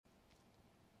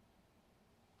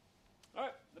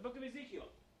The book of Ezekiel.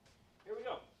 Here we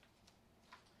go.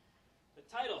 The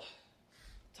title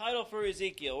for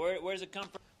Ezekiel. Where does it come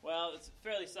from? Well, it's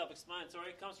fairly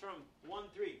self-explanatory. It comes from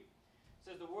 1:3. It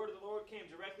says, the word of the Lord came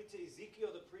directly to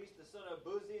Ezekiel the priest, the son of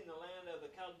Buzi, in the land of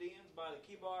the Chaldeans by the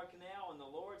Kibar Canal, and the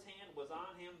Lord's hand was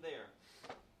on him there.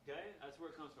 Okay? That's where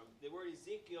it comes from. The word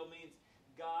Ezekiel means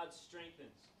God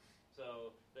strengthens.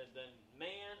 So the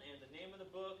man and the name of the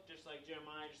book, just like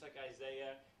Jeremiah, just like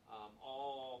Isaiah,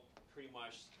 all pretty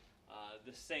much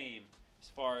the same as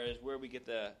far as where we get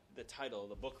the title of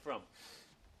the book from.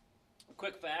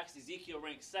 Quick facts, Ezekiel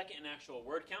ranks second in actual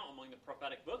word count among the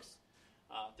prophetic books,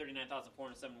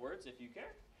 39,407 words if you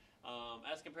care,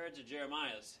 as compared to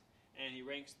Jeremiah's. And he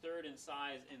ranks third in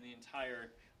size in the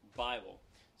entire Bible.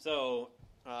 So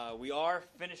we are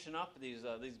finishing up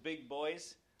these big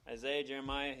boys, Isaiah,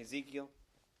 Jeremiah, Ezekiel,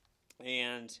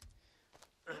 and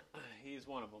he's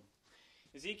one of them.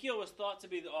 Ezekiel was thought to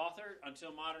be the author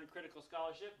until modern critical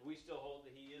scholarship. We still hold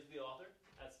that he is the author.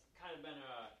 That's kind of been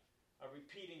a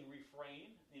repeating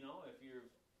refrain, if you're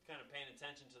kind of paying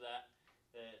attention to that.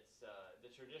 That's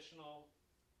the traditional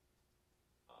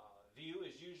view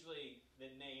is usually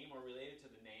the name or related to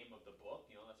the name of the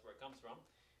book. That's where it comes from.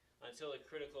 Until the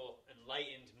critical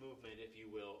enlightened movement, if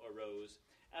you will, arose.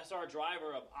 S.R.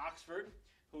 Driver of Oxford,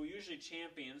 who usually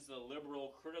champions the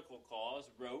liberal critical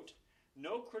cause, wrote,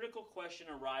 "No critical question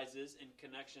arises in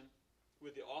connection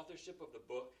with the authorship of the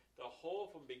book, the whole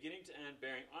from beginning to end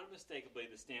bearing unmistakably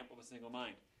the stamp of a single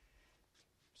mind."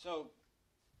 So,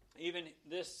 even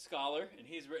this scholar, and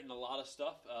he's written a lot of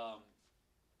stuff,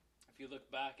 if you look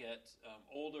back at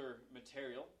older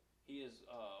material, he is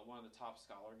one of the top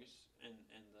scholars in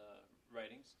the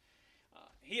writings.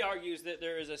 He argues that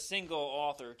there is a single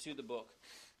author to the book.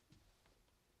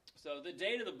 So the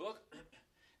date of the book,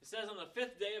 it says on the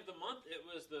 5th day of the month, it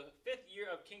was the 5th year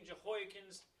of King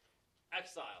Jehoiakim's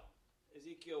exile.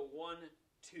 Ezekiel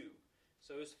 1:2.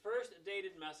 So his first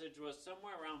dated message was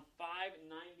somewhere around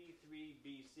 593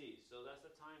 BC. So that's the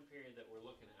time period that we're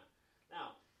looking at.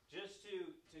 Now, just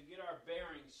to get our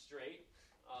bearings straight,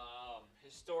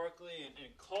 historically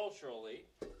and culturally,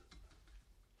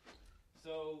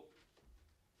 so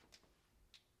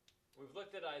we've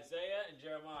looked at Isaiah and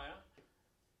Jeremiah,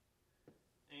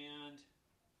 and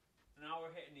now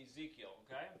we're hitting Ezekiel,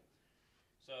 okay?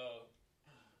 So,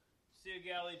 Sea of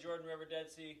Galilee, Jordan River,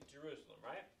 Dead Sea, Jerusalem,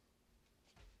 right?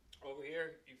 Over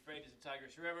here, Euphrates and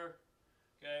Tigris River,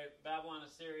 okay? Babylon,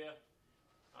 Assyria,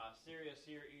 Syria's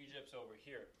here, Egypt's over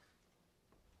here.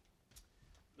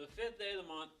 The 5th day of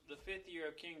the month, the 5th year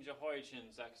of King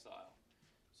Jehoiakim's exile.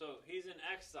 So he's in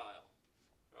exile,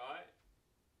 right?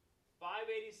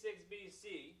 586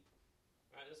 BC,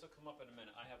 right? This will come up in a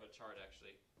minute. I have a chart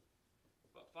actually.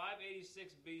 But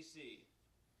 586 BC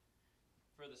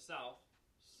for the south,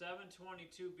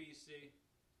 722 BC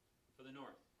for the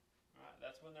north. All right,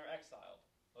 that's when they're exiled.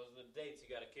 Those are the dates you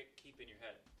got to keep in your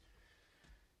head.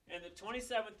 In the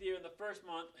 27th year, in the first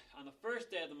month, on the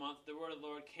first day of the month, the word of the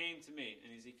Lord came to me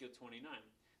in Ezekiel 29.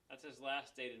 That's his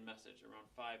last dated message, around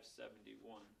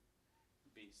 571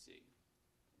 BC.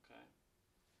 Okay?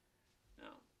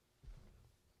 Now,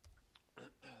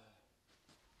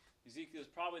 Ezekiel is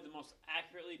probably the most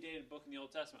accurately dated book in the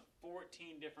Old Testament.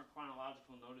 14 different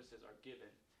chronological notices are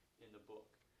given in the book.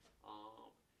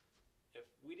 If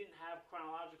we didn't have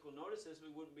chronological notices, we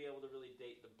wouldn't be able to really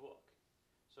date the book.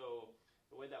 So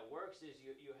the way that works is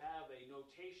you have a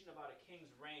notation about a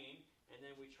king's reign, and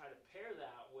then we try to pair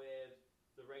that with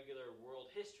the regular world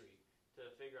history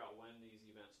to figure out when these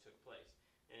events took place.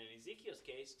 And in Ezekiel's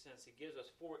case, since it gives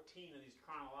us 14 of these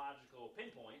chronological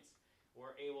pinpoints,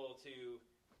 we're able to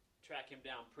track him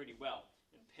down pretty well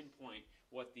and pinpoint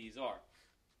what these are.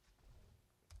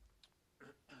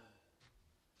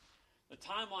 The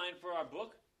timeline for our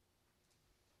book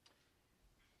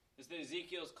is that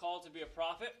Ezekiel is called to be a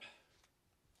prophet.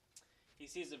 He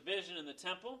sees a vision in the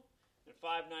temple in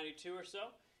 592 or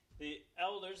so. The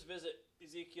elders visit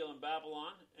Ezekiel in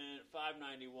Babylon in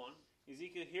 591.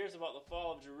 Ezekiel hears about the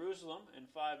fall of Jerusalem in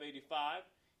 585.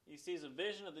 He sees a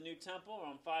vision of the new temple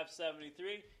around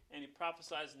 573, and he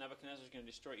prophesies Nebuchadnezzar is going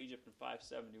to destroy Egypt in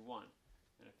 571.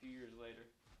 And a few years later,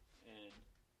 and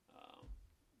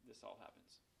this all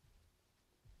happens.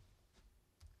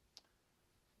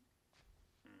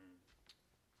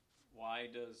 Why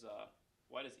does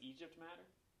Egypt matter?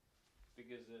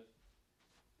 Because if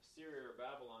Assyria or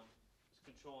Babylon is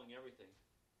controlling everything,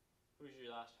 who's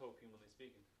your last hope, humanly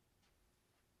speaking?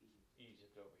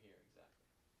 Egypt over here, exactly.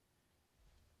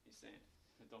 He's saying,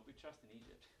 don't be trusting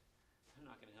Egypt. They're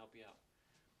not going to help you out.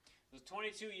 There's a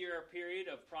 22-year period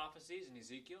of prophecies in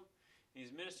Ezekiel. And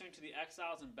he's ministering to the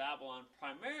exiles in Babylon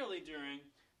primarily during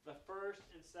the first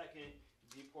and second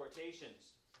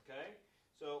deportations. Okay?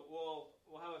 So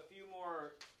we'll have a few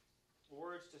more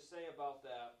words to say about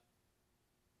that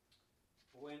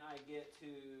when I get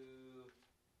to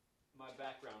my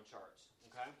background charts.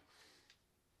 Okay?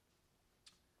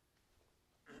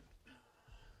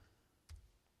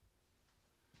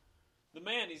 The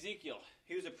man, Ezekiel,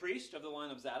 he was a priest of the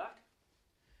line of Zadok.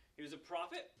 He was a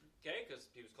prophet, okay,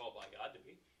 because he was called by God to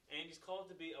be. And he's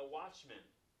called to be a watchman.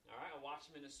 All right, a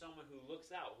watchman is someone who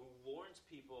looks out, who warns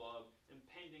people of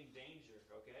impending danger,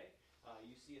 okay?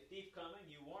 You see a thief coming,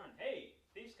 you warn, hey,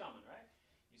 thief's coming, right?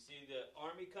 You see the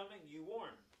army coming, you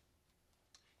warn.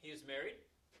 He is married,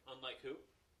 unlike who?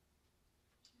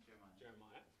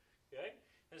 Jeremiah. Okay?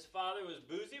 His father was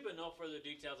Buzi, but no further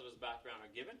details of his background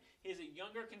are given. He's a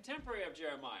younger contemporary of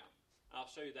Jeremiah. I'll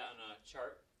show you that on a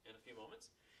chart in a few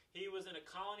moments. He was in a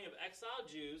colony of exiled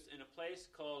Jews in a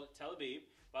place called Tel Aviv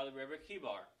by the river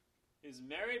Kibar. He's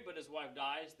married, but his wife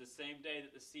dies the same day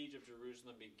that the siege of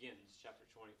Jerusalem begins, chapter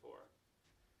 24.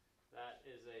 That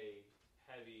is a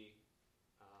heavy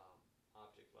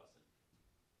object lesson,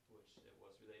 which it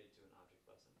was related to an object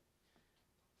lesson.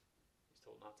 He's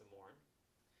told not to mourn.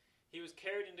 He was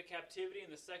carried into captivity in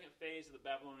the second phase of the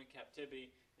Babylonian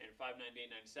captivity in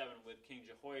 598-97 with King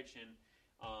Jehoiachin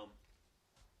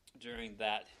during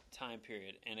that time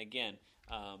period. And again,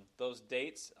 those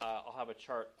dates, I'll have a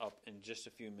chart up in just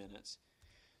a few minutes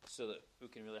so that we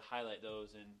can really highlight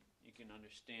those and you can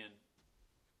understand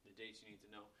the dates you need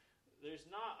to know. There's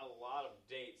not a lot of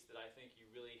dates that I think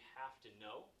you really have to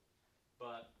know,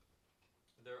 but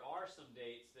there are some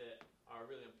dates that are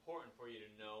really important for you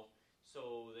to know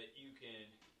so that you can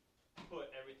put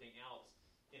everything else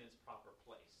in its proper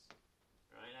place.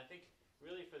 Right? And I think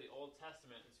really for the Old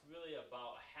Testament, it's really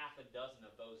about a half a dozen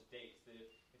of those dates. That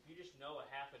if you just know a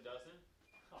half a dozen,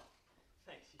 oh,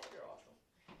 thanks, you're awesome.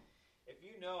 If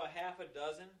you know a half a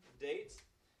dozen dates,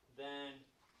 then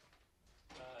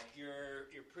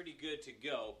you're pretty good to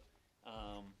go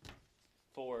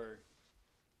for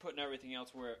putting everything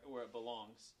else where it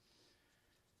belongs.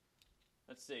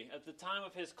 Let's see. At the time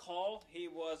of his call, he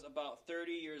was about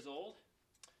 30 years old.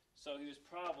 So he was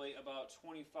probably about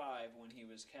 25 when he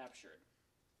was captured.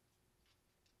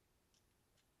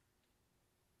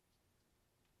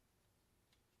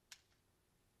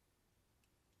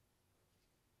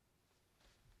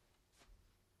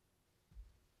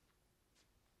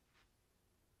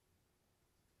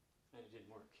 And it didn't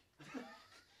work.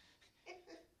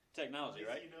 Technology,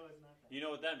 right? You know it's not that. You know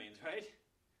what that means, right?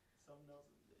 Something else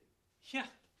is big. Yeah.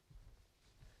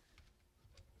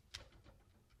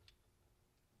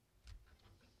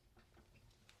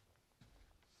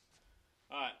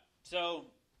 All right. So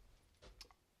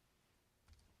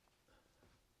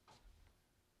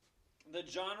the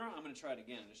genre, I'm going to try it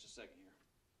again in just a second here.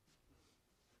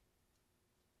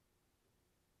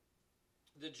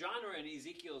 The genre in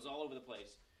Ezekiel is all over the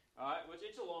place. All right, which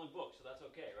it's a long book, so that's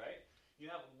okay, right? You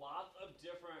have lots of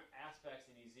different aspects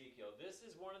in Ezekiel. This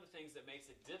is one of the things that makes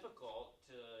it difficult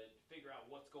to figure out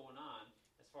what's going on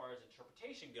as far as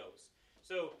interpretation goes.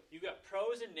 So you've got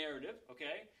prose and narrative,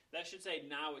 okay? That should say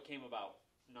now it came about,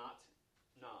 not,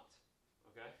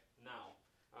 okay? Now,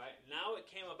 all right? Now it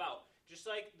came about. Just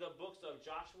like the books of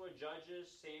Joshua, Judges,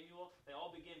 Samuel, they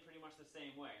all begin pretty much the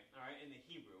same way, all right, in the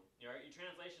Hebrew. All right? Your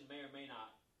translation may or may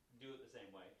not do it the same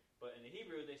way, but in the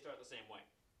Hebrew, they start the same way.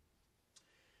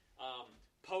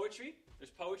 Poetry,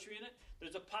 there's poetry in it.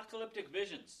 There's apocalyptic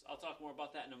visions. I'll talk more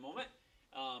about that in a moment.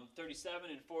 37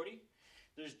 and 40.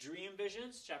 There's dream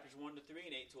visions, chapters 1 to 3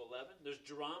 and 8 to 11. There's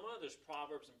drama, there's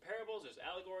proverbs and parables, there's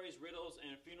allegories, riddles,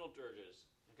 and funeral dirges.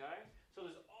 Okay? So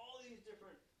there's all these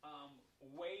different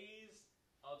ways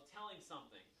of telling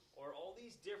something, or all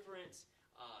these different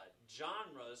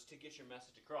genres to get your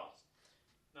message across.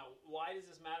 Now, why does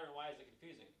this matter and why is it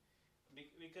confusing?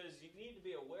 Because you need to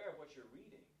be aware of what you're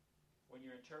reading when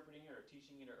you're interpreting it or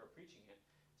teaching it or preaching it,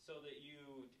 so that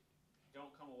you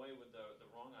don't come away with the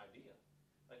wrong idea.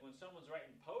 Like when someone's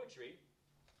writing poetry,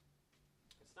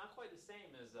 it's not quite the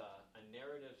same as a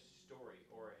narrative story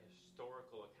or a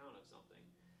historical account of something.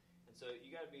 And so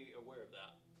you got to be aware of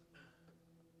that.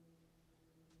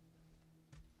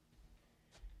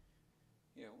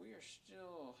 Yeah, we are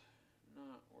still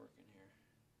not working here.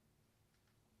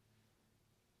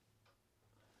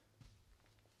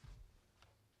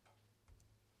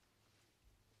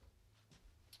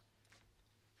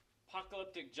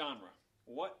 Apocalyptic genre.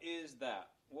 What is that?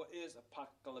 What is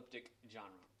apocalyptic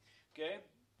genre? Okay?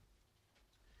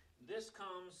 This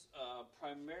comes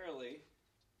primarily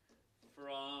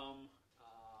from,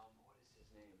 what is his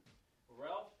name?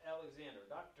 Ralph Alexander,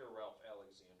 Dr. Ralph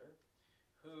Alexander,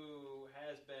 who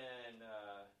has been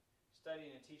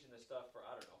studying and teaching this stuff for,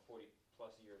 40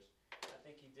 plus years. I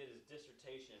think he did his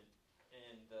dissertation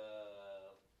in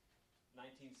the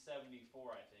 1974,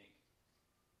 I think,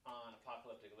 on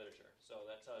apocalyptic literature. So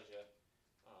that tells you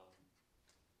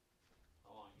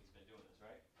how long he's been doing this,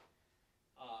 right?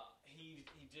 He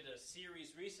did a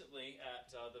series recently at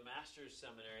the Master's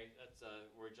Seminary. That's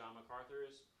where John MacArthur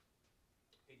is.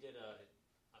 He did a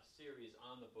series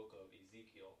on the book of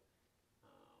Ezekiel.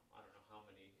 I don't know how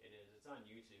many it is. It's on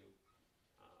YouTube.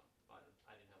 I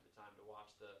didn't have the time to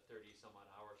watch the 30 some odd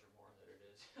hours or more that it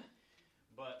is.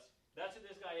 But that's who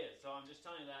this guy is. So I'm just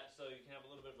telling you that so you can have a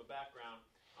little bit of a background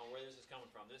on where this is coming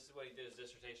from. This is what he did his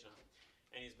dissertation on.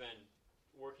 And he's been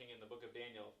working in the book of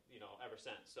Daniel, ever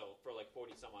since. So for like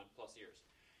 40 some odd plus years.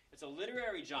 It's a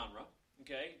literary genre,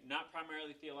 okay? Not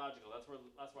primarily theological. That's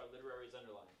why literary is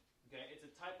underlined. Okay? It's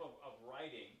a type of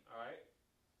writing, all right?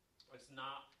 It's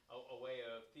not a way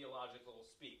of theological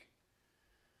speak.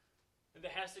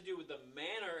 That has to do with the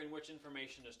manner in which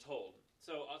information is told.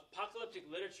 So apocalyptic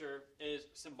literature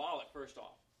is symbolic, first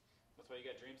off. That's why you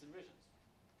got dreams and visions.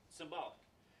 Symbolic.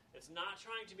 It's not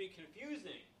trying to be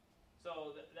confusing.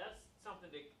 So that's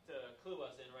something to clue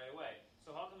us in right away.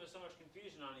 So how come there's so much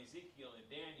confusion on Ezekiel and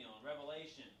Daniel and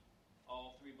Revelation,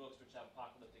 all three books which have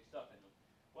apocalyptic stuff in them?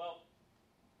 Well,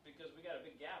 because we got a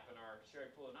big gap in our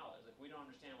shared pool of knowledge. Like, we don't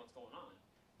understand what's going on.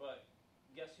 But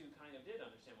guess who kind of did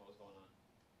understand what was going on?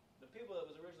 The people that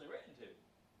it was originally written to.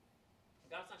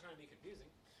 God's not trying to be confusing.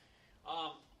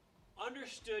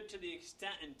 Understood to the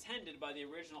extent intended by the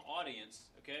original audience,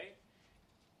 okay?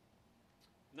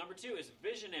 Number 2 is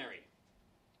visionary,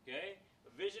 okay?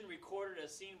 A vision recorded as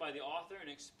seen by the author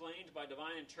and explained by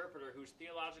divine interpreter whose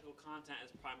theological content is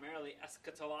primarily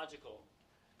eschatological.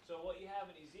 So what you have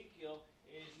in Ezekiel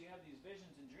is you have these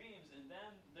visions and dreams, and then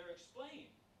they're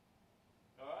explained.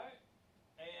 All right?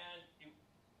 And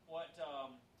what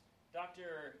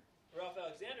Dr. Ralph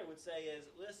Alexander would say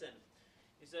is, listen,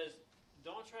 he says,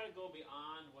 don't try to go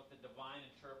beyond what the divine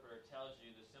interpreter tells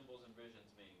you the symbols and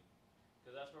visions mean.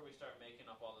 Because that's where we start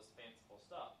making up all this fanciful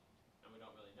stuff, and we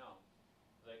don't really know.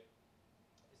 Like,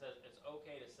 he says, it's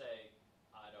okay to say,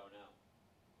 I don't know.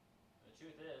 And the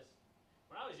truth is,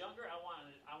 when I was younger, I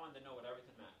wanted to know what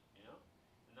everything meant,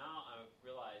 And now I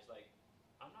realize,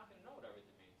 I'm not going to know what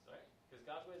everything means, right? Because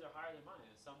God's ways are higher than mine,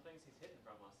 and some things He's hidden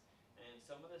from us. And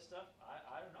some of this stuff,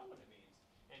 I don't know what it means.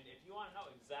 And if you want to know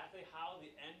exactly how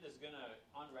the end is going to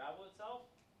unravel itself,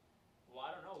 well,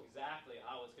 I don't know exactly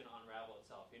how it's going to unravel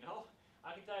itself,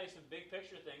 I can tell you some big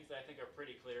picture things that I think are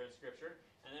pretty clear in Scripture,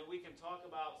 and then we can talk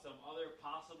about some other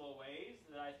possible ways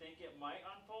that I think it might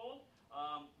unfold.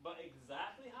 But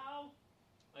exactly how,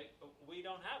 we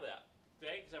don't have that,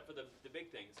 okay, except for the big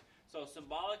things. So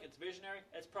symbolic, it's visionary,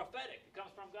 it's prophetic. It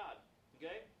comes from God,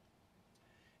 okay?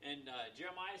 In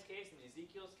Jeremiah's case, in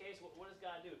Ezekiel's case, what does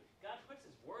God do? God puts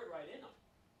His word right in them,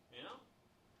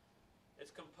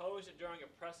 It's composed during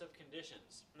oppressive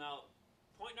conditions. Now,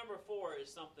 point number 4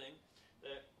 is something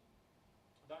that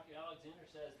Dr. Alexander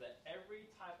says that every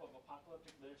type of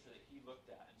apocalyptic literature that he looked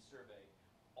at and surveyed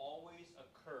always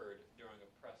occurred during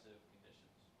oppressive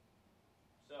conditions.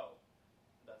 So,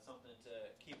 that's something to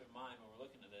keep in mind when we're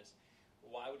looking at this.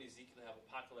 Why would Ezekiel have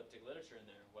apocalyptic literature in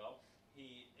there? Well,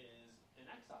 he is in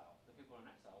exile. The people are in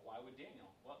exile. Why would Daniel?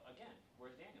 Well, again,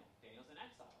 where's Daniel? Daniel's in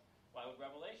exile. Why would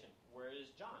Revelation? Where is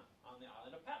John? On the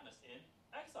island of Patmos, in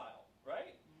exile,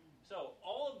 right? So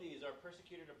all of these are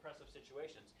persecuted, oppressive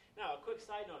situations. Now, a quick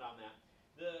side note on that.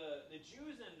 The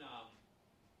Jews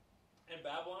in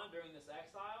Babylon during this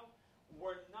exile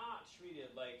were not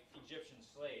treated like Egyptian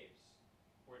slaves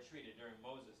were treated during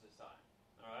Moses' time.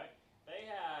 All right? They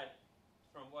had,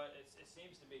 from what it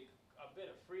seems to be, a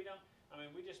bit of freedom. I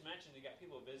mean, we just mentioned you got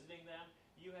people visiting them.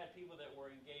 You had people that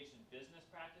were engaged in business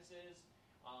practices,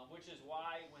 which is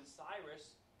why when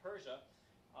Cyrus, Persia,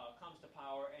 comes to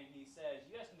power and he says,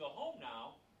 you guys can go home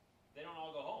now, they don't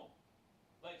all go home.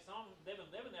 They've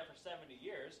been living there for 70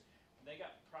 years. They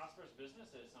got prosperous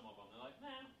businesses, some of them. They're like,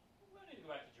 man, we don't need to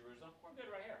go back to Jerusalem. We're good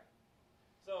right here.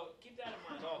 So keep that in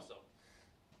mind also.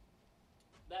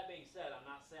 That being said, I'm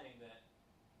not saying that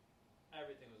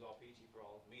everything was all peachy for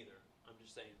all of them either. I'm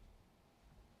just saying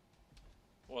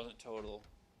it wasn't total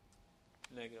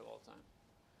negative all the time.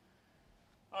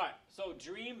 All right, so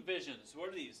dream visions.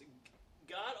 What are these?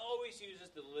 God always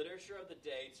uses the literature of the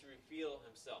day to reveal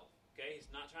Himself. Okay,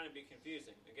 He's not trying to be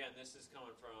confusing. Again, this is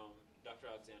coming from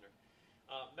Dr. Alexander.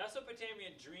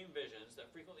 Mesopotamian dream visions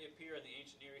that frequently appear in the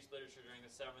ancient Near East literature during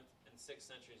the 7th and 6th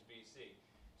centuries BC.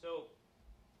 So,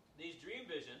 these dream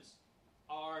visions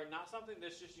are not something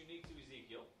that's just unique to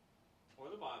Ezekiel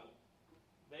or the Bible.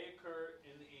 They occur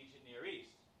in the ancient Near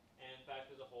East. And in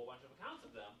fact, there's a whole bunch of accounts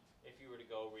of them. If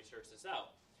demonstrates this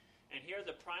out. And here are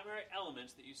the primary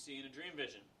elements that you see in a dream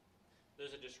vision.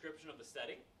 There's a description of the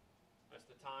setting. That's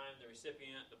the time, the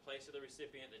recipient, the place of the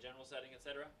recipient, the general setting,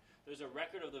 etc. There's a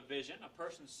record of the vision. The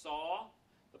person that saw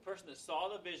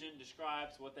the vision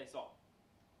describes what they saw.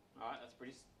 All right, that's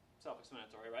pretty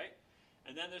self-explanatory, right?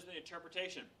 And then there's the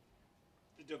interpretation.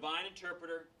 The divine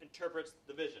interpreter interprets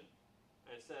the vision,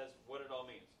 and it says what it all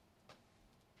means.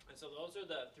 And so those are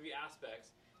the three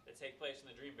aspects that take place in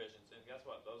the dream visions. And guess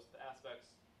what? Those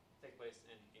aspects take place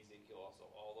in Ezekiel also.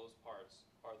 All those parts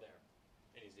are there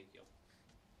in Ezekiel.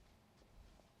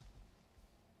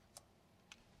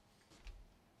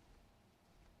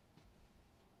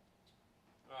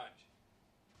 All right.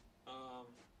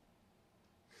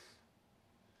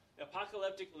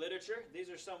 Apocalyptic literature. These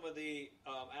are some of the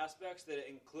aspects that it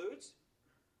includes.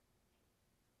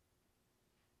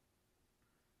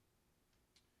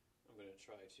 I'm going to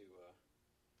try to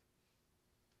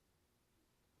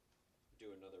do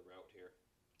another route here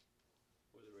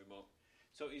with a remote.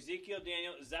 So Ezekiel,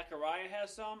 Daniel, Zechariah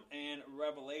has some, and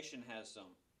Revelation has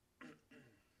some.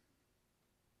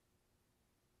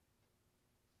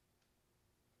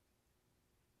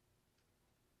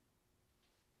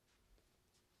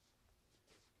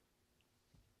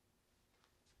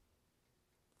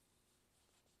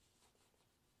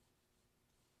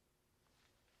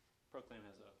 Proclaim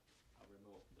has a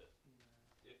remote that,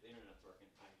 if the internet's working,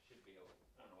 I should be able.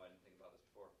 I don't know why I didn't think about this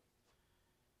before.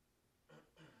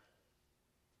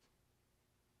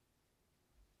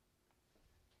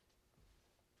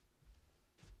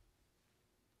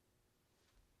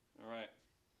 All right.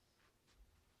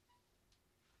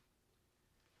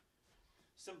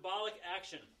 Symbolic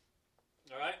action.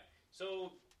 All right.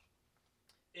 So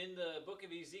in the book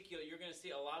of Ezekiel, you're going to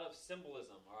see a lot of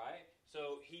symbolism. All right.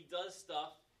 So he does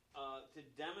stuff to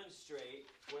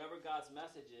demonstrate whatever God's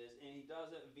message is, and he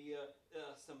does it via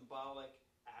symbolic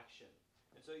action.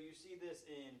 And so you see this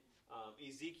in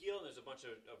Ezekiel, and there's a bunch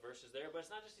of verses there, but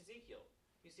it's not just Ezekiel.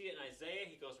 You see it in Isaiah,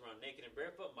 he goes around naked and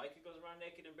barefoot. Micah goes around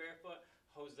naked and barefoot.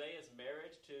 Hosea's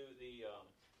marriage to the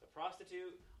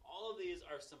prostitute. All of these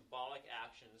are symbolic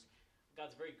actions.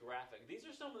 God's very graphic. These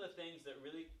are some of the things that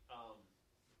really,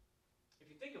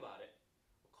 if you think about it,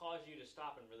 will cause you to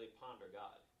stop and really ponder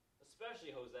God.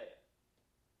 Especially Hosea.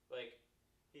 Like,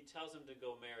 he tells him to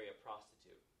go marry a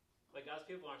prostitute. Like, God's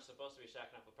people aren't supposed to be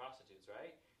shacking up with prostitutes,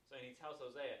 right? So he tells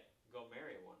Hosea, go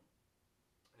marry one.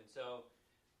 And so,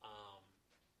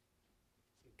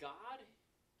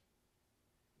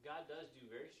 God does do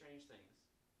very strange things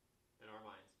in our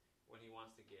minds when he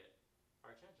wants to get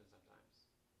our attention sometimes.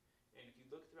 And if you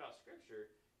look throughout Scripture,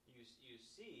 you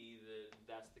see that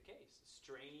that's the case.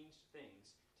 Strange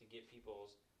things to get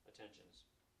people's attentions.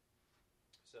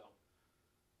 So,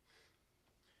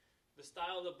 the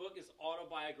style of the book is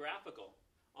autobiographical.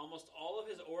 Almost all of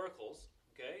his oracles,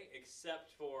 okay,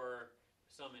 except for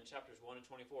some in chapters 1 and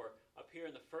 24, appear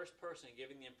in the first person,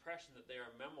 giving the impression that they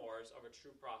are memoirs of a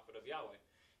true prophet of Yahweh.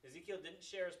 Ezekiel didn't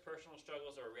share his personal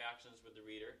struggles or reactions with the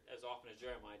reader as often as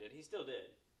Jeremiah did. He still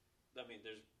did. I mean,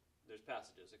 there's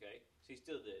passages, okay? So he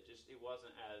still did. Just it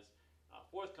wasn't as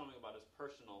forthcoming about his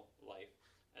personal life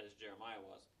as Jeremiah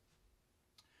was.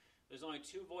 There's only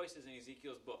two voices in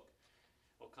Ezekiel's book,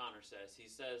 O'Connor says. He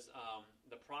says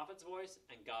the prophet's voice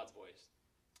and God's voice.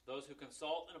 Those who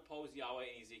consult and oppose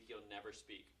Yahweh and Ezekiel never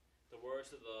speak. The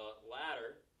words of the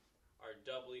latter are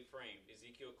doubly framed.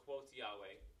 Ezekiel quotes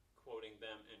Yahweh, quoting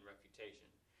them in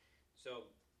refutation. So,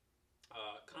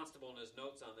 Constable in his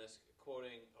notes on this,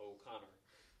 quoting O'Connor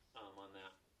on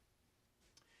that.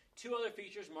 Two other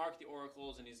features mark the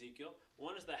oracles in Ezekiel.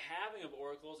 One is the having of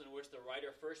oracles in which the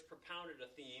writer first propounded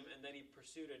a theme and then he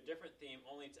pursued a different theme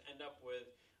only to end up with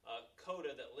a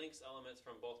coda that links elements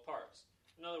from both parts.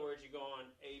 In other words, you go on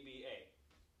A, B, A.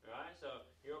 All right? So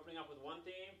you're opening up with one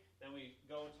theme, then we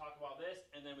go and talk about this,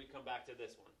 and then we come back to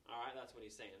this one. All right? That's what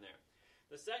he's saying there.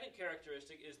 The second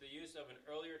characteristic is the use of an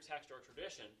earlier text or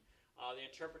tradition, the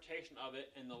interpretation of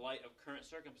it in the light of current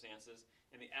circumstances,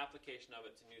 and the application of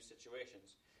it to new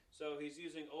situations. So he's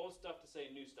using old stuff to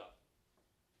say new stuff.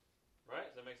 Right?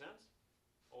 Does that make sense?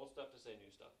 Old stuff to say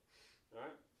new stuff. All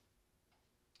right?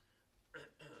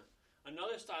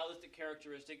 Another stylistic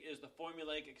characteristic is the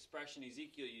formulaic expression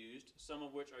Ezekiel used, some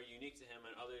of which are unique to him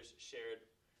and others shared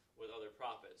with other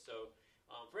prophets. So,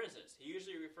 for instance, he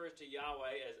usually refers to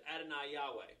Yahweh as Adonai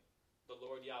Yahweh, the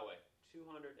Lord Yahweh,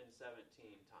 217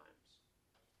 times.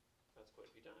 That's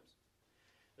quite a few times.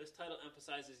 This title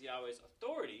emphasizes Yahweh's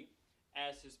authority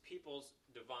as his people's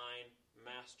divine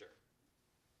master.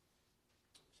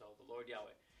 So, the Lord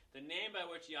Yahweh. The name by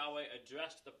which Yahweh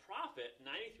addressed the prophet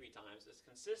 93 times is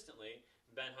consistently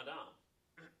Ben-Hadad,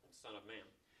 son of man.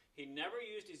 He never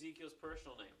used Ezekiel's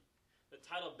personal name. The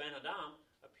title Ben Adam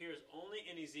appears only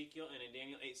in Ezekiel and in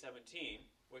Daniel 8:17,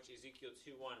 which Ezekiel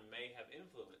 2:1 may have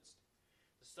influenced.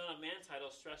 The Son of Man title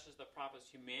stresses the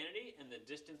prophet's humanity and the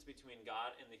distance between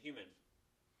God and the human.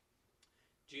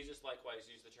 Jesus likewise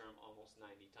used the term almost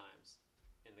 90 times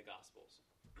in the Gospels.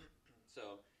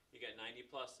 So you got 90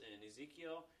 plus in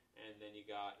Ezekiel, and then you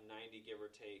got 90, give or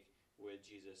take, with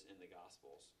Jesus in the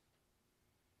Gospels.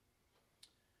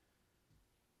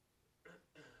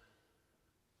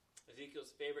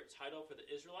 Ezekiel's favorite title for the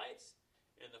Israelites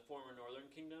in the former northern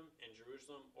kingdom, in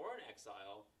Jerusalem, or in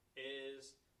exile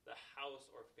is the house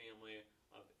or family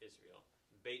of Israel.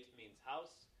 Beit means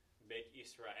house. Beit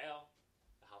Yisrael,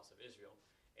 the house of Israel.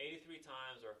 83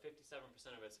 times, or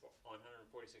 57% of its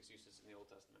 146 uses in the Old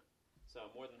Testament.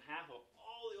 So more than half of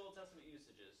all the Old Testament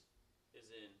usages is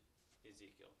in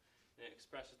Ezekiel. And it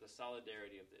expresses the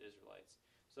solidarity of the Israelites.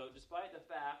 So despite the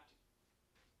fact,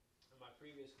 in my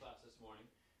previous class this morning,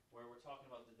 where we're talking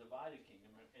about the divided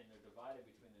kingdom, and they're divided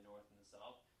between the north and the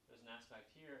south, there's an aspect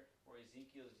here where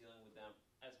Ezekiel is dealing with them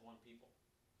as one people,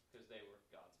 because they were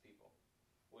God's people,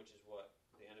 which is what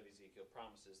the end of Ezekiel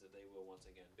promises that they will once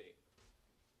again be.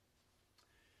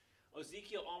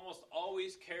 Ezekiel almost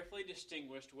always carefully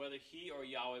distinguished whether he or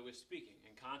Yahweh was speaking,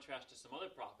 in contrast to some other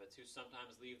prophets who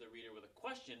sometimes leave the reader with a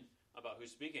question about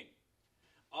who's speaking.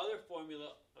 Other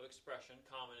formula of expression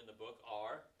common in the book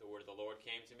are, the word of the Lord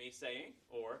came to me saying,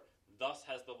 or thus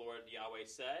has the Lord Yahweh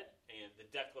said, and the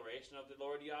declaration of the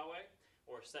Lord Yahweh,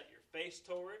 or set your face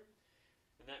toward.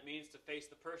 And that means to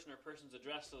face the person or persons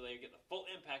addressed so they get the full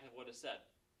impact of what is said.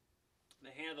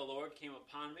 The hand of the Lord came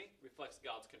upon me reflects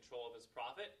God's control of his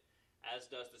prophet,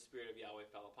 as does the Spirit of Yahweh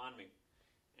fell upon me.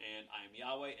 And I am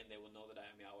Yahweh, and they will know that I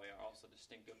am Yahweh are also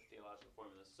distinctive theological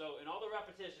formulas. So in all the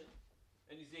repetition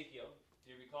in Ezekiel, do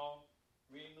you recall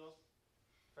reading those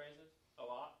phrases a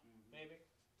lot, maybe?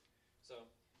 So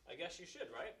I guess you should,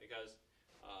 right? Because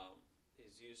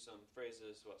he's used some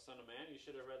phrases, Son of Man, you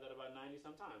should have read that about 90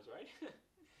 sometimes, right?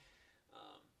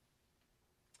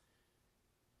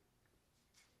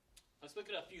 Let's look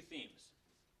at a few themes.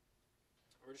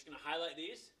 We're just going to highlight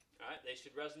these. All right, they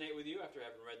should resonate with you after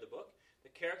having read the book.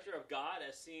 The character of God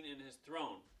as seen in his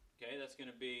throne. Okay, that's going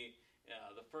to be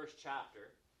the first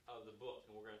chapter of the book,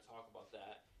 and we're going to talk about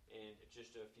that in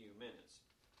just a few minutes.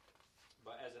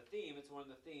 But as a theme, it's one of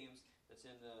the themes that's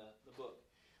in the book.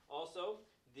 Also,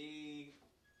 the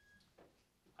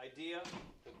idea,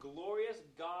 the glorious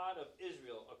God of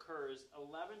Israel, occurs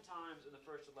 11 times in the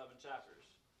first 11 chapters.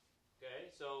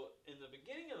 Okay, so in the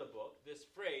beginning of the book, this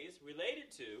phrase related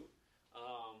to,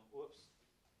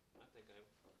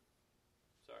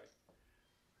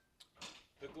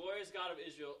 the glorious God of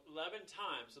Israel 11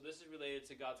 times. So this is related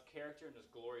to God's character and his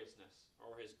gloriousness,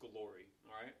 or his glory.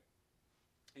 All right.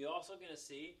 You're also going to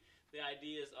see the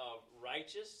ideas of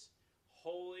righteous,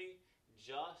 holy,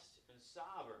 just, and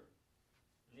sovereign.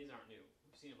 And these aren't new.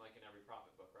 We've seen them like in every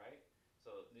prophet book, right?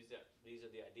 So these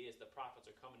are the ideas. The prophets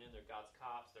are coming in. They're God's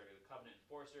cops. They're the covenant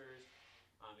enforcers.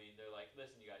 I mean, they're like,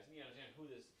 listen, you guys, you need to understand who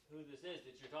this is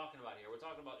that you're talking about here. We're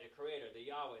talking about the Creator, the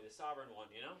Yahweh, the sovereign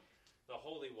one, you know, the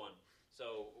Holy One.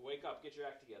 So wake up, get your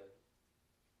act together.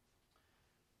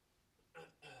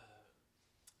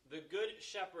 The Good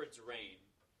Shepherd's reign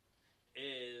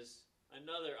is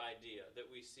another idea that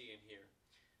we see in here.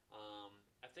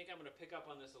 I think I'm going to pick up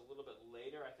on this a little bit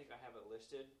later. I think I have it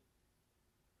listed.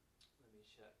 Let me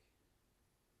check.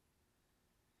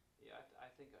 Yeah, I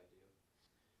think I do.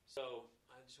 So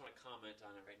I just want to comment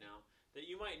on it right now. That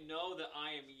you might know that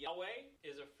I am Yahweh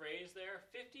is a phrase there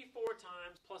 54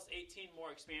 times plus 18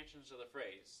 more expansions of the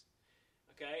phrase.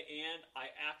 Okay, and I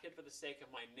acted for the sake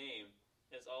of my name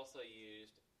is also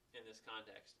used in this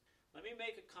context. Let me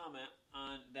make a comment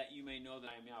on that you may know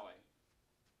that I am Yahweh.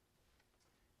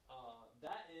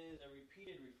 That is a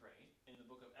repeated refrain in the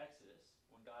book of Exodus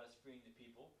when God is freeing the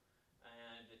people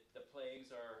and the plagues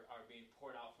are being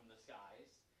poured out from the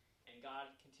skies. And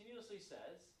God continuously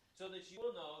says, so that you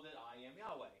will know that I am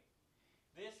Yahweh.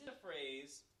 This is a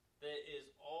phrase that is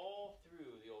all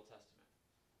through the Old Testament.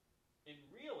 And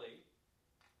really,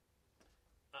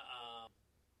 I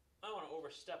don't want to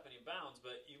overstep any bounds,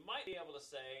 but you might be able to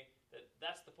say that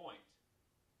that's the point.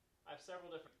 I have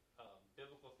several different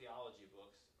biblical theology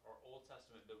books, or Old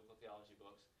Testament biblical theology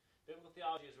books. Biblical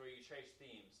theology is where you trace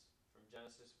themes from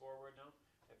Genesis forward, no?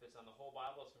 If it's on the whole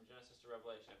Bible, it's from Genesis to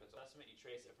Revelation. If it's Old Testament, you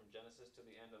trace it from Genesis to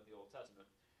the end of the Old Testament.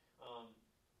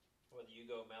 Whether you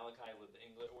go Malachi with the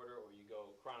English order or you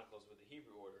go Chronicles with the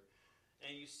Hebrew order.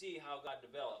 And you see how God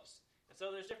develops. And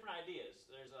so there's different ideas.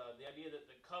 There's the idea that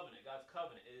the covenant, God's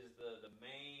covenant, is the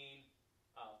main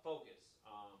focus.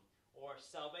 Or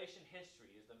salvation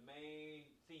history is the main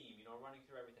theme, running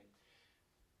through everything.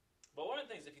 But one of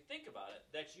the things, if you think about it,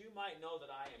 that you might know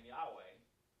that I am Yahweh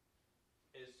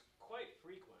is quite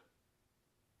frequent.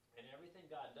 And everything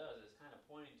God does is kind of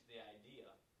pointing to the idea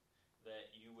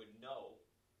that you would know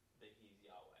that He's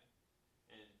Yahweh.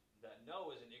 And that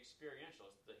know is an experiential.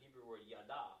 It's the Hebrew word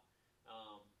yada.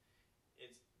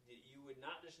 It's that you would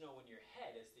not just know in your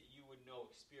head, it's that you would know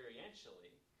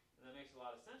experientially. And that makes a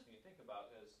lot of sense when you think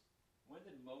about it, because when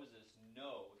did Moses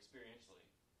know experientially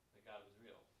that God was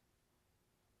real?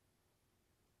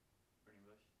 Burning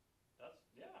bush.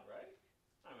 Yeah, right?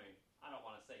 I mean, I don't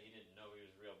want to say he didn't know he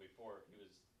was real before he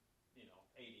was,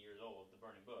 80 years old at the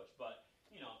burning bush. But,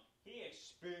 he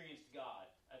experienced God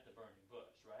at the burning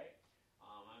bush, right?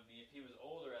 If he was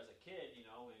older as a kid,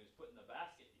 when he was put in the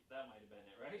basket, that might have been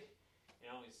it, right?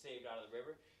 He's saved out of the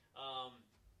river.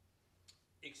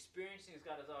 Experiencing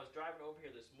God, as I was driving over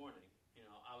here this morning,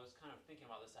 I was kind of thinking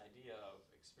about this idea of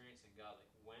experiencing God.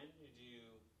 Like, when did you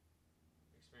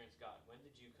experience God? When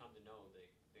did you come to know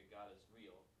that God is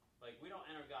real? Like, we don't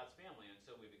enter God's family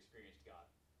until we've experienced God.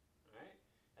 All right?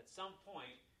 At some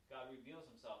point, God reveals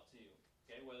Himself to you.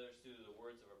 Okay, whether it's through the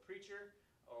words of a preacher,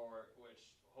 or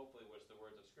which hopefully was the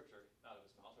words of Scripture out of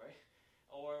his mouth, right?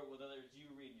 Or whether it's you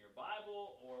reading your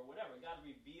Bible, or whatever. God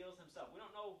reveals Himself. We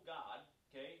don't know God,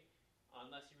 okay,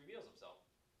 unless He reveals Himself.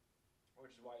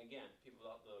 Which is why, again, people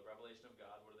without the revelation of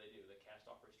God, what do? They cast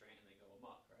off restraint and they go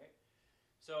amok, right?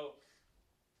 So,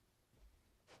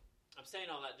 I'm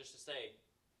saying all that just to say,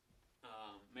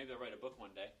 maybe I'll write a book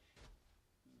one day,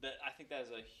 but I think that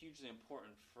is a hugely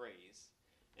important phrase.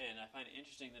 And I find it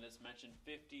interesting that it's mentioned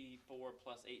 54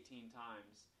 plus 18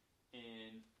 times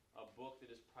in a book that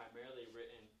is primarily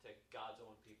written to God's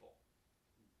own people.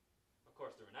 Of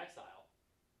course, they're in exile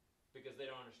because they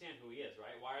don't understand who He is,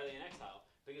 right? Why are they in exile?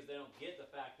 Because they don't get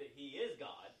the fact that He is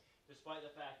God, despite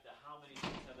the fact that how many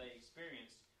things have they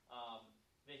experienced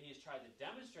that He has tried to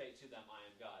demonstrate to them, I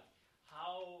am God.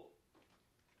 How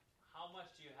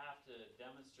much do you have to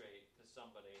demonstrate to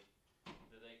somebody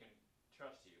that they can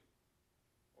trust you?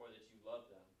 Or that you love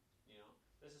them,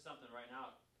 This is something right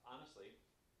now, honestly,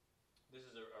 this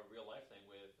is a real life thing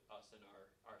with us and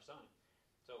our son.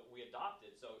 So we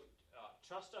adopted, so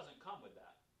trust doesn't come with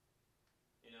that.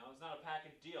 It's not a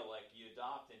package deal like you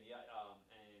adopt and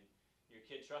your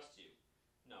kid trusts you.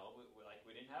 No, we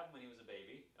didn't have him when he was a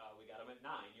baby. We got him at 9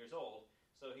 years old,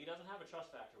 so he doesn't have a trust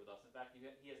factor with us. In fact, he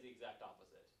has the exact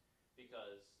opposite,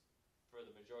 because for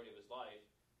the majority of his life,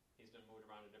 he's been moved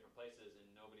around to different places and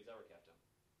nobody's ever kept him.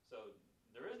 So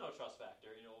there is no trust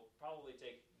factor, and it will probably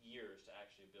take years to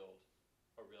actually build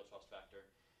a real trust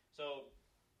factor. So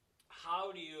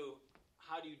how do you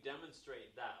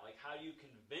demonstrate that? Like, how do you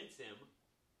convince him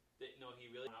that he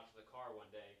really went out to the car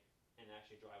one day and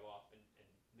actually drive off and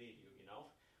leave you,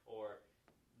 or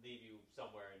leave you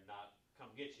somewhere and not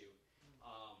come get you?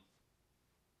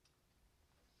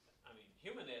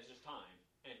 Humanly, it's just time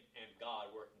and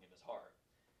God working in his heart.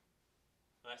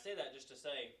 And I say that just to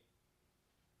say,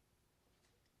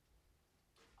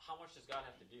 how much does God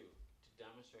have to do to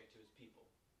demonstrate to His people,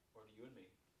 or to you and me,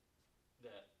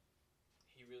 that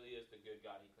He really is the good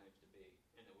God He claims to be,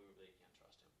 and that we really can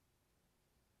trust Him?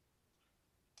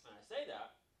 And I say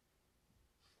that,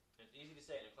 and it's easy to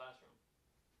say in a classroom,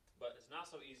 but it's not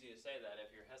so easy to say that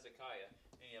if you're Hezekiah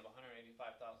and you have 185,000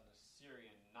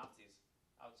 Assyrian Nazis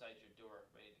outside your door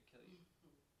ready to kill you.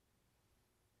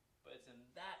 But it's in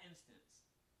that instance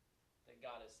that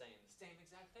God is saying the same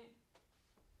exact thing.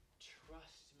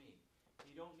 Trust me.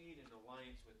 You don't need an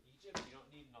alliance with Egypt. You don't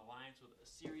need an alliance with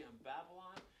Assyria and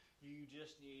Babylon. You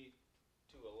just need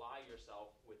to ally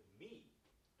yourself with me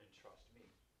and trust me.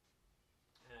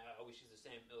 And I always use the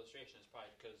same illustration. It's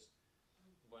probably because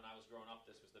when I was growing up,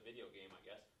 this was the video game, I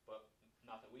guess. But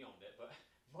not that we owned it, but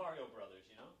Mario Brothers,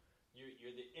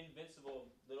 You're the invincible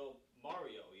little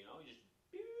Mario, You just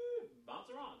bounce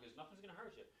around because nothing's going to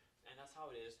hurt you. And that's how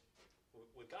it is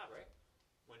with God, right?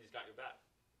 When He's got your back.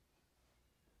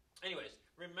 Anyways,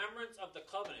 remembrance of the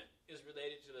covenant is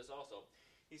related to this also.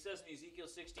 He says in Ezekiel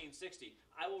 16:60,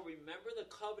 I will remember the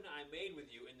covenant I made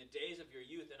with you in the days of your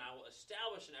youth, and I will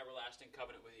establish an everlasting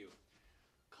covenant with you.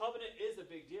 Covenant is a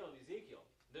big deal in Ezekiel.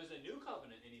 There's a new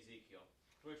covenant in Ezekiel,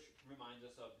 which reminds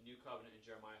us of the new covenant in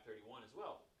Jeremiah 31 as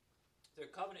well. The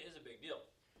covenant is a big deal.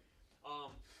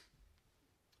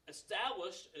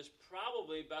 Established is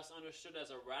probably best understood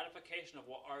as a ratification of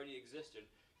what already existed.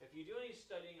 If you do any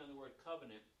studying on the word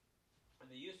covenant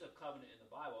and the use of covenant in the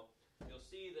Bible, you'll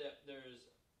see that there's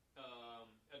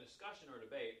a discussion or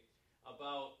debate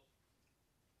about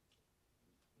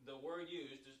the word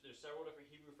used. There's several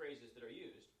different Hebrew phrases that are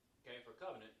used, for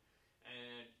covenant,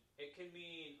 and it can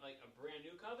mean like a brand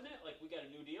new covenant, like we got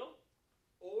a new deal,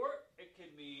 or it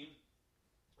could mean,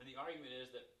 and the argument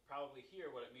is that probably here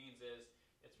what it means is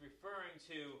it's referring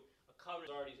to a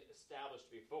covenant already established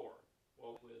before.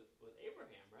 Well, with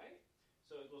Abraham, right?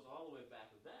 So it goes all the way back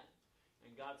with then.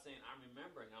 And God's saying, I'm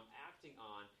remembering, I'm acting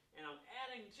on, and I'm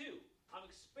adding to. I'm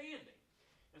expanding.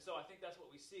 And so I think that's what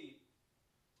we see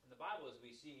in the Bible is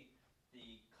we see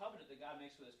the covenant that God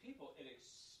makes with his people, it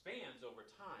expands over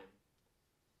time.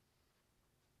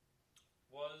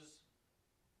 Was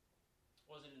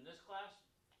it in this class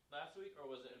last week, or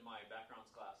was it in my backgrounds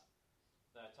class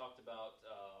that I talked about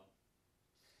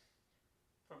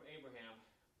from Abraham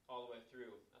all the way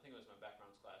through? I think it was my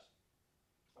backgrounds class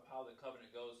of how the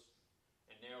covenant goes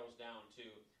and narrows down to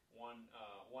one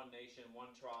nation,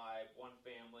 one tribe, one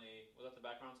family. Was that the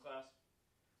backgrounds class?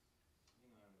 I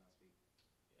think I learned last week.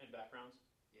 In backgrounds?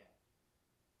 Yeah.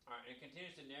 All right, and it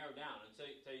continues to narrow down until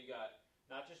you got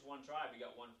not just one tribe, you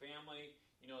got one family.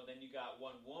 Then you got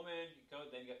one woman.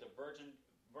 Then you got the virgin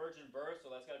birth, so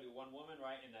that's got to be one woman,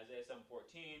 right? In Isaiah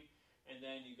 7:14, and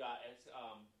then you got it's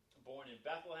born in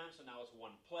Bethlehem, so now it's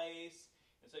one place,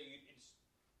 and so it's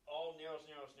all narrows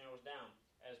down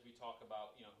as we talk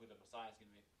about who the Messiah is going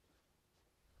to be.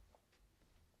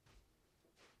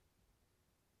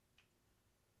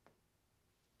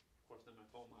 Of course, then my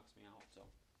phone knocks me out. So.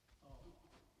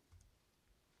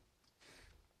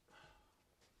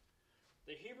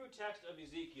 The Hebrew text of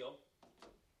Ezekiel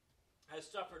has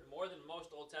suffered more than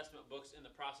most Old Testament books in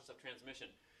the process of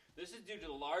transmission. This is due to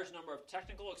the large number of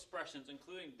technical expressions,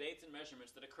 including dates and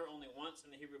measurements, that occur only once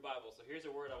in the Hebrew Bible. So here's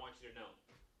a word I want you to know.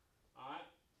 All right?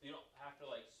 You don't have to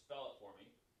spell it for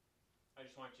me. I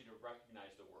just want you to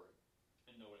recognize the word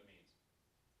and know what it means.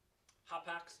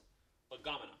 Hapax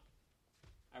legomena.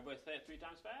 Everybody say it 3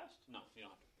 times fast? No, you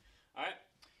don't have to. All right?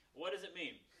 What does it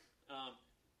mean?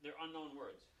 They're unknown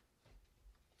words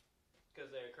because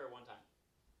they occur one time.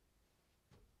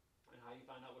 And how you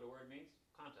find out what a word means?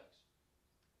 Context.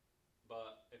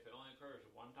 But if it only occurs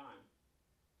one time,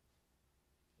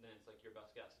 then it's like your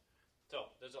best guess.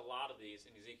 So there's a lot of these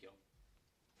in Ezekiel.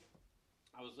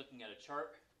 I was looking at a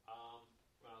chart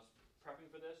when I was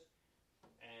prepping for this,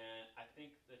 and I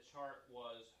think the chart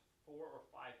was 4 or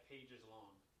 5 pages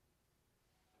long.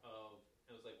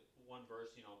 It was like one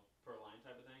verse, per line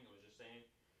type of thing. It was just saying.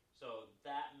 So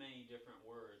that many different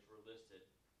words were listed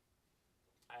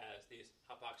as these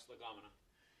hapax legomena.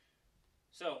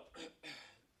 So,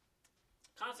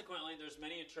 consequently, there's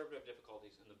many interpretive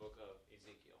difficulties in the book of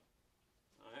Ezekiel.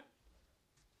 All right.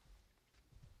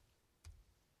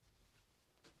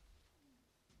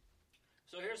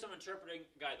 So here's some interpreting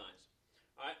guidelines.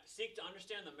 All right. Seek to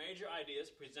understand the major ideas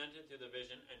presented through the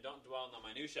vision and don't dwell on the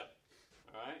minutia.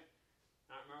 All right.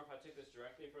 I don't remember if I took this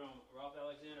directly from Ralph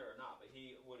Alexander or not, but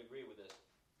he would agree with this.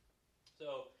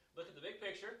 So look at the big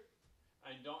picture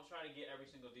and don't try to get every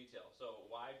single detail. So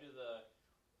why do the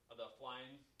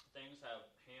flying things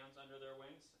have hands under their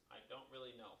wings? I don't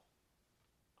really know.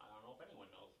 I don't know if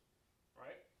anyone knows.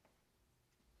 Right?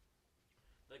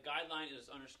 The guideline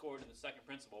is underscored in the second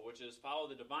principle, which is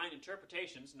follow the divine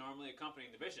interpretations normally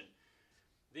accompanying the vision.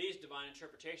 These divine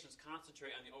interpretations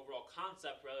concentrate on the overall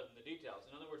concept rather than the details.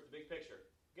 In other words, the big picture.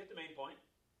 Get the main point.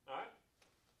 All right?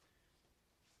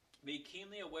 Be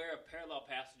keenly aware of parallel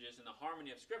passages in the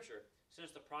harmony of Scripture,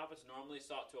 since the prophets normally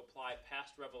sought to apply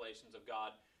past revelations of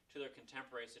God to their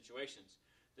contemporary situations.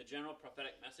 The general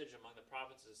prophetic message among the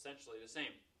prophets is essentially the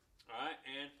same. All right?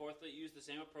 And fourthly, use the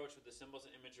same approach with the symbols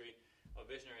and imagery of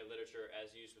visionary literature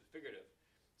as used with figurative.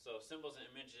 So symbols and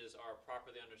images are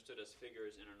properly understood as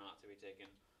figures and are not to be taken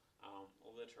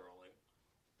literally.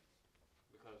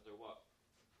 Because they're what?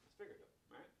 It's figurative,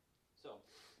 right? So,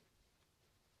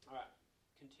 all right.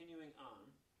 Continuing on.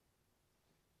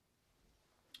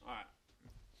 All right.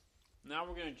 Now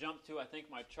we're going to jump to, I think,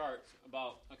 my charts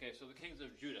about, so the kings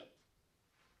of Judah.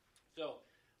 So,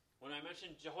 when I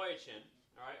mentioned Jehoiachin,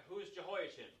 all right, who is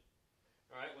Jehoiachin?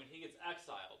 All right, when he gets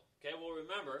exiled. Okay, well,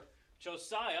 remember,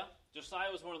 Josiah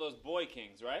was one of those boy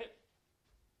kings, right?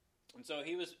 And so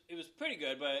he was pretty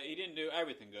good, but he didn't do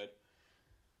everything good.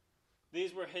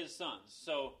 These were his sons.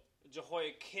 So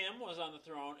Jehoiakim was on the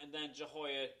throne, and then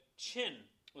Jehoiachin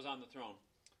was on the throne.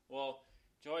 Well,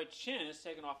 Jehoiachin is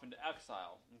taken off into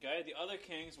exile. Okay, the other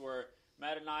kings were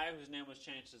Mattaniah, whose name was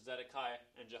changed to Zedekiah,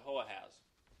 and Jehoahaz.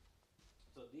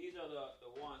 So these are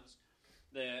the ones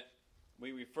that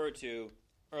we referred to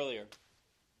earlier.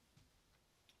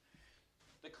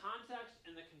 The context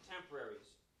and the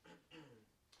contemporaries.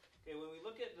 Okay, when we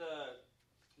look at the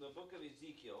book of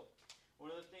Ezekiel, one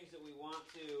of the things that we want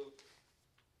to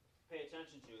pay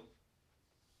attention to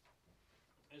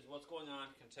is what's going on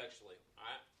contextually. All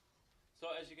right? So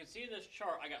as you can see in this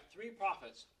chart, I got three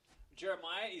prophets,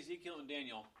 Jeremiah, Ezekiel, and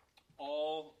Daniel,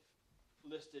 all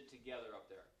listed together up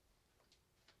there.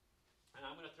 And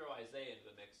I'm going to throw Isaiah into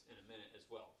the mix in a minute as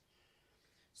well.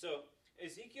 So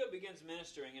Ezekiel begins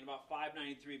ministering in about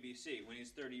 593 BC when he's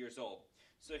 30 years old.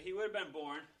 So he would have been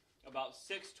born about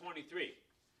 623.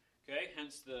 Okay,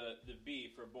 hence the B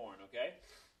for born, okay?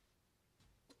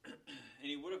 And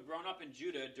he would have grown up in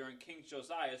Judah during King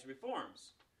Josiah's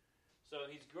reforms. So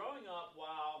he's growing up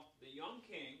while the young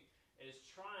king is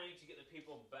trying to get the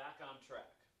people back on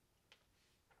track.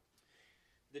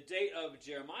 The date of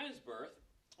Jeremiah's birth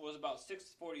was about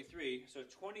 643, so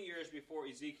 20 years before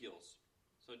Ezekiel's.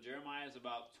 So Jeremiah is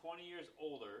about 20 years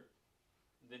older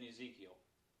than Ezekiel.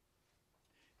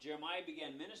 Jeremiah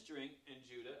began ministering in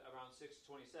Judah around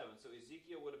 627, so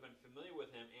Ezekiel would have been familiar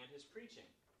with him and his preaching.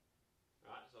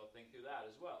 All right, so think through that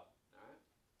as well. All right.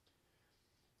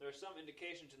 There are some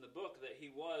indications in the book that he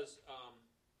was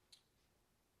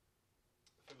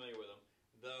familiar with him,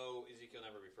 though Ezekiel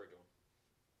never referred to him.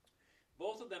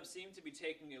 Both of them seem to be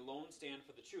taking a lone stand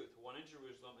for the truth, one in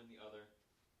Jerusalem and the other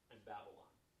in Babylon.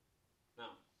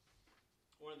 Now,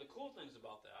 one of the cool things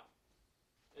about that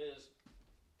is,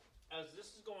 as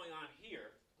this is going on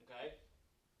here, okay,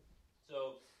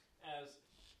 so as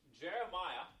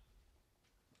Jeremiah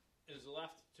is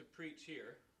left to preach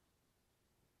here,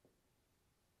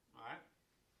 all right,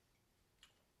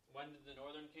 when did the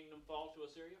northern kingdom fall to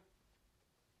Assyria?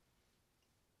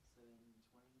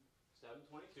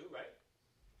 722, right?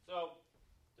 So,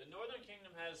 the northern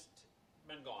kingdom has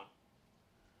been gone.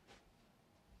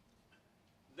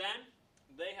 Then,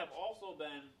 they have also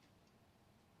been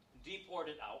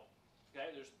deported out.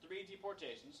 Okay, there's 3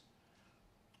 deportations.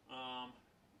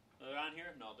 They're on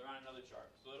here? No, they're on another chart.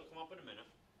 So it'll come up in a minute.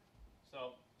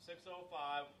 So,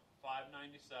 605,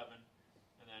 597,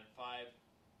 and then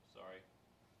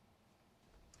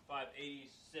 586,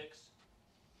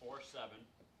 47.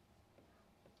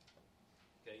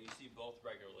 Okay, you see both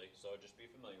regularly, so just be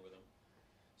familiar with them.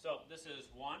 So this is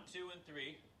 1, 2, and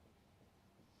 3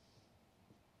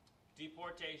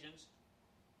 deportations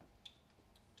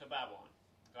to Babylon.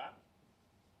 Okay?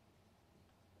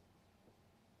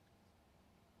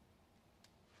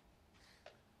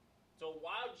 So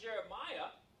while Jeremiah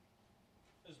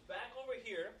is back over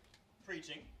here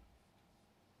preaching,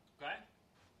 okay,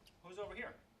 who's over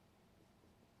here?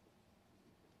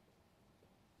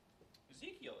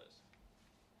 Ezekiel is.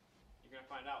 You're going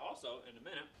to find out also in a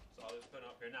minute, so I'll just put it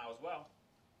up here now as well.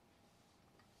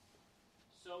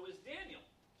 So is Daniel.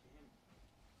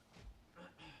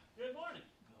 Good morning.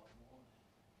 Good morning.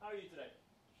 How are you today?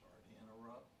 Sorry to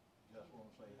interrupt. Just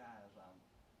want to say hi as I'm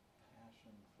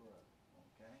passing through,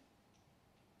 okay?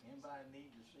 Anybody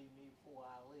need to see me before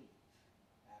I leave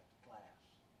after class?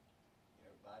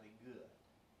 Everybody good?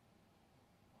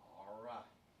 All right.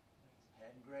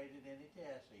 Hadn't graded any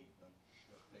tests even,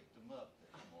 but picked them up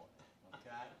this morning,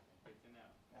 okay? Good to know.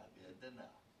 Good to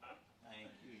know. Thank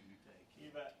you. You take care.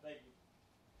 You bet. Thank you.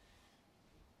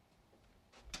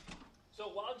 So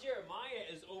while Jeremiah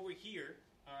is over here,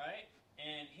 all right,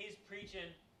 and he's preaching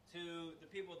to the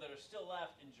people that are still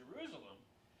left in Jerusalem,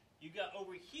 you got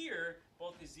over here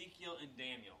both Ezekiel and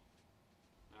Daniel,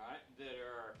 all right, that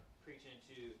are preaching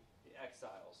to the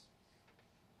exiles.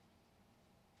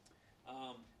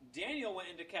 Daniel went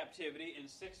into captivity in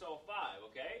 605,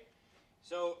 okay?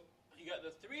 So you got the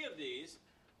 3 of these.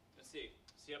 Let's see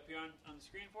up here on the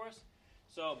screen for us?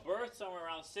 So birth somewhere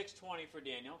around 620 for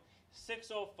Daniel.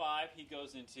 605, he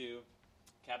goes into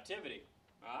captivity.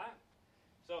 All right?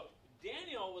 So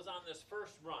Daniel was on this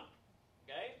first run.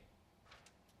 Okay?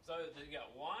 So you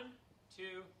got 1,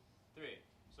 2, 3.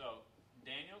 So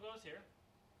Daniel goes here.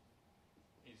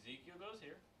 Ezekiel goes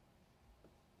here.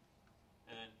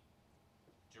 And then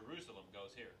Jerusalem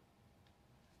goes here.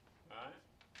 All right?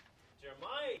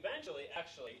 Jeremiah eventually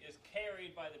actually is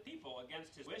carried by the people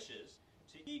against his wishes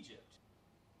to Egypt.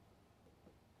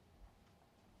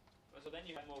 So then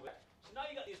you have them over there. So now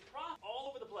you got these prophets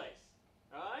all over the place.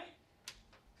 Alright?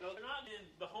 So they're not in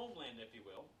the homeland, if you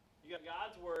will. You got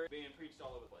God's word being preached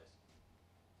all over the place.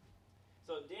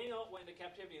 So Daniel went into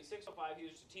captivity in 605. He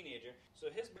was just a teenager. So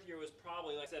his birth year was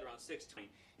probably, like I said, around 620.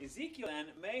 Ezekiel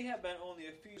then may have been only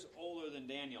a few years older than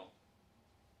Daniel.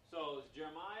 So it's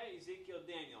Jeremiah, Ezekiel,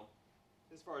 Daniel,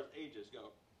 as far as ages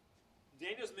go.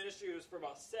 Daniel's ministry was for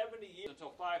about 70 years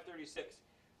until 536.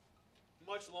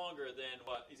 Much longer than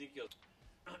what Ezekiel.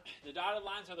 The dotted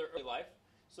lines are their early life.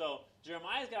 So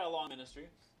Jeremiah's got a long ministry.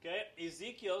 Okay,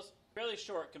 Ezekiel's fairly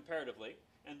short comparatively,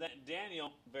 and then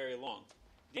Daniel very long.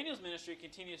 Daniel's ministry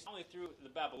continues not only through the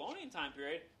Babylonian time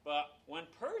period, but when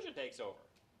Persia takes over.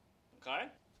 Okay,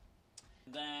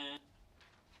 then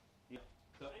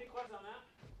So, any questions on that?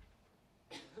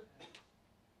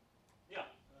 Yeah.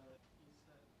 You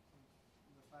said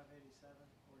from the 587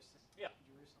 or 6 Yeah.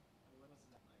 Jerusalem. What is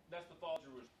that like? That's the fall of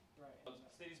Jerusalem. Right. The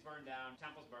city's burned down,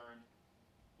 temple's burned.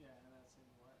 Yeah, and that's in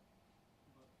what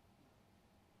book?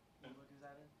 What book is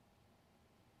that in?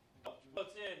 Well,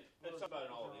 it's in. It's about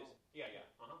in all of these. Yeah, yeah.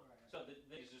 Uh huh. Right. So this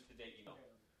is just the date you know. Okay.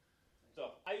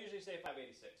 So I usually say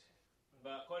 586,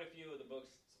 but quite a few of the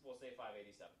books will say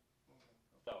 587. Okay.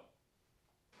 So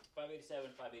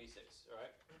 587, 586. All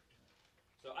right.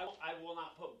 So I will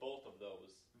not put both of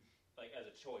those like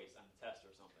as a choice on the test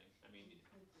or something. I mean,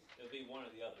 it'll be one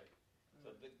or the other.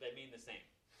 So they mean the same.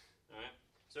 All right.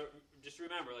 So just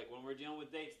remember, like when we're dealing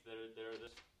with dates that are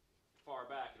this far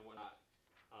back and whatnot,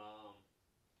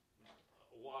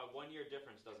 1 year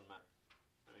difference doesn't matter.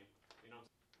 I mean, you know,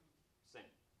 same.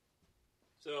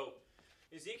 So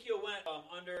Ezekiel went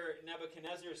under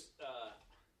Nebuchadnezzar's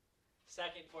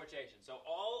second deportation. So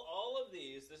all of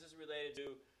these, this is related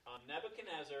to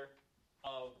Nebuchadnezzar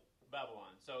of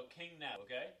Babylon. So King Neb,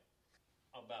 okay,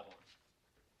 of Babylon.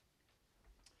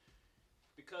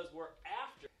 Because we're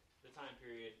after the time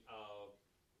period of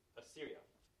Assyria,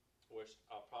 which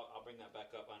I'll bring that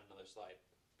back up on another slide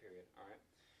period, all right?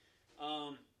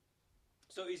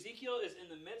 So Ezekiel is in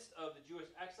the midst of the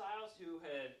Jewish exiles who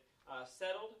had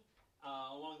settled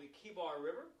along the Kibar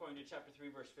River, according to chapter 3,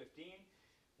 verse 15.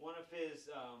 One of his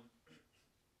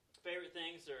favorite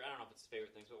things, or I don't know if it's his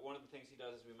favorite things, but one of the things he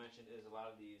does, as we mentioned, is a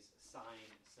lot of these sign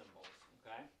symbols,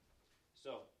 okay?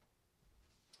 So,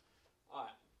 all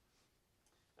right.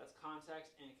 That's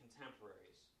context and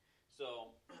contemporaries.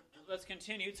 So, let's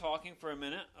continue talking for a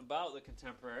minute about the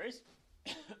contemporaries.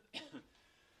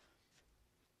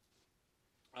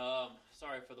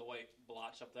 Sorry for the white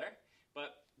blotch up there.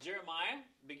 But Jeremiah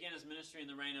began his ministry in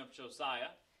the reign of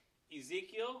Josiah.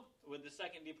 Ezekiel with the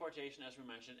second deportation, as we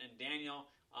mentioned, and Daniel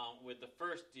with the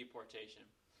first deportation.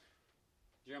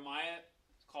 Jeremiah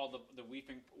is called the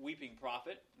weeping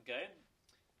prophet. Okay,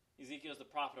 Ezekiel is the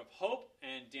prophet of hope,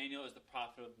 and Daniel is the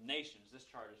prophet of nations. This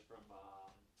chart is from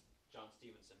John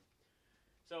Stevenson.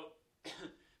 So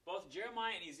both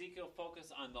Jeremiah and Ezekiel focus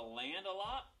on the land a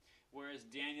lot, whereas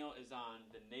Daniel is on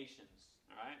the nations.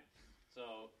 All right,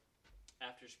 so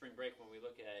after spring break, when we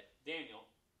look at Daniel,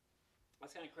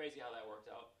 that's kind of crazy how that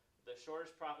worked out. The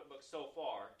shortest prophet book so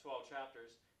far, 12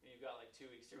 chapters, and you've got like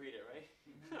 2 weeks to read it, right?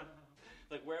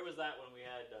 Like, where was that when we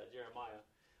had Jeremiah?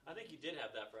 I think you did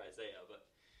have that for Isaiah, but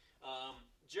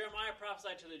Jeremiah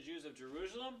prophesied to the Jews of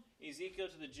Jerusalem,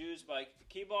 Ezekiel to the Jews by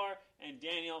Kibar, and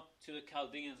Daniel to the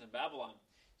Chaldeans in Babylon.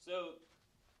 So,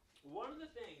 one of the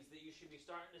things that you should be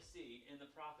starting to see in the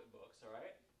prophet books, all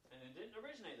right, and it didn't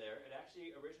originate there, it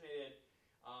actually originated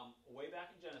way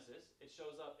back in Genesis. It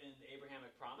shows up in the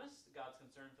Abrahamic promise, God's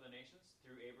concern for the nations.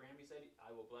 Through Abraham, he said, I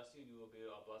will bless you and you will be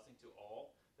a blessing to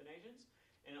all the nations.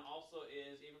 And it also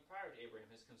is, even prior to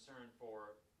Abraham, his concern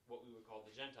for what we would call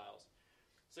the Gentiles.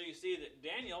 So you see that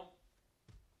Daniel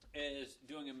is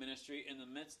doing a ministry in the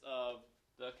midst of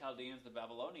the Chaldeans, the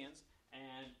Babylonians,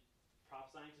 and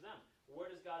prophesying to them.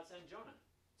 Where does God send Jonah?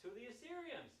 To the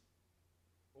Assyrians.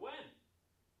 When?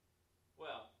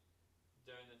 Well,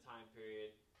 during the time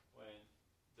period when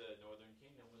the northern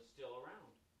kingdom was still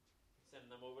around, sending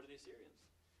them over to the Assyrians.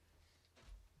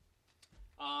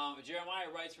 Jeremiah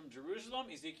writes from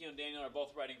Jerusalem. Ezekiel and Daniel are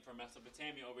both writing from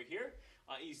Mesopotamia over here.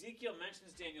 Ezekiel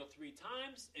mentions Daniel 3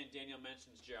 times, and Daniel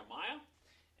mentions Jeremiah.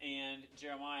 And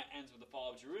Jeremiah ends with the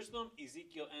fall of Jerusalem.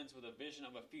 Ezekiel ends with a vision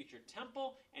of a future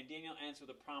temple, and Daniel ends with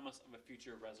a promise of a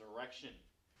future resurrection.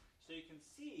 So you can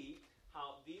see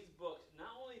how these books,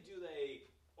 not only do they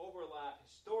overlap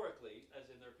historically, as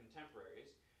in their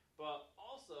contemporaries, but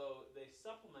also they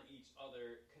supplement each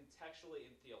other contextually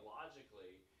and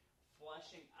theologically,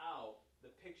 fleshing out the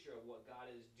picture of what God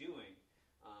is doing.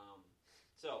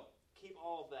 So keep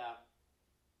all of that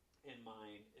in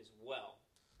mind as well.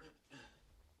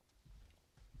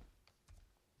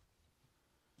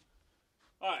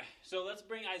 All right, so let's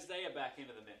bring Isaiah back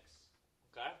into the mix.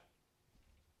 Okay?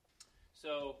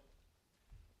 So,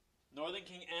 Northern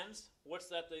King ends.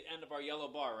 What's at the end of our yellow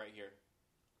bar right here?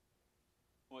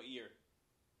 What year?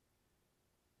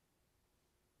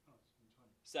 Oh, it's been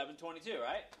 20. 722,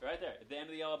 right? Right there, at the end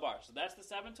of the yellow bar. So that's the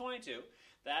 722.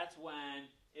 That's when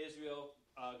Israel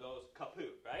goes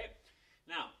kaput, right?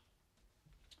 Now,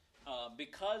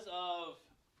 because of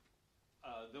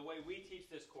the way we teach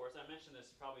this course, I mentioned this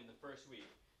probably in the first week.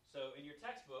 So in your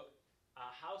textbook,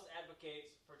 House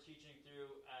advocates for teaching through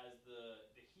as the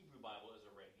Hebrew Bible is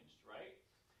arranged, right?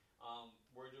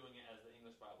 We're doing it as the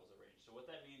English Bible is arranged. So what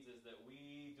that means is that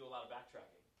we do a lot of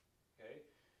backtracking, okay?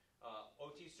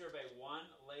 OT Survey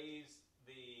 1 lays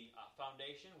the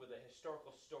foundation with a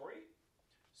historical story.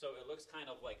 So it looks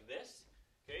kind of like this.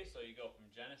 Okay, so you go from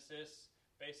Genesis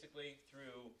basically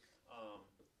through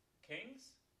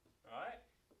Kings. All right.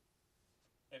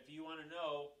 If you want to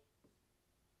know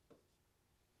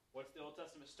what's the Old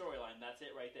Testament storyline, that's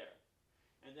it right there.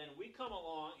 And then we come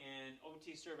along in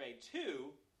OT Survey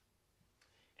 2,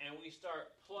 and we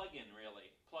start plugging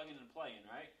and playing,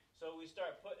 right? So we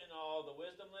start putting all the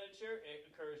wisdom literature. It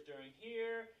occurs during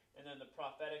here, and then the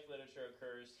prophetic literature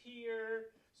occurs here.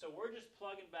 So we're just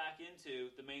plugging back into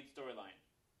the main storyline.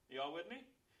 You all with me?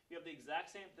 You have the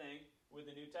exact same thing with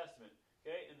the New Testament.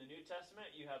 Okay, in the New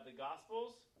Testament, you have the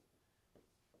Gospels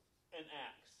and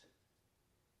Acts.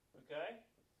 Okay?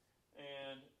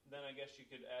 And then I guess you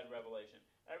could add Revelation.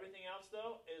 Everything else,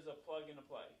 though, is a plug and a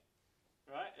play.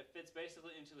 Right? It fits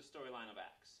basically into the storyline of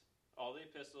Acts. All the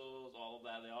epistles, all of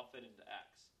that, they all fit into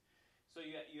Acts. So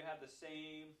you have the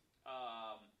same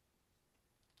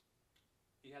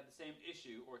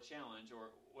issue or challenge or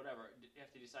whatever. You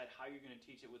have to decide how you're going to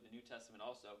teach it with the New Testament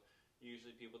also.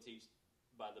 Usually people teach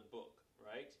by the book,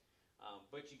 right?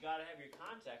 But you got to have your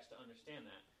context to understand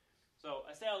that. So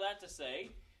I say all that to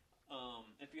say,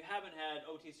 if you haven't had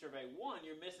OT Survey 1,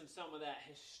 you're missing some of that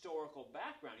historical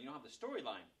background. You don't have the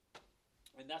storyline.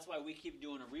 And that's why we keep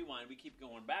doing a rewind. We keep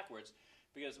going backwards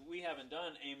because we haven't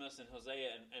done Amos and Hosea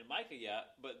and Micah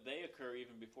yet, but they occur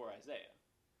even before Isaiah.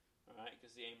 All right,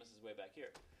 because the Amos is way back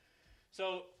here.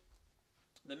 So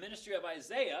the ministry of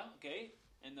Isaiah, okay,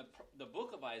 and the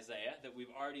book of Isaiah that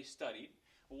we've already studied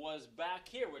was back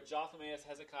here with Jotham, Ahaz,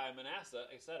 Hezekiah,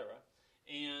 Manasseh, etc.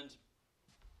 And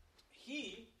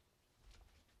he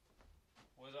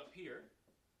was up here.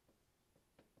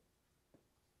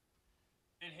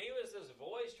 And he was this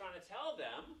voice trying to tell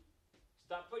them,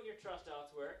 stop putting your trust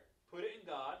elsewhere, put it in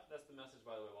God. That's the message,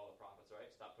 by the way, of all the prophets, right?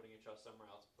 Stop putting your trust somewhere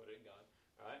else, put it in God,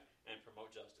 all right? And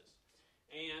promote justice.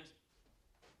 And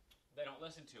they don't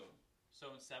listen to him.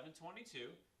 So in 722,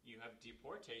 you have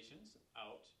deportations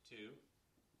out to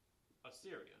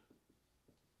Assyria,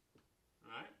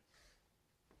 all right?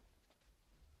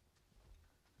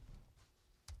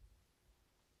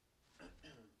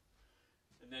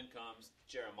 And then comes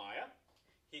Jeremiah.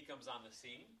 He comes on the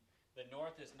scene. The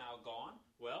north is now gone.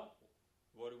 Well,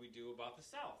 what do we do about the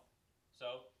south?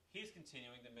 So he's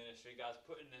continuing the ministry. God's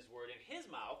putting his word in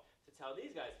his mouth to tell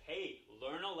these guys, hey,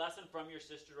 learn a lesson from your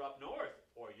sister up north,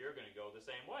 or you're going to go the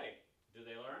same way. Do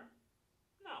they learn?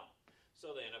 No.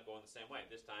 So they end up going the same way,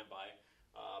 this time by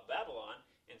Babylon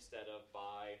instead of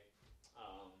by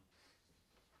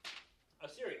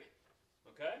Assyria.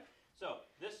 Okay? So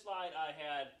this slide I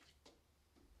had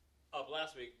up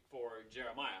last week for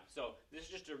Jeremiah. So this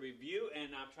is just a review,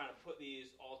 and I'm trying to put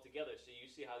these all together so you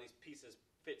see how these pieces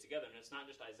fit together. And it's not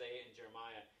just Isaiah and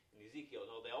Jeremiah and Ezekiel.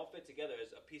 No, they all fit together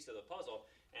as a piece of the puzzle,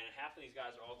 and half of these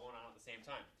guys are all going on at the same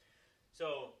time.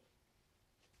 So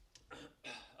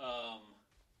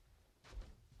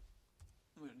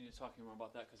we don't need to talk anymore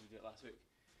about that because we did it last week.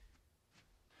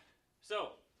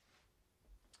 So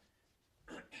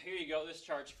here you go. This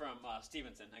chart's from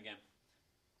Stevenson again.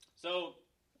 So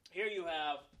here you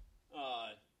have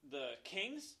the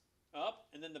kings up,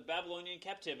 and then the Babylonian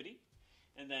captivity.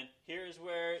 And then here's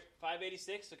where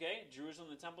 586, okay, Jerusalem,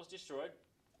 the temple's destroyed.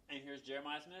 And here's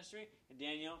Jeremiah's ministry, and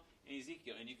Daniel, and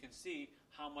Ezekiel. And you can see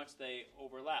how much they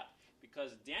overlap.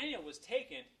 Because Daniel was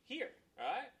taken here, all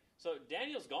right? So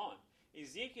Daniel's gone.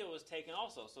 Ezekiel was taken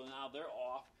also. So now they're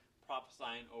off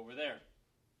prophesying over there.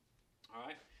 All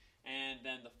right? And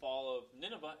then the fall of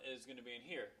Nineveh is going to be in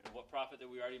here. And what prophet that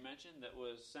we already mentioned that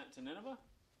was sent to Nineveh?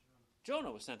 Jonah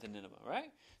was sent to Nineveh, right?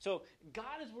 So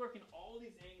God is working all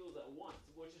these angles at once,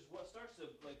 which is what starts to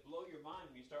blow your mind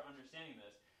when you start understanding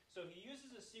this. So he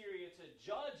uses Assyria to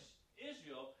judge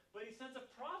Israel, but he sends a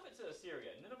prophet to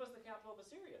Assyria. Nineveh's the capital of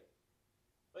Assyria.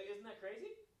 Isn't that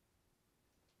crazy?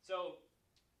 So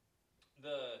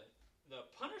the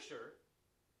punisher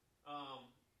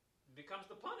becomes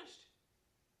the punished.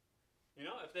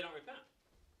 If they don't repent.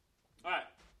 All right.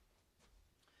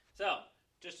 So,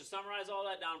 just to summarize all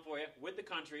that down for you, with the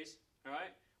countries, all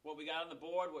right, what we got on the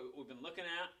board, what we've been looking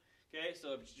at, okay,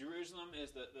 so Jerusalem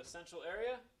is the central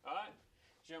area, all right,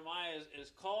 Jeremiah is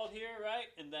called here, right,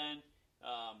 and then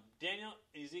Daniel,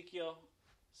 Ezekiel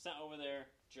sent over there,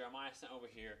 Jeremiah sent over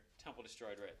here, temple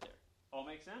destroyed right there. All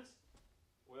make sense?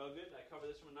 We all good? I covered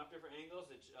this from enough different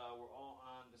angles that we're all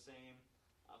on the same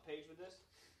page with this?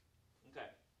 Okay.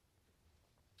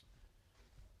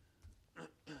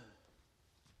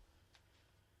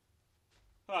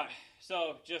 All right,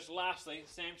 so just lastly,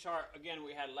 same chart again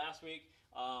we had last week,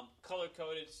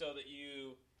 color-coded so that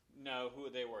you know who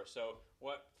they were. So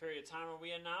What period of time are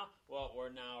we in now? Well, we're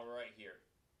now right here.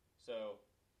 So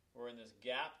we're in this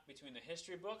gap between the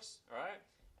history books, all right?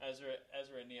 Ezra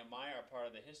and Nehemiah are part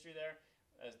of the history there.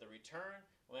 As the return,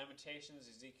 Lamentations,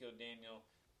 Ezekiel, Daniel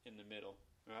in the middle,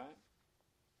 all right?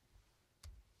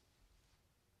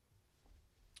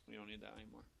 We don't need that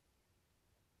anymore.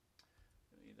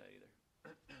 We don't need that either.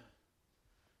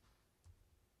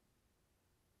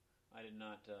 I did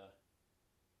not...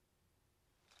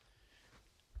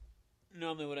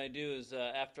 Normally what I do is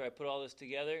after I put all this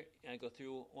together, I go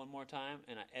through one more time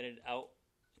and I edit it out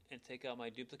and take out my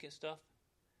duplicate stuff.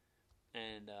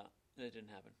 And that didn't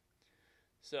happen.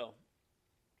 So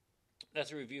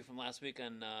that's a review from last week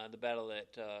on the battle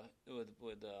at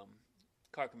with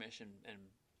Carchemish and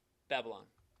Babylon.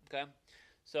 Okay,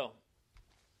 so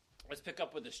let's pick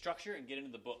up with the structure and get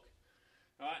into the book.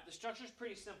 All right, the structure is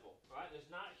pretty simple. All right,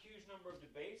 there's not a huge number of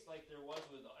debates like there was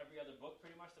with every other book,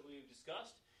 pretty much that we've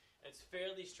discussed. It's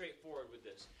fairly straightforward with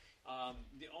this.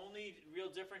 The only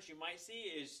real difference you might see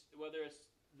is whether it's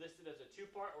listed as a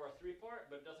 2-part or a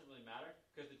 3-part, but it doesn't really matter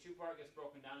because the 2-part gets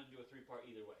broken down into a 3-part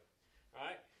either way. All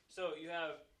right. So you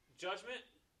have judgment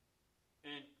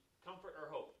and comfort or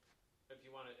hope. If you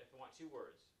want 2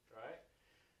 words, all right.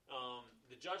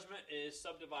 The judgment is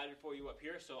subdivided for you up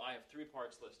here, so I have 3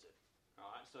 parts listed.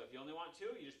 All right. So if you only want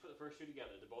 2, you just put the first 2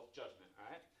 together. They're both judgment. All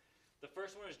right. The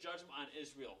first one is judgment on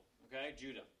Israel. Okay,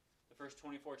 Judah. The first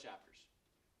 24 chapters.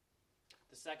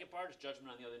 The second part is judgment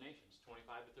on the other nations,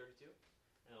 25 to 32.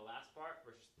 And the last part,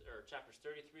 chapters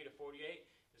 33 to 48,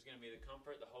 is going to be the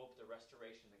comfort, the hope, the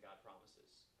restoration that God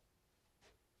promises.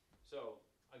 So,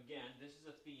 again, this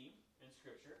is a theme in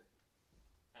Scripture.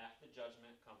 After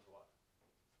judgment comes what?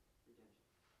 Redemption.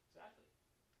 Exactly.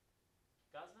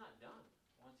 God's not done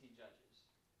once He judges.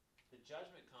 The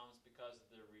judgment comes because of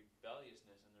their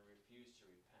rebelliousness and their refuse to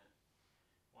repent.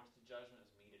 Once the judgment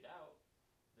is meted out,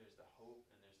 there's the hope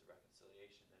and there's the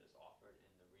reconciliation that is offered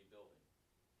in the rebuilding.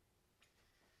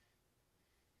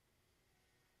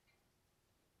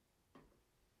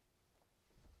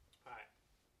 All right.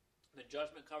 The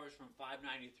judgment covers from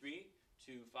 593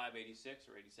 to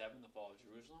 586 or 87, the fall of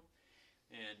Jerusalem.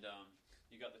 And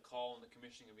you got the call and the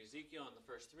commissioning of Ezekiel in the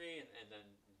first 3, and then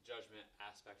judgment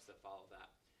aspects that follow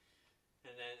that.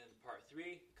 And then in part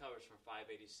 3, it covers from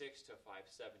 586 to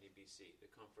 570 BC, the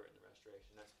comfort and the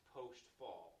restoration. That's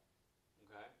post-fall,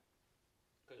 okay?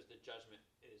 Because the judgment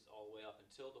is all the way up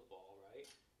until the fall, right?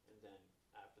 And then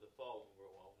after the fall,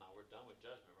 now we're done with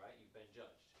judgment, right? You've been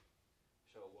judged.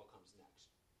 So what comes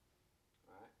next?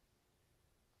 All right?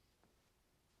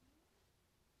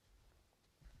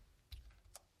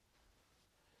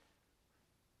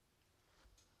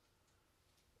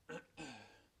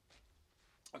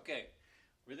 Okay.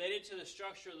 Related to the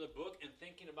structure of the book and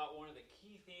thinking about one of the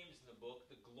key themes in the book,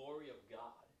 the glory of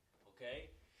God, okay?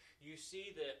 You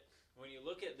see that when you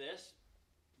look at this,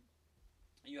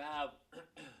 you have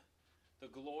the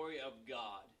glory of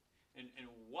God. And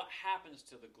what happens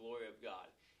to the glory of God?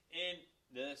 In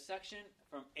the section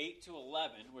from 8 to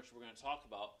 11, which we're going to talk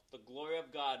about, the glory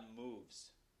of God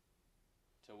moves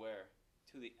to where?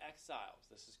 To the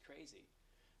exiles. This is crazy.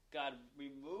 God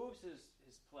removes his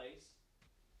place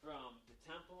from the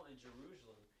temple in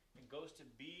Jerusalem and goes to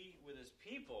be with his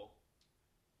people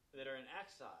that are in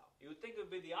exile. You would think it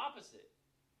would be the opposite.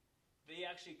 But he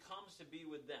actually comes to be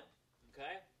with them.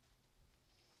 Okay?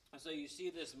 And so you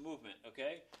see this movement,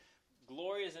 okay?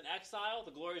 Glory is in exile, the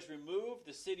glory is removed,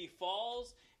 the city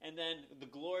falls, and then the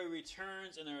glory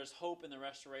returns, and there is hope in the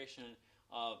restoration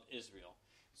of Israel.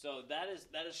 So that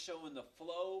is showing the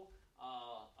flow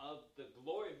of the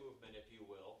glory movement, if you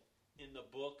will, in the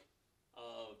book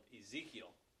of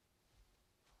Ezekiel.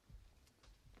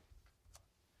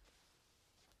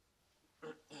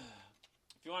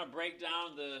 If you want to break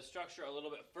down the structure a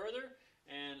little bit further,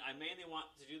 and I mainly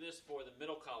want to do this for the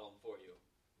middle column for you,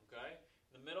 okay?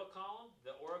 The middle column,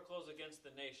 the oracles against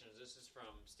the nations. This is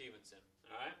from Stevenson,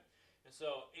 all right? And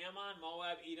so Ammon,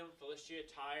 Moab, Edom, Philistia,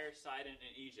 Tyre, Sidon,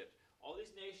 and Egypt. All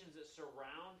these nations that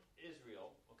surround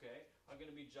Israel, okay, are going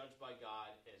to be judged by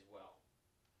God as well.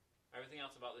 Everything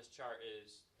else about this chart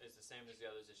is the same as the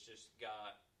others. It's just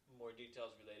got more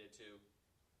details related to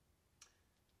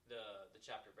the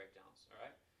chapter breakdowns, all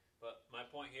right? But my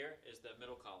point here is the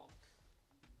middle column.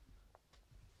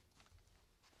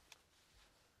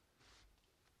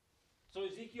 So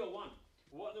Ezekiel 1.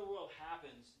 What in the world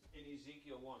happens in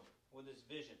Ezekiel 1 with this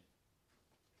vision?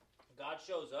 God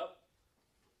shows up.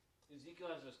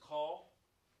 Ezekiel has this call.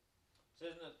 It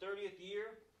says in the 30th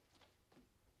year,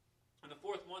 in the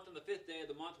 4th month and the 5th day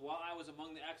of the month, while I was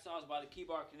among the exiles by the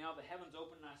Kibar Canal, the heavens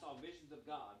opened and I saw visions of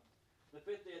God. The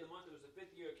 5th day of the month, it was the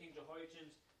 5th year of King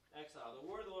Jehoiachin's exile. The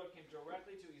word of the Lord came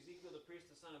directly to Ezekiel the priest,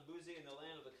 the son of Buzi, in the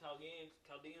land of the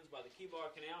Chaldeans by the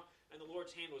Kibar Canal, and the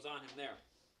Lord's hand was on him there.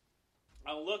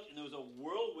 I looked, and there was a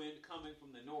whirlwind coming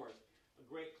from the north, a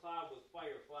great cloud with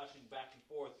fire flashing back and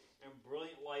forth, and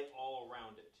brilliant light all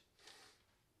around it.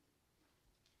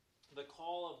 The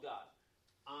call of God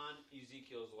on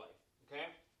Ezekiel's life. Okay?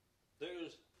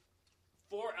 There's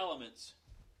 4 elements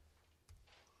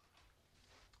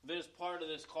that is part of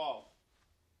this call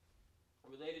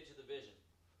related to the vision.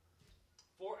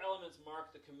 4 elements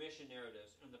mark the commission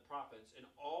narratives in the prophets, and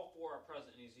all 4 are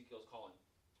present in Ezekiel's calling.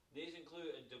 These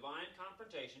include a divine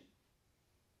confrontation.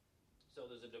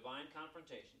 So there's a divine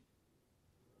confrontation.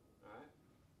 Alright?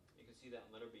 You can see that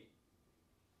in letter B.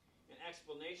 An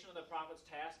explanation of the prophet's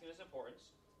task and its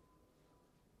importance.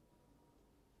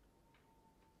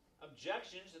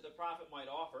 Objections that the prophet might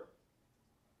offer.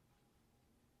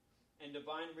 And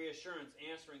divine reassurance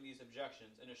answering these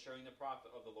objections and assuring the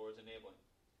prophet of the Lord's enabling.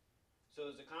 So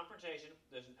there's a confrontation,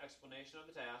 there's an explanation of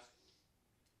the task,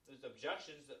 there's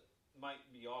objections that might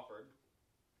be offered,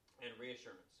 and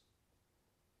reassurance.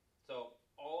 So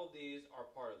all of these are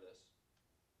part of this.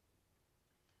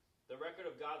 The record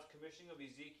of God's commissioning of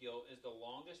Ezekiel is the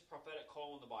longest prophetic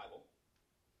call in the Bible.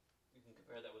 You can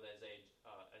compare that with Isaiah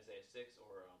 6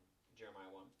 or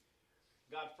Jeremiah 1.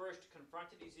 God first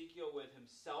confronted Ezekiel with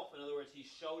himself. In other words, he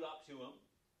showed up to him.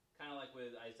 Kind of like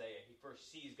with Isaiah. He first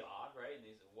sees God, right? And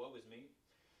he said, woe is me.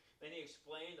 Then he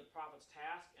explained the prophet's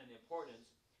task and the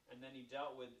importance. And then he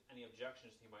dealt with any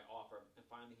objections he might offer. And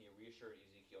finally, he reassured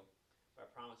Ezekiel by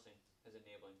promising his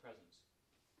enabling presence.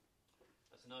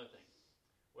 That's another thing.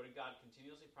 What did God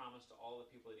continuously promise to all the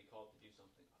people that he called to do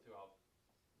something throughout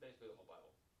basically the whole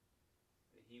Bible?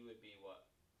 That he would be what?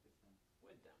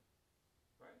 With them.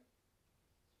 Right?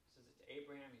 He says it to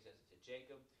Abraham, he says it to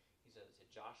Jacob, he says it to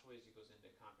Joshua as he goes in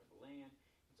to conquer the land.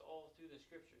 It's all through the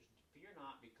scriptures. Fear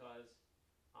not, because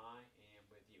I am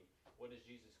with you. What does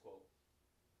Jesus quote?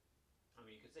 I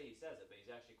mean, you could say he says it, but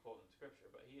he's actually quoting scripture,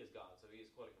 but he is God, so he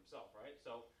is quoting himself, right?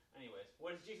 So, anyways,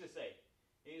 what does Jesus say?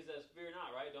 He says, fear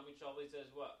not, right? Don't be troubled. He says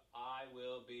what? I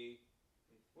will be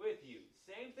with you.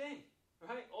 Same thing,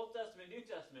 right? Old Testament, New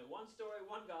Testament, one story,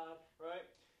 one God, right?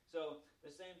 So,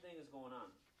 the same thing is going on.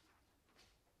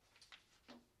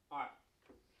 All right.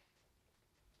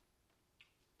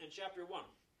 In chapter 1,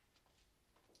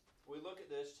 we look at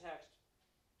this text,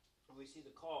 and we see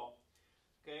the call,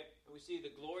 okay? And we see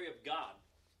the glory of God,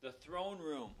 the throne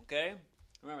room, okay?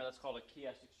 Remember, that's called a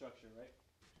chiastic structure, right?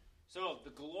 So,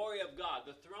 the glory of God.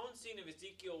 The throne scene of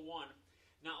Ezekiel 1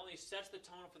 not only sets the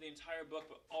tone for the entire book,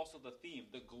 but also the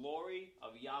theme, the glory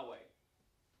of Yahweh.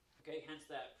 Okay, hence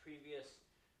that previous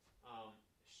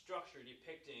structure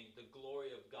depicting the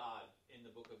glory of God in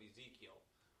the book of Ezekiel.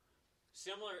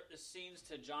 Similar scenes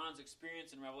to John's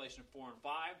experience in Revelation 4 and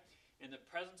 5, and the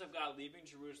presence of God leaving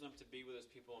Jerusalem to be with his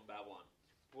people in Babylon,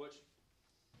 which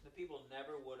the people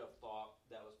never would have thought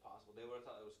that was possible. They would have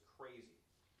thought it was crazy.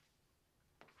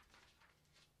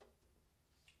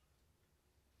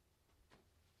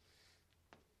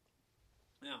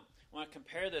 Now, I want to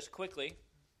compare this quickly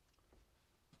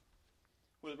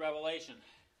with Revelation.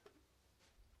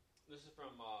 This is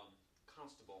from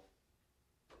Constable,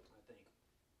 I think.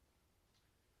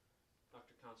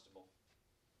 Dr. Constable.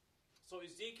 So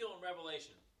Ezekiel and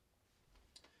Revelation.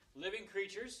 Living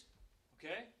creatures,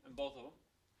 okay, and both of them.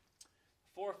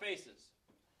 4 faces.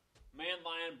 Man,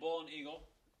 lion, bull, and eagle.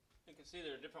 You can see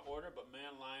they're in a different order, but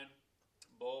man, lion,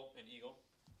 bull, and eagle.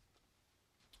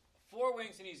 4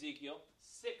 wings in Ezekiel,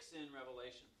 6 in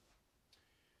Revelation.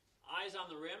 Eyes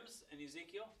on the rims in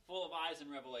Ezekiel, full of eyes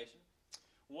in Revelation.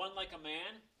 1 like a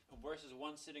man versus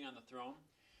 1 sitting on the throne.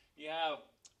 You have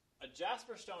a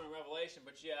jasper stone in Revelation,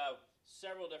 but you have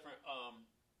several different,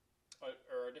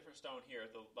 or a different stone here,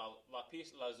 the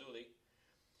lapis lazuli.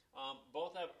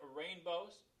 Both have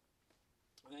rainbows.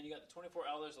 And then you got the 24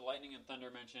 elders, the lightning and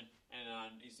thunder mentioned. And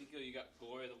on Ezekiel, you got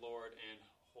glory of the Lord and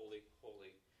holy,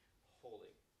 holy,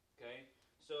 holy. Okay?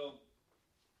 So,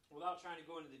 without trying to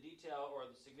go into the detail or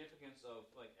the significance of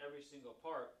like every single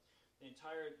part, the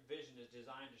entire vision is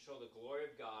designed to show the glory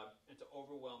of God and to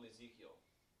overwhelm Ezekiel.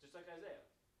 Just like Isaiah.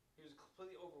 He was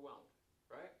completely overwhelmed.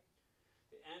 Right?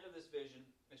 The end of this vision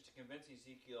is to convince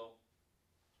Ezekiel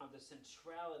of the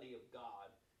centrality of God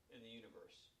in the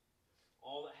universe.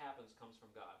 All that happens comes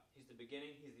from God. He's the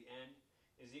beginning, he's the end.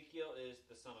 Ezekiel is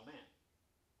the Son of Man.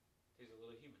 He's a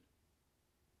little human.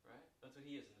 Right? That's what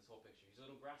he is in this whole picture. He's a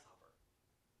little grasshopper.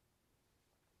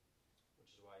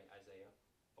 Which is why Isaiah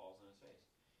falls on his face.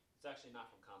 It's actually not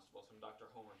from Constable, it's from Dr.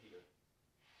 Homer Heater.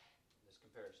 This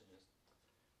comparison is.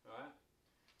 Alright?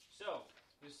 So,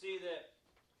 you see that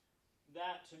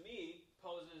to me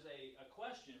poses a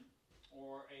question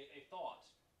or a thought.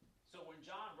 So when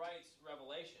John writes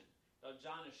Revelation,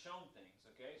 John is shown things,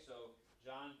 okay? So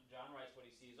John writes what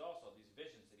he sees also, these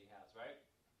visions that he has, right?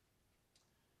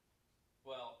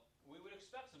 Well, we would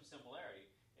expect some similarity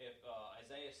if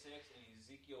Isaiah 6 and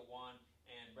Ezekiel 1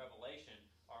 and Revelation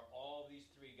are all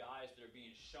these three guys that are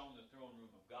being shown the throne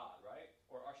room of God, right?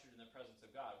 Or ushered in the presence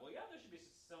of God. Well, yeah, there should be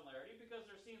similarity because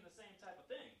they're seeing the same type of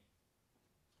thing.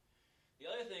 The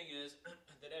other thing is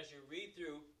that as you read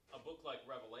through a book like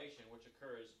Revelation, which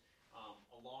occurs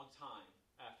a long time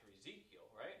after Ezekiel,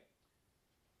 right?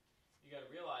 You got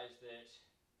to realize that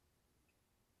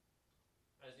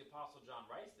as the Apostle John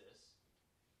writes this,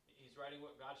 he's writing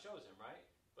what God shows him, right?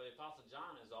 But the Apostle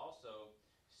John is also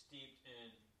steeped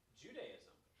in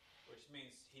Judaism, which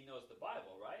means he knows the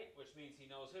Bible, right? Which means he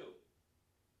knows who?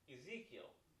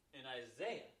 Ezekiel and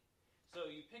Isaiah. So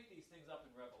you pick these things up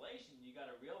in Revelation, you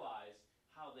got to realize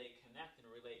how they connect and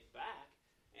relate back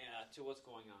to what's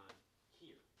going on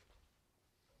here.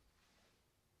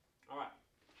 All right.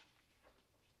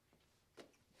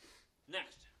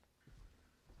 Next.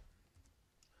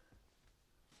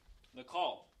 The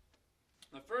call.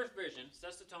 The first vision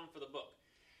sets the tone for the book.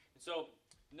 And so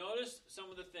notice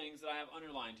some of the things that I have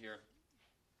underlined here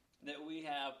that we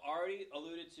have already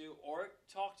alluded to or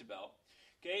talked about.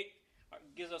 Okay,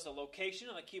 gives us a location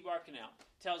on the Kibar Canal.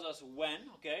 Tells us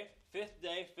when, okay, 5th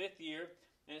day, 5th year,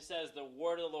 and it says the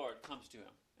word of the Lord comes to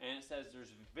him. And it says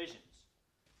there's visions.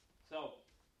 So,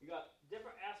 you got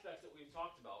different aspects that we've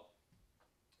talked about.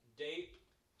 Date,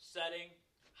 setting,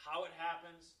 how it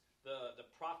happens, the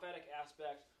prophetic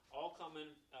aspect, all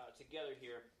coming together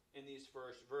here in these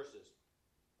first verses.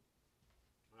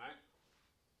 All right?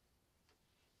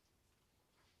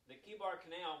 The Kibar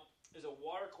Canal is a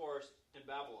watercourse in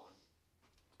Babylon.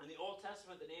 In the Old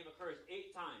Testament, the name occurs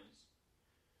 8 times.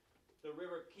 The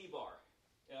river Kibar.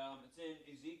 It's in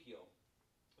Ezekiel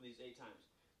these 8 times.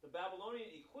 The Babylonian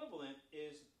equivalent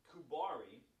is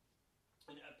Kubari,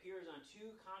 and it appears on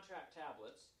 2 contract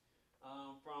tablets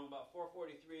from about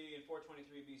 443 and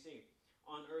 423 BC,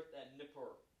 unearthed at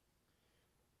Nippur.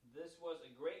 This was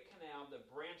a great canal that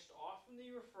branched off from the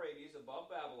Euphrates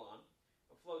above Babylon,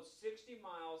 flowed 60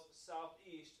 miles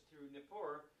southeast through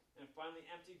Nippur, and finally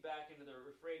emptied back into the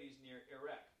Euphrates near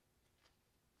Erech.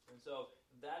 And so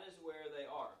that is where they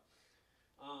are.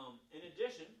 In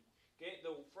addition, okay,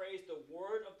 the phrase "the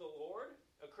word of the Lord"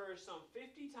 occurs some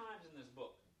 50 times in this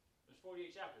book. There's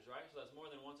 48 chapters, right? So that's more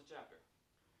than once a chapter.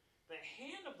 The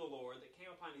hand of the Lord that came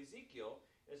upon Ezekiel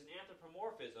is an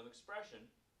anthropomorphism expression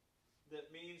that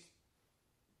means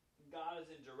God is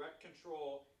in direct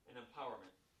control and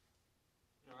empowerment.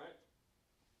 All right?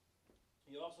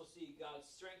 You also see God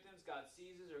strengthens, God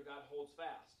seizes, or God holds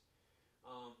fast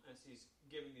as he's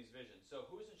giving these visions. So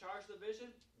who's in charge of the vision?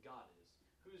 God is.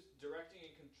 Who's directing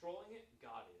and controlling it?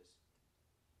 God is.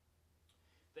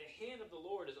 The hand of the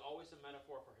Lord is always a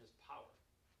metaphor for his power.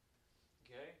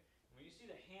 Okay? When you see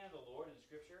the hand of the Lord in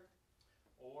Scripture,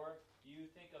 or you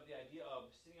think of the idea of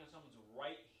sitting on someone's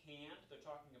right hand, they're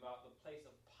talking about the place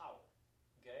of power.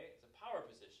 Okay? It's a power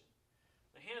position.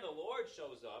 The hand of the Lord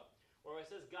shows up, where it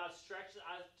says God stretches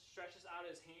out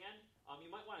his hand, you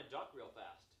might want to duck real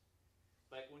fast.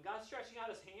 Like, when God's stretching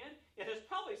out his hand, yeah, there's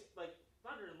probably, like,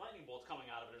 thunder and lightning bolts coming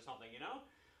out of it or something, you know?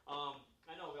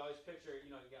 I know, we always picture, you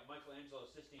got Michelangelo's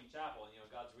Sistine Chapel, and,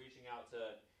 God's reaching out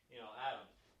to, Adam.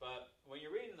 But when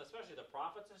you're reading, especially the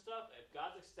prophets and stuff, if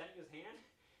God's extending his hand,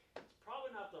 it's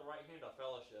probably not the right hand of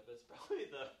fellowship. It's probably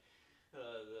the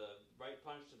right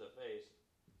punch to the face.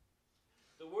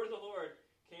 The word of the Lord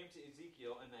came to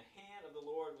Ezekiel, and the hand of the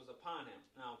Lord was upon him.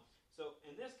 Now, so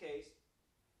in this case,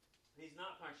 he's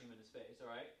not punching him in his face,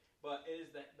 all right? But it is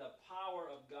the power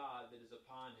of God that is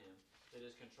upon him that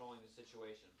is controlling the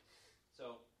situation.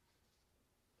 So,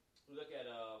 we look at,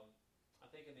 I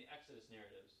think in the Exodus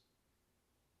narratives,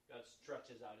 God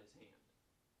stretches out his hand,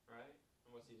 right? And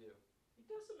what's he do? He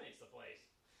decimates the place.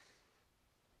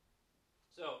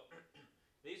 So,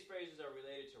 these phrases are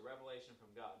related to revelation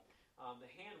from God. The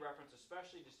hand reference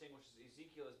especially distinguishes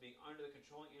Ezekiel as being under the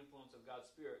controlling influence of God's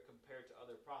Spirit compared to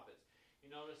other prophets.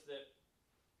 You notice that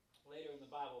later in the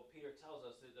Bible, Peter tells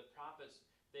us that the prophets,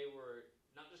 they were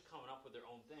not just coming up with their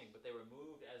own thing, but they were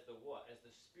moved as the what? As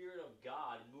the Spirit of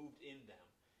God moved in them.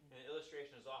 And an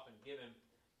illustration is often given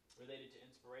related to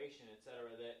inspiration,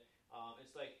 etc., that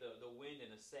it's like the wind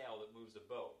in a sail that moves the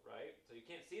boat, right? So you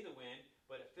can't see the wind,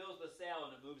 but it fills the sail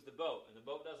and it moves the boat. And the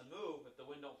boat doesn't move if the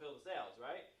wind don't fill the sails,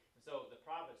 right? And so the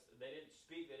prophets, they didn't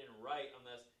speak, they didn't write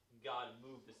unless God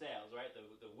moved the sails, right?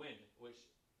 The wind, which,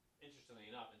 interestingly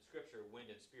enough, in Scripture,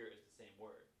 wind and spirit is the same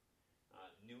word.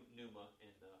 Pneuma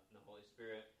in the Holy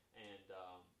Spirit, and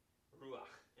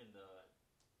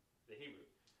the Hebrew.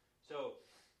 So,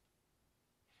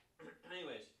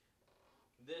 anyways,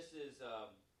 this is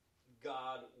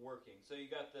God working. So you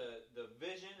got the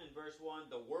vision in verse 1,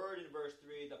 the word in verse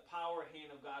 3, the power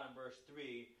hand of God in verse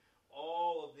 3.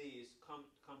 All of these come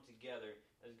together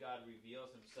as God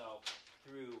reveals himself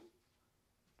through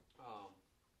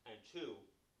and to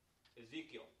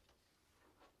Ezekiel.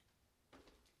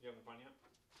 You having fun yet?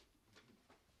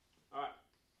 All right.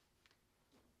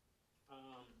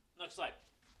 Next slide.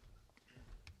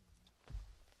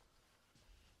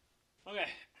 Okay.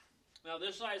 Now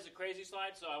this slide is a crazy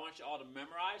slide, so I want you all to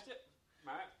memorize it.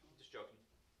 All right? Just joking.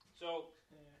 So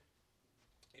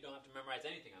you don't have to memorize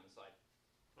anything on the slide.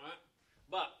 All right?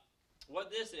 But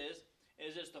what this is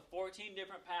it's the 14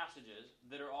 different passages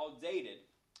that are all dated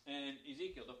in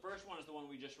Ezekiel. The first one is the one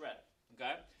we just read.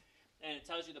 Okay? And it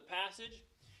tells you the passage,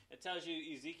 it tells you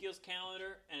Ezekiel's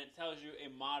calendar, and it tells you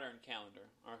a modern calendar.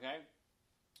 Okay?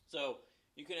 So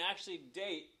you can actually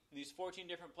date these 14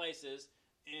 different places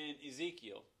in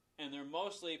Ezekiel, and they're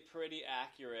mostly pretty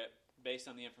accurate based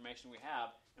on the information we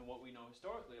have and what we know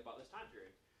historically about this time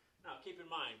period. Now, keep in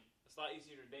mind, it's a lot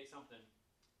easier to date something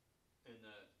in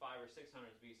the 500 or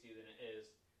 600s BC than it is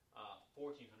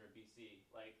 1400 BC,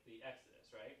 like the Exodus,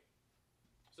 right?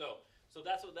 So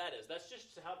that's what that is. That's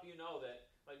just to help you know that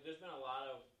like there's been a lot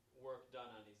of work done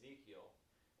on Ezekiel,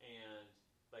 and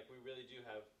like we really do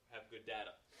have good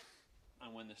data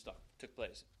on when this stuff took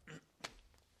place.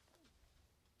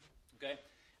 Okay,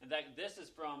 and this is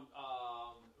from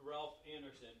Ralph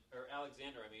Anderson, or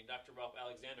Alexander, Dr. Ralph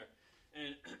Alexander.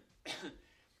 And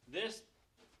this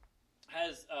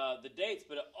has the dates,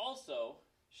 but it also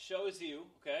shows you,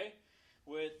 okay,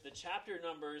 with the chapter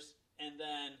numbers and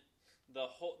then the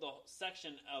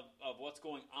section of what's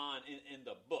going on in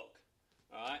the book.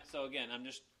 All right, so again, I'm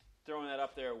just throwing that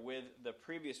up there with the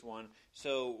previous one,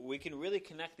 so we can really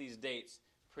connect these dates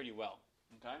pretty well,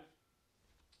 okay?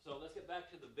 So let's get back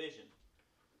to the vision.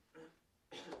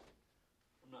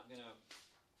 I'm not going to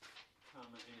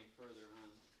comment any further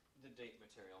on the date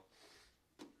material.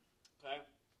 Okay?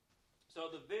 So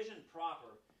the vision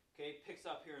proper, okay, picks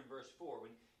up here in verse 4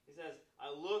 when he says,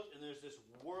 I looked and there's this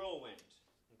whirlwind,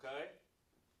 okay?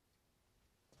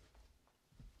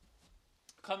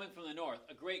 Coming from the north,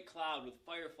 a great cloud with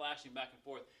fire flashing back and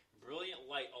forth, brilliant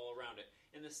light all around it.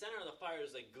 In the center of the fire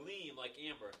is a gleam like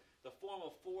amber. The form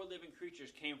of 4 living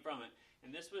creatures came from it, and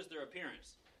this was their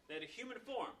appearance. They had a human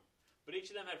form, but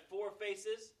each of them had 4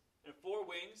 faces and 4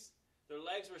 wings. Their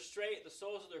legs were straight, the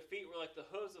soles of their feet were like the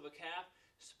hooves of a calf,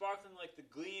 sparkling like the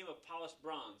gleam of polished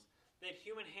bronze. They had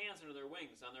human hands under their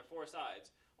wings, on their 4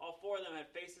 sides. All 4 of them had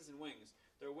faces and wings.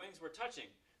 Their wings were touching.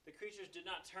 The creatures did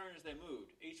not turn as they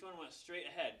moved. Each one went straight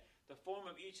ahead. The form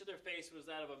of each of their face was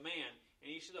that of a man, and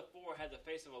each of the 4 had the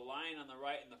face of a lion on the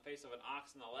right, and the face of an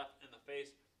ox on the left, and the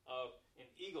face of an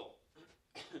eagle.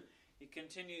 He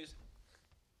continues,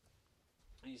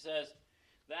 and he says,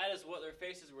 that is what their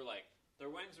faces were like. Their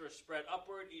wings were spread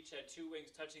upward. Each had 2 wings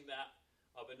touching that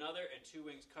of another, and 2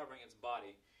 wings covering its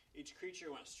body. Each creature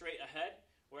went straight ahead.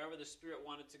 Wherever the Spirit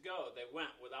wanted to go, they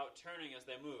went without turning as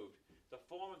they moved. The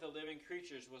form of the living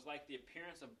creatures was like the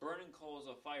appearance of burning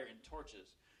coals of fire and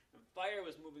torches. And fire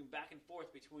was moving back and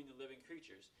forth between the living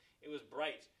creatures. It was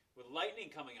bright, with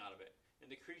lightning coming out of it. And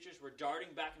the creatures were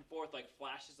darting back and forth like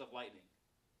flashes of lightning.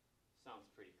 Sounds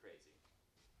pretty crazy.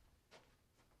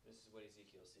 This is what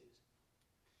Ezekiel sees.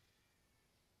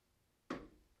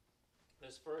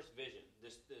 This first vision,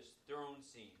 this throne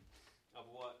scene of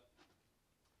what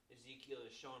Ezekiel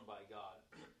is shown by God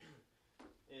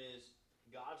is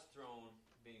God's throne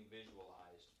being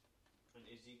visualized. And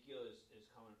Ezekiel is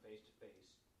coming face to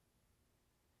face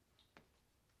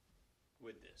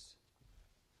with this.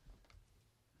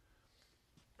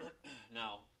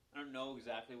 Now, I don't know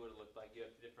exactly what it looked like. You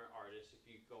have different artists. If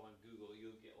you go on Google,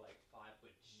 you'll get like 5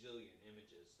 bajillion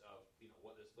images of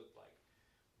what this looked like.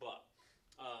 But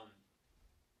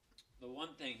the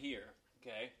one thing here,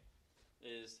 okay,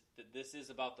 is that this is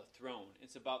about the throne.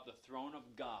 It's about the throne of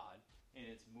God, and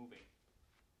it's moving.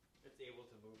 It's able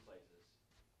to move places.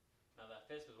 Now that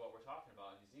fits with what we're talking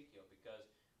about in Ezekiel, because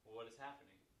what is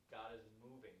happening? God is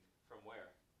moving from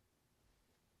where?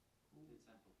 The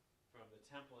temple. From the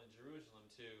temple in Jerusalem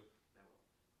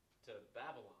to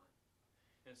Babylon.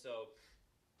 And so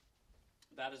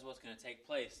that is what's going to take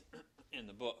place in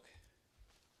the book.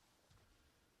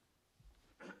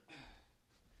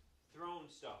 Throne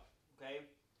stuff, okay?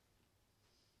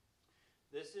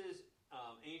 This is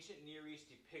ancient Near East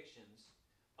depictions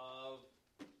of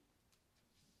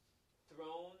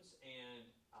thrones and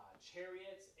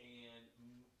chariots and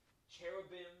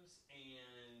cherubims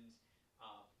and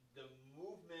the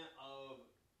movement of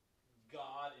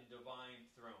God in divine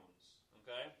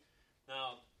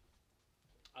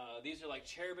these are like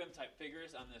cherubim type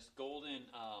figures on this golden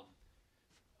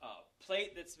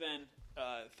plate that's been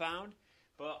found.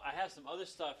 But I have some other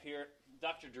stuff here.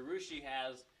 Dr. Darushi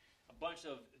has a bunch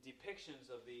of depictions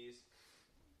of these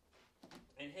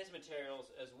in his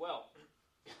materials as well.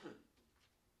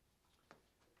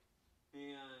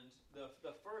 And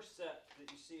the first set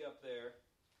that you see up there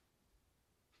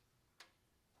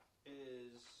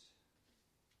is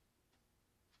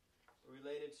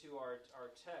related to our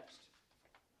text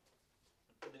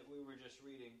that we were just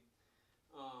reading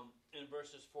in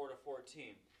verses 4 to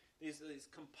 14. These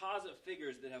composite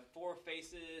figures that have four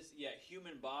faces, yet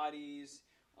human bodies.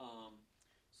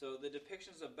 So the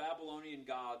depictions of Babylonian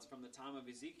gods from the time of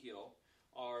Ezekiel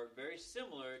are very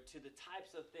similar to the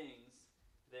types of things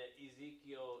that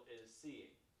Ezekiel is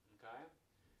seeing. Okay?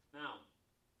 Now,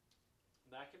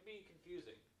 that can be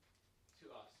confusing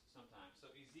to us sometimes. So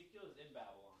Ezekiel is in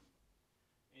Babylon.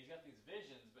 And he's got these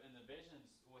visions, but in the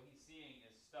visions, what he's seeing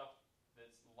is stuff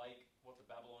that's like what the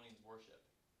Babylonians worship.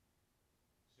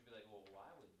 So you'd be like, well, why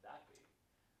would that be?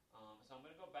 So I'm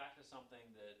going to go back to something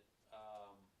that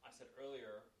I said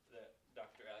earlier that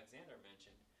Dr. Alexander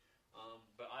mentioned.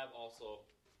 But I've also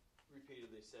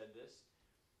repeatedly said this.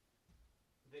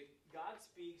 That God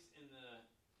speaks in the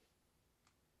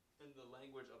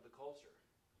language of the culture.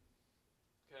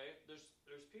 Okay?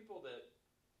 There's people that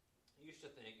used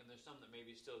to think, and there's some that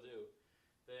maybe still do,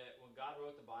 that when God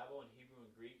wrote the Bible in Hebrew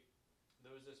and Greek,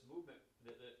 there was this movement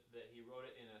that he wrote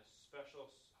it in a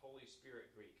special Holy Spirit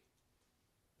Greek.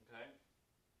 Okay?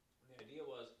 And the idea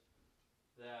was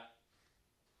that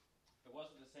it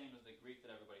wasn't the same as the Greek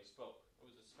that everybody spoke. It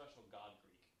was a special God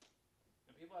Greek.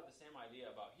 And people have the same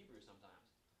idea about Hebrew sometimes.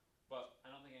 But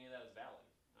I don't think any of that is valid.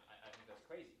 I think that's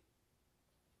crazy.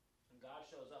 When God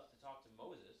shows up to talk to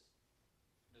Moses,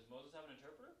 does Moses have an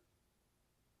interpreter?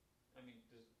 I mean,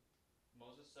 does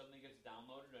Moses suddenly gets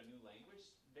downloaded a new language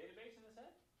database in his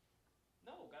head?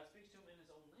 No, God speaks to him in his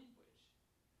own language.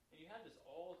 And you have this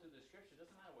all through the scripture. It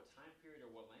doesn't matter what time period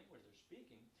or what language they're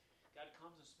speaking. God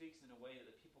comes and speaks in a way that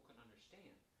the people can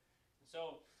understand. And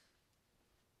so,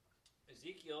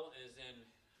 Ezekiel is in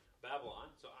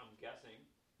Babylon, so I'm guessing,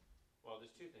 well,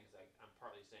 there's two things I'm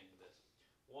partly saying to this.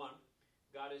 One,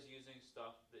 God is using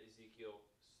stuff that Ezekiel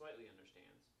slightly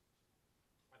understands.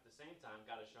 At the same time,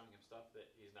 God is showing him stuff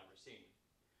that he's never seen.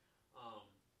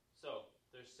 So,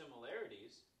 there's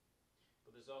similarities,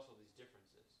 but there's also these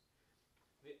differences.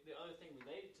 The other thing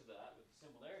related to that, with the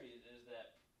similarities, is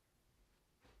that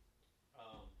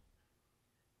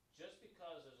just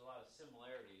because there's a lot of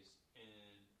similarities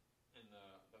in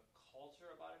the culture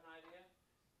about an idea,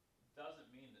 doesn't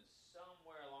mean that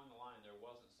somewhere along the line there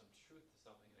wasn't some truth to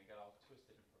something and it got all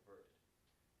twisted and perverted.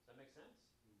 Does that make sense?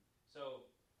 So,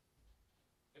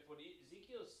 if what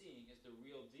Ezekiel is seeing is the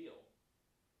real deal,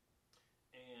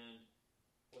 and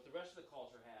what the rest of the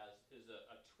culture has is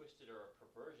a twisted or a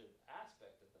perversion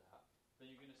aspect of that, then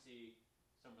you're going to see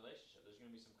some relationship. There's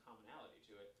going to be some commonality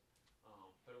to it,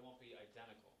 but it won't be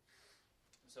identical.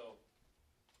 So,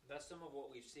 that's some of what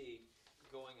we see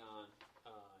going on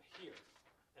here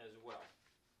as well.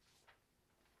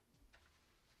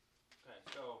 Okay,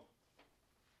 so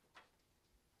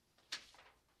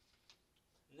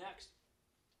next,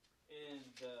 in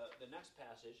the next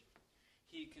passage,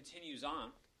 he continues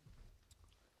on.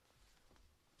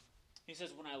 He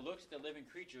says, when I looked at the living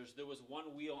creatures, there was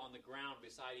one wheel on the ground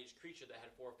beside each creature that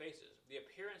had four faces. The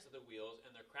appearance of the wheels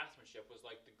and their craftsmanship was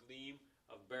like the gleam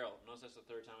of beryl. Notice that's the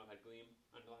third time I've had gleam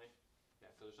underlined.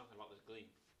 Yeah, so there's something about this gleam.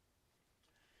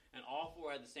 And all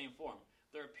four had the same form.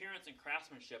 Their appearance and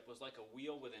craftsmanship was like a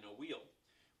wheel within a wheel.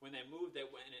 When they moved, they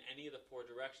went in any of the four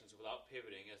directions without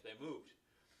pivoting as they moved.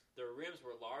 Their rims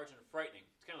were large and frightening.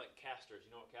 It's kind of like casters.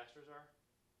 You know what casters are?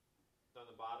 On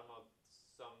the bottom of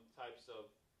some types of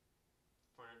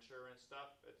furniture and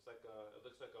stuff. It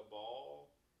looks like a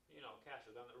ball. You know,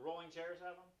 casters. Rolling chairs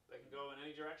have them. They can go in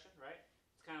any direction, right?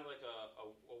 It's kind of like a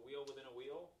wheel within a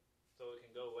wheel, so it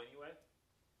can go anyway.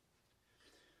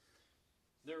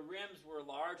 Their rims were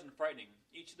large and frightening.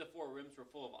 Each of the four rims were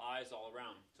full of eyes all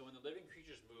around. So when the living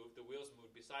creatures moved, the wheels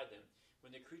moved beside them. When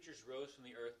the creatures rose from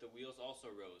the earth, the wheels also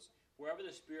rose. Wherever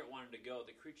the Spirit wanted to go,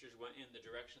 the creatures went in the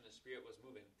direction the Spirit was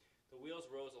moving. The wheels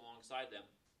rose alongside them,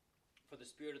 for the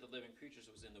spirit of the living creatures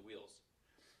was in the wheels.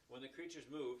 When the creatures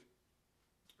moved,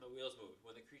 the wheels moved.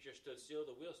 When the creatures stood still,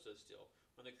 the wheels stood still.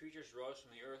 When the creatures rose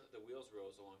from the earth, the wheels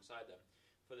rose alongside them.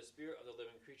 For the spirit of the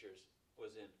living creatures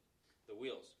was in the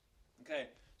wheels.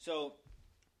 Okay, so,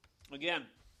 again,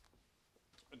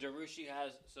 Darushi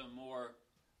has some more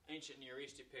ancient Near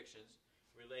East depictions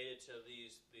related to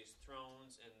these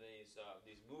thrones and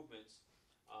these movements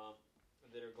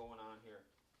that are going on here.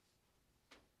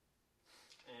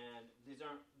 and these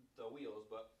aren't the wheels,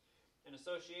 but in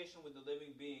association with the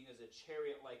living being is a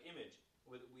chariot-like image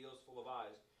with wheels full of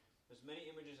eyes. There's many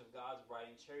images of gods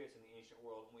riding chariots in the ancient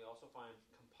world, and we also find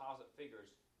composite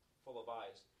figures full of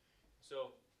eyes.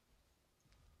 So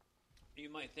you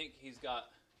might think he's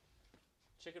got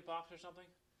chicken pox or something,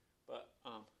 but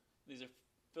these are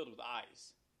filled with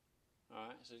eyes. All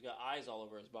right, so he's got eyes all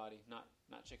over his body, not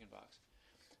chicken pox.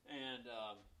 And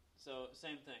so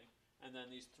same thing. And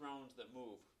then these thrones that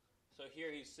move. So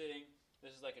here he's sitting.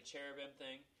 This is like a cherubim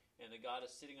thing, and the God is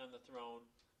sitting on the throne,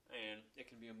 and it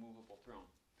can be a movable throne.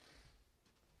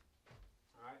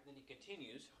 All right, then he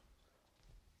continues.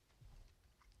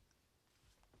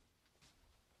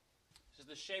 This is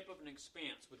the shape of an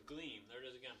expanse with gleam. There it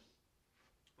is again.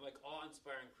 Like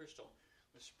awe-inspiring crystal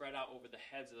was spread out over the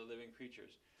heads of the living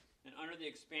creatures. And under the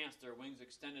expanse, their wings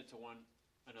extended to one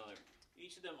another.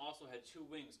 Each of them also had 2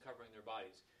 wings covering their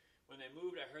bodies. When they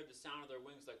moved, I heard the sound of their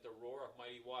wings like the roar of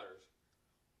mighty waters,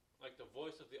 like the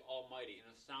voice of the Almighty, and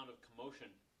a sound of commotion,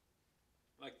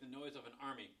 like the noise of an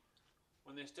army.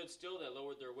 When they stood still, they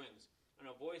lowered their wings, and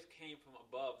a voice came from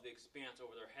above the expanse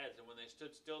over their heads, and when they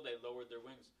stood still, they lowered their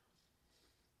wings.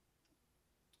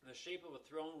 The shape of a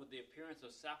throne with the appearance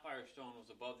of sapphire stone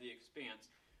was above the expanse,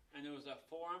 and there was a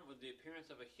form with the appearance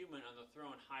of a human on the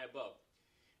throne high above.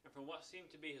 And from what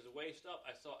seemed to be his waist up,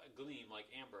 I saw a gleam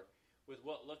like amber, with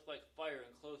what looked like fire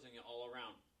enclosing it all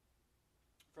around.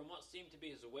 From what seemed to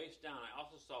be his waist down, I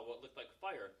also saw what looked like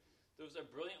fire. There was a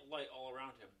brilliant light all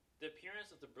around him. The appearance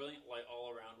of the brilliant light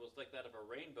all around was like that of a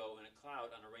rainbow in a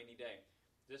cloud on a rainy day.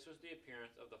 This was the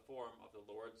appearance of the form of the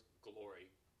Lord's glory.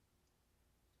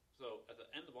 So, at the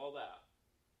end of all that,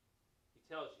 he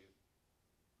tells you,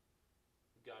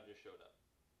 God just showed up.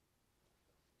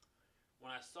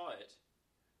 When I saw it,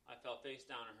 I fell face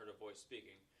down and heard a voice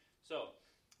speaking. So,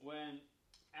 when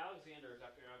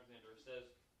Dr. Alexander says,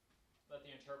 let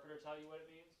the interpreter tell you what it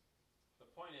means, the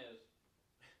point is,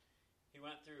 he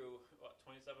went through,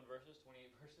 27 verses, 28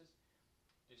 verses,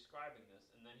 describing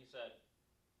this, and then he said,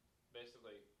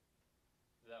 basically,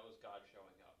 that was God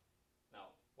showing up.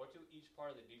 Now, what do each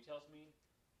part of the details mean?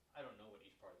 I don't know what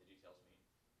each part of the details mean.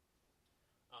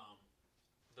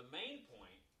 The main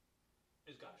point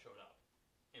is God showed up.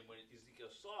 And when Ezekiel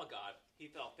saw God,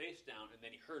 he fell face down, and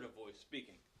then he heard a voice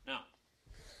speaking. Now,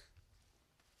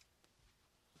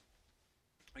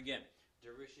 again,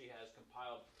 Derishi has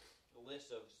compiled a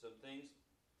list of some things.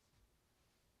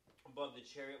 Above the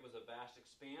chariot was a vast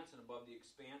expanse, and above the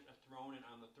expanse a throne, and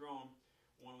on the throne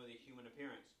one with a human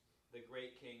appearance, the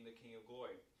great king, the king of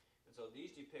glory. And so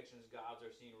these depictions, gods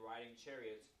are seen riding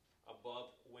chariots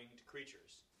above winged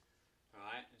creatures. All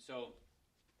right, and so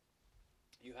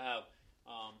you have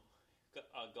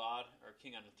a god or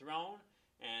king on the throne,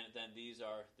 and then these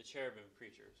are the cherubim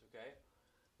creatures, okay?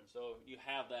 And so you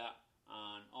have that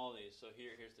on all these. So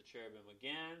here's the cherubim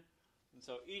again. And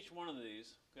so each one of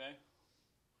these, okay,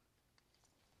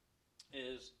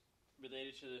 is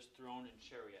related to this throne and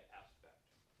chariot aspect,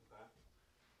 okay?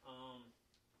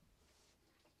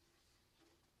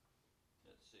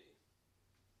 Let's see.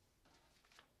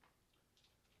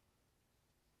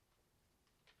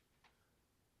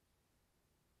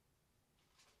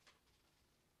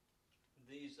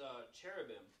 These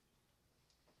cherubim,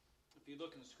 if you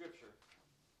look in Scripture,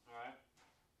 all right,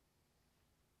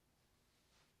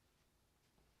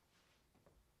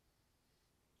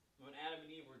 when Adam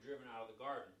and Eve were driven out of the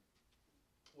garden,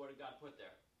 what did God put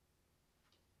there?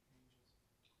 Angels.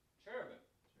 Cherubim.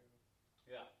 Cherubim.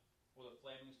 Yeah, with a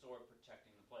flaming sword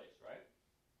protecting the place, right?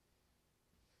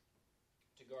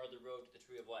 To guard the road to the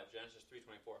tree of life, Genesis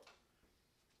 3:24.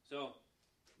 So,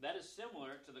 that is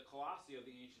similar to the Colossi of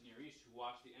the ancient Near East who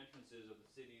watched the entrances of the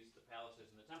cities, the palaces,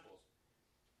 and the temples.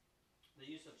 The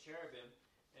use of cherubim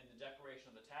in the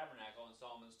decoration of the tabernacle in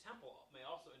Solomon's temple may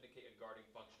also indicate a guarding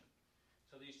function.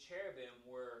 So these cherubim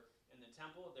were in the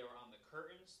temple, they were on the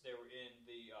curtains, they were in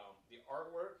the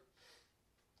artwork.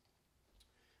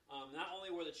 Not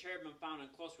only were the cherubim found in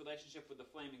close relationship with the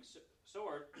flaming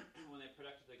sword when they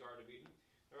protected the Garden of Eden,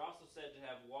 they're also said to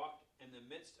have walked in the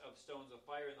midst of stones of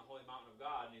fire in the holy mountain of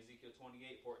God in Ezekiel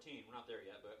 28:14. We're not there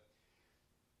yet, but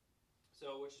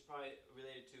which is probably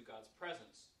related to God's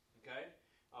presence. Okay,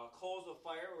 coals of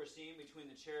fire were seen between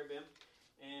the cherubim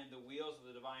and the wheels of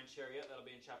the divine chariot. That'll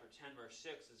be in chapter 10, verse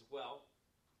 6 as well.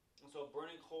 And so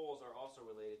burning coals are also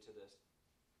related to this.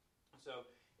 So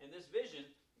in this vision,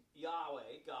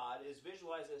 Yahweh, God, is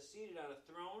visualized as seated on a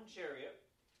throne chariot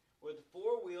with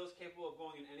 4 wheels capable of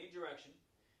going in any direction,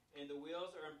 and the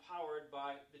wheels are empowered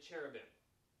by the cherubim.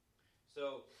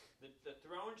 So the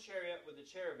throne chariot with the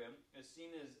cherubim is seen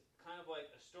as kind of like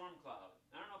a storm cloud.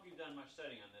 I don't know if you've done much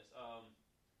studying on this.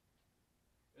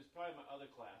 it was probably my other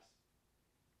class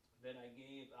that I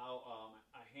gave out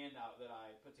a handout that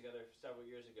I put together several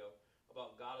years ago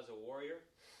about God as a warrior.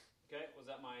 Okay, was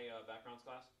that my backgrounds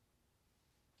class?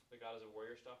 The God as a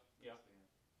warrior stuff? Yeah.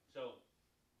 So,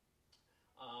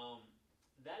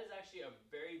 that is actually a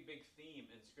very big theme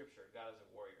in Scripture, God as a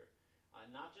warrior.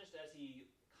 Not just as he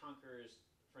conquers,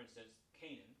 for instance,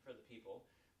 Canaan for the people,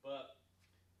 but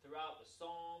throughout the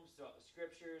Psalms, throughout the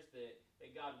Scriptures, that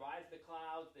God rides the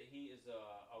clouds, that he is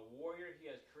a warrior, he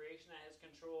has creation at his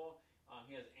control,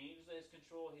 he has angels at his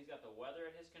control, he's got the weather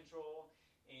at his control,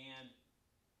 and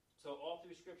so all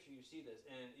through Scripture you see this,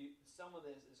 and some of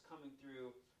this is coming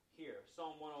through here.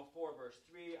 Psalm 104 verse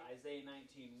 3, Isaiah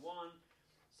 19:1.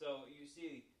 So you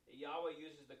see that Yahweh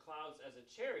uses the clouds as a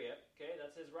chariot, okay,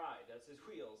 that's his ride, that's his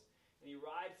wheels, and he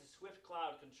rides the swift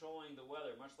cloud controlling the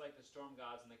weather, much like the storm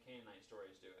gods and the Canaanite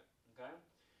stories do it, okay?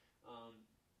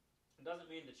 It doesn't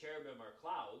mean the cherubim are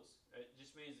clouds, it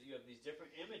just means that you have these different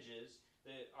images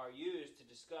that are used to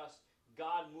discuss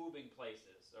God moving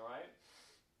places, all right?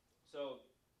 So,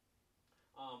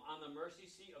 on the mercy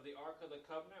seat of the Ark of the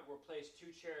Covenant were placed two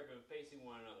cherubim facing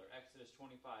one another, Exodus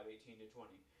 25:18-20.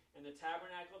 In the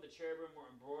tabernacle, the cherubim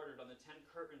were embroidered on the 10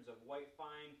 curtains of white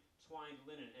fine twined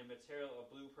linen and material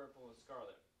of blue, purple, and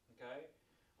scarlet. Okay?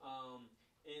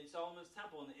 In Solomon's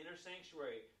temple, in the inner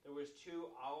sanctuary, there was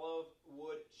 2 olive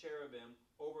wood cherubim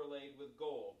overlaid with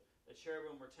gold. The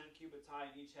cherubim were 10 cubits high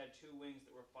and each had 2 wings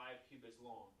that were 5 cubits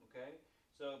long. Okay?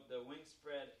 So the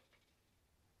wingspread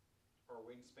or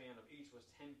wingspan of each was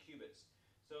 10 cubits.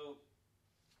 So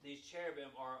these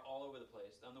cherubim are all over the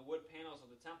place. On the wood panels of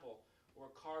the temple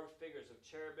were carved figures of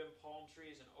cherubim, palm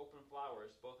trees, and open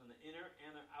flowers, both in the inner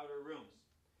and the outer rooms.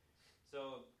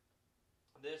 So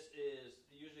this is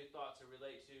usually thought to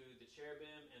relate to the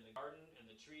cherubim and the garden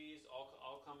and the trees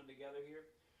all coming together here.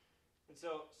 And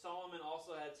so Solomon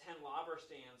also had 10 laver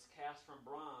stands cast from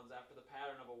bronze after the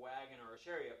pattern of a wagon or a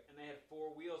chariot, and they had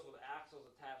 4 wheels with axles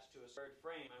attached to a squared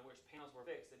frame on which panels were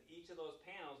fixed. And each of those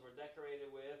panels were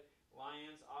decorated with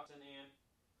lions, oxen, and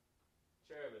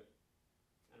cherubim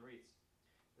and wreaths.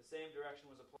 The same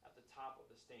direction was applied at the top of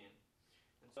the stand.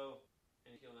 And so,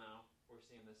 until now, we're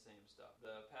seeing the same stuff.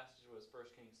 The passage was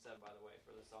 1 Kings 7, by the way,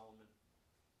 for the Solomon,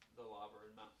 the laver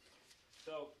and mount.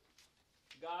 So,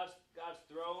 God's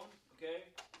throne, okay,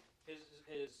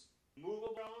 his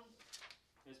movable throne,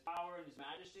 his power and his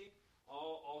majesty,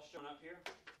 all shown up here.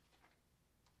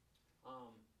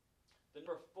 The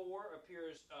number 4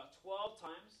 appears 12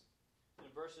 times in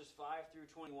verses 5 through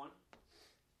 21.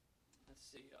 Let's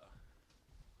see. Go to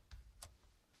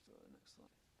the next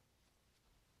slide.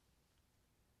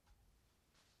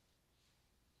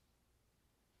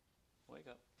 Wake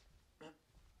up.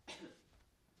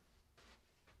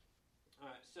 All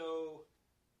right, so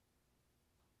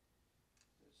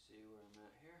let's see where I'm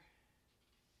at here.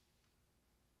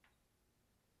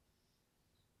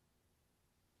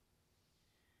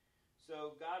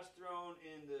 So God's throne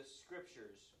in the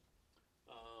Scriptures.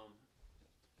 I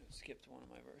skipped one of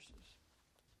my verses.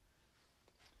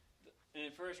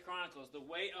 In 1 Chronicles, the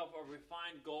weight of a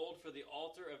refined gold for the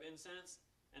altar of incense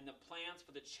and the plants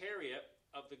for the chariot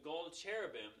of the gold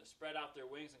cherubim that spread out their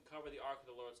wings and cover the ark of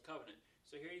the Lord's covenant.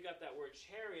 So here you got that word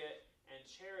chariot and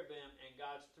cherubim and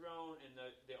God's throne and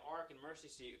the ark and mercy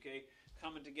seat, okay,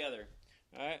 coming together.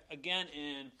 All right, again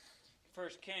in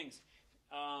 1 Kings,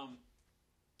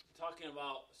 talking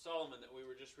about Solomon that we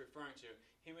were just referring to.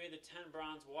 He made the 10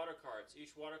 bronze water carts.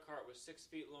 Each water cart was 6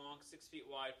 feet long, 6 feet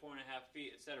wide, 4.5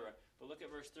 feet, etc. But look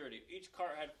at verse 30. Each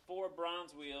cart had 4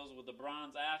 bronze wheels with the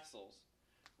bronze axles.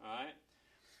 All right?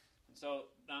 And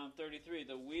so, down 33,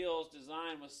 the wheel's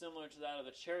design was similar to that of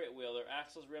the chariot wheel. Their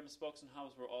axles, rims, spokes, and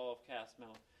hubs were all of cast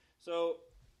metal. So,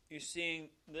 you're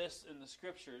seeing this in the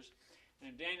Scriptures.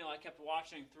 And in Daniel, I kept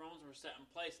watching. Thrones were set in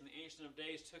place, and the Ancient of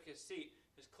Days took his seat.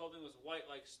 His clothing was white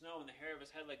like snow, and the hair of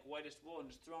his head like whitest wool, and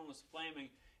his throne was flaming.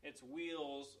 Its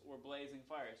wheels were blazing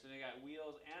fire. So they got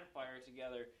wheels and fire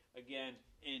together again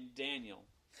in Daniel.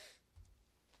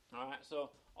 All right,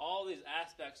 so all these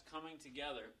aspects coming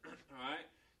together. All right,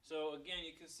 so again,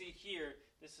 you can see here,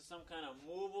 this is some kind of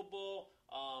movable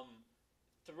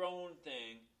throne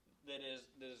thing that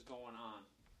is going on.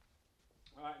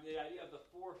 All right, the idea of the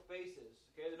 4 faces.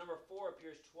 Okay, the number 4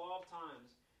 appears 12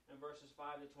 times in verses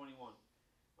 5 to 21.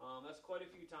 That's quite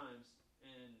a few times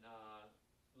in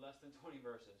less than 20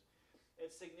 verses.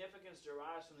 Its significance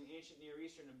derives from the ancient Near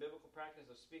Eastern and biblical practice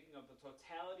of speaking of the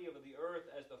totality of the earth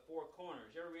as the 4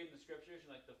 corners. You ever read in the Scriptures,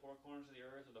 you're like the 4 corners of the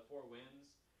earth or the 4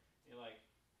 winds? You're like,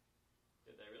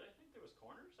 did they really think there was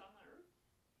corners on the earth?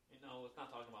 No, it's not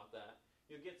talking about that.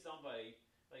 You'll get somebody,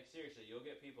 like seriously, you'll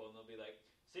get people and they'll be like,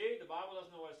 See, the Bible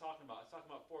doesn't know what it's talking about. It's talking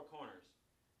about four corners.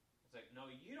 It's like, no,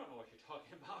 you don't know what you're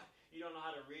talking about. You don't know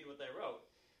how to read what they wrote.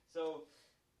 So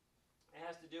it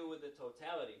has to do with the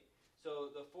totality.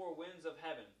 So the four winds of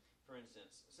heaven, for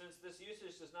instance. Since this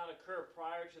usage does not occur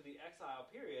prior to the exile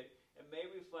period, it may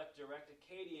reflect direct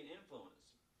Akkadian influence.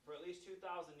 For at least 2,000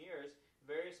 years,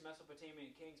 various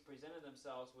Mesopotamian kings presented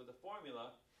themselves with the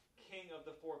formula, king of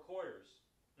the four quarters.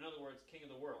 In other words, king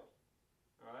of the world.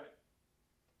 All right?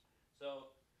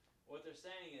 So what they're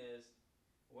saying is,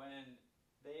 when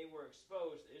they were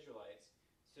exposed, the Israelites,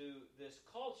 to this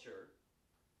culture,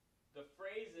 the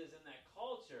phrases in that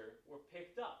culture were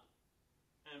picked up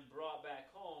and brought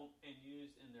back home and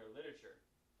used in their literature.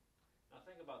 Now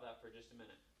think about that for just a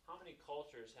minute. How many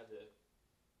cultures have the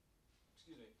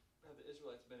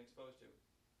Israelites been exposed to?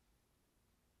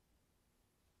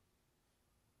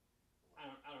 I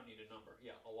don't need a number.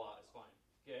 Yeah, a lot is fine.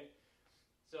 Okay?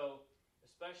 So,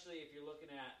 especially if you're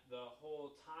looking at the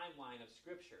whole timeline of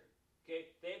Scripture. Okay?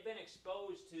 They've been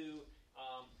exposed to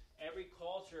every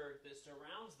culture that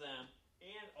surrounds them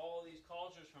and all of these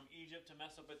cultures from Egypt to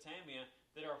Mesopotamia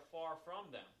that are far from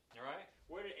them. All right?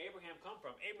 Where did Abraham come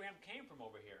from? Abraham came from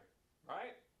over here.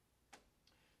 Right?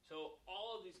 So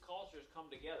all of these cultures come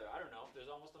together. I don't know. There's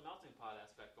almost a melting pot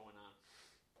aspect going on.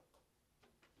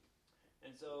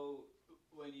 And so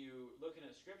when you're looking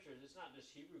at scriptures, it's not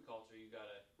just Hebrew culture you got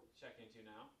to check into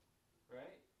now.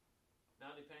 Right?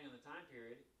 Now, depending on the time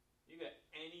period, you got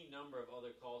any number of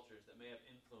other cultures that may have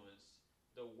influenced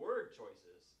the word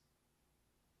choices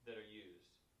that are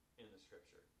used in the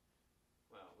scripture.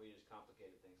 Well, we just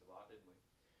complicated things a lot, didn't we?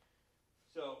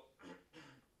 So,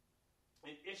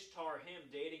 an Ishtar hymn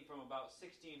dating from about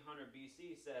 1600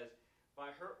 BC says,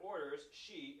 by her orders,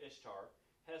 she, Ishtar,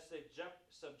 has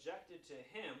subjected to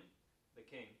him, the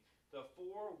king, the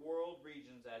four world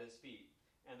regions at his feet,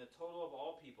 and the total of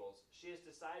all peoples. She has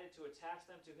decided to attach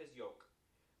them to his yoke.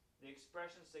 The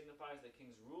expression signifies the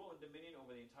king's rule and dominion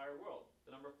over the entire world.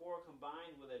 The number 4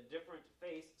 combined with a different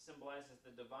face symbolizes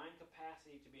the divine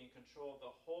capacity to be in control of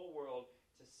the whole world,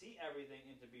 to see everything,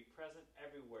 and to be present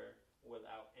everywhere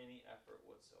without any effort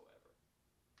whatsoever.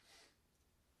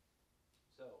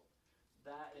 So,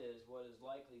 that is what is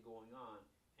likely going on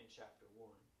in chapter 1.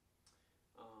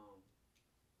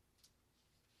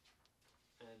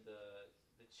 And the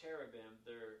cherubim,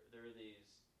 they're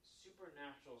these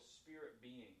supernatural spirit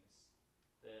beings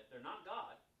that they're not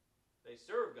God, they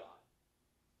serve God,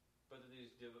 but they're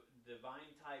these divine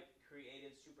type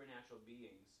created supernatural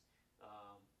beings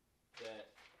that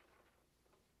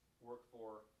work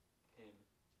for him,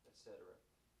 etc.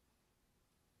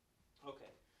 Okay.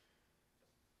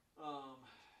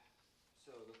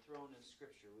 So the throne in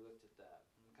Scripture, we looked at that.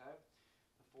 Okay?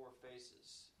 The four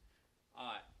faces.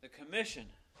 Alright, the commission.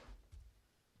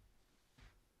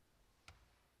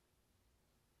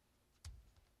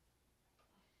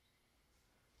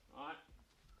 Alright,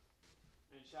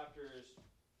 in chapters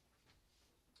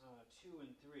 2 and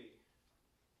 3.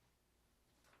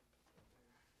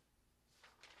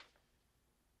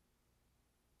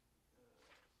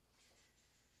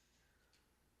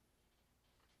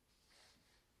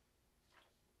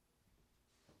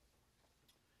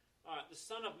 Alright, the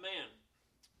Son of Man,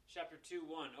 chapter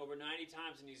 2:1, over 90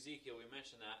 times in Ezekiel, we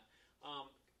mentioned that.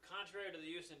 Contrary to the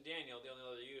use in Daniel, the only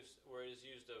other use where it is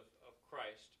used of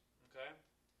Christ. Okay?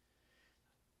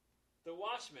 The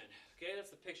watchman, okay, that's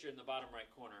the picture in the bottom right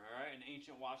corner, all right? An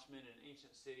ancient watchman in an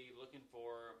ancient city looking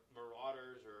for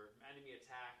marauders or enemy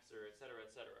attacks or et cetera,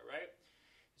 right?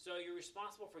 So you're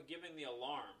responsible for giving the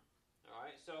alarm, all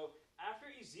right? So after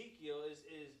Ezekiel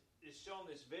is shown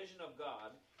this vision of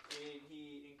God, and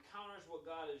he encounters what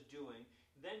God is doing,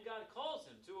 then God calls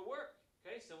him to a work,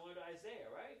 okay, similar to Isaiah,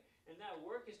 right? And that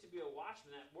work is to be a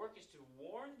watchman. That work is to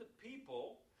warn the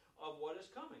people of what is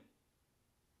coming.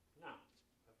 Now,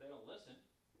 if they don't listen,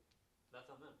 that's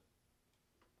on them.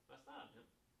 That's not on him.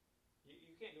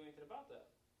 You can't do anything about that.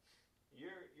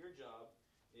 Your job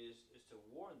is to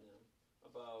warn them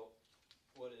about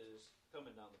what is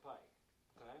coming down the pike.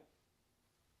 Okay?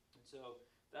 And so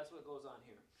that's what goes on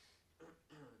here.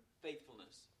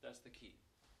 Faithfulness. That's the key.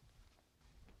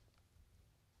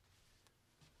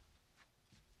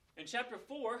 In chapter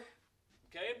 4,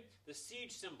 okay, the siege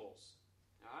symbols.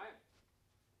 All right?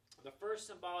 The first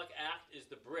symbolic act is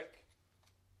the brick.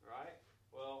 All right?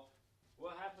 Well,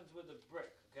 what happens with the brick,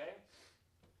 okay?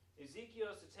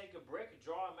 Ezekiel is to take a brick,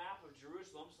 draw a map of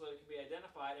Jerusalem so that it can be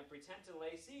identified, and pretend to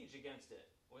lay siege against it.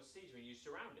 What's siege mean? You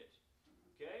surround it.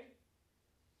 Okay?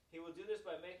 He will do this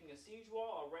by making a siege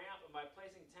wall, a ramp, and by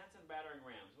placing tents and battering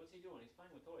rams. What's he doing? He's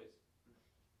playing with toys.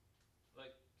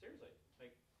 Like, seriously.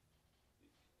 Like,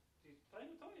 he's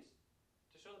playing with toys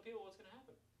to show okay, well, what's going to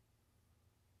happen?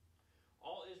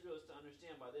 All Israel is to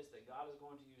understand by this that God is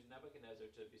going to use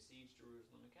Nebuchadnezzar to besiege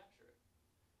Jerusalem and capture it.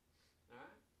 All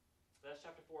right? That's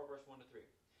chapter 4, verse 1 to 3.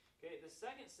 Okay, the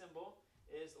second symbol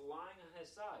is lying on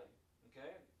his side.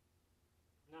 Okay?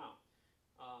 Now,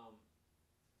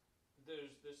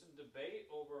 there's some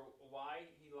debate over why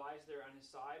he lies there on his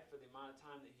side for the amount of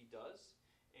time that he does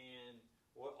and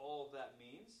what all of that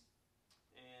means.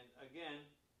 And again,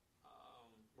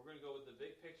 we're going to go with the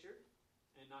big picture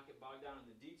and not get bogged down in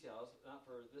the details, not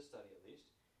for this study at least.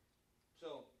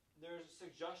 So there's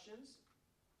suggestions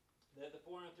that the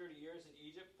 430 years in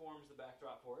Egypt forms the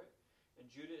backdrop for it, and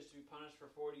Judah is to be punished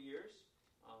for 40 years,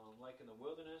 like in the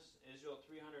wilderness. Israel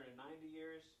 390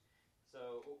 years.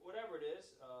 So whatever it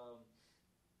is,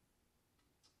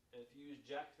 if you use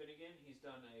Jack Finnegan, he's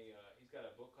got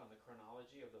a book on the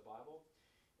chronology of the Bible.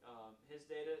 His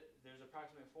data, there's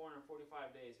approximately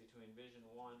 445 days between Vision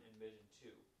 1 and Vision 2,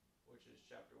 which is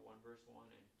chapter 1, verse 1,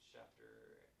 and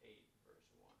chapter 8, verse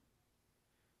 1.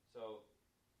 So,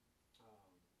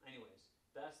 anyways,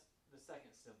 that's the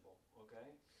second symbol,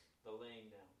 okay? The laying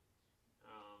down.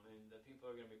 And the people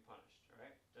are going to be punished, all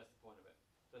right? That's the point of it.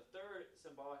 The third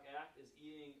symbolic act is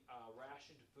eating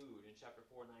rationed food in chapter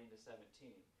 4, 9 to 17.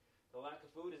 The lack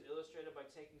of food is illustrated by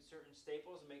taking certain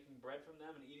staples and making bread from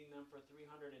them and eating them for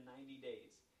 390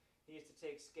 days. He is to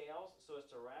take scales so as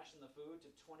to ration the food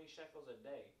to 20 shekels a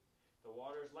day. The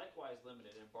water is likewise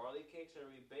limited, and barley cakes are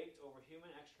to be baked over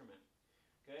human excrement.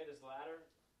 Okay, this latter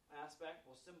aspect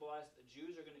will symbolize that the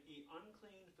Jews are going to eat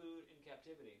unclean food in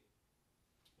captivity.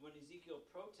 When Ezekiel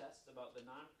protests about the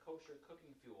non-kosher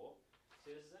cooking fuel,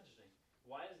 see, this is interesting.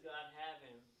 Why does God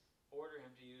order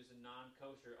him to use a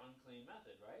non-kosher, unclean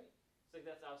method, right? It's like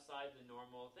that's outside the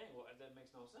normal thing. Well, that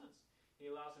makes no sense.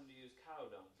 He allows him to use cow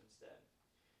dung instead.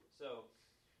 So,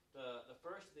 the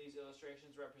first of these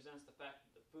illustrations represents the fact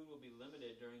that the food will be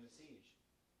limited during the siege.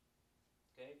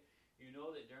 Okay? You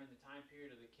know that during the time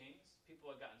period of the kings,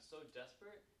 people had gotten so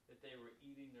desperate that they were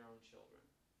eating their own children.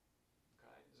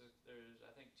 Okay? There's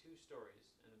I think, 2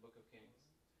 stories in the book of Kings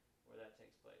where that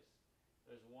takes place.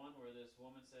 There's one where this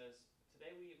woman says,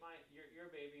 today we eat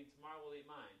your baby and tomorrow we'll eat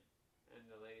mine. And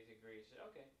the ladies agree. She said,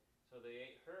 okay. So they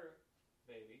ate her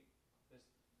baby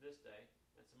this day.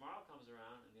 And tomorrow comes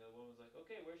around and the other woman's like,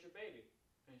 okay, where's your baby?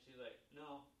 And she's like,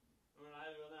 no, we're not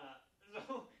doing that.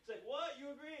 So it's like, what?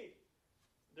 You agreed.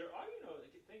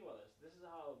 Think about this. This is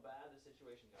how bad the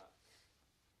situation got.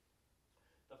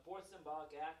 The fourth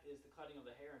symbolic act is the cutting of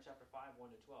the hair in chapter 5,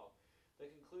 1 to 12. The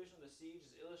conclusion of the siege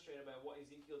is illustrated by what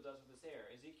Ezekiel does with his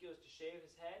hair. Ezekiel is to shave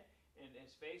his head and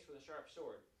his face with a sharp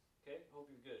sword. Okay? I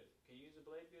hope you're good. Can you use a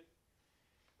blade good?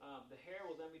 The hair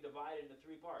will then be divided into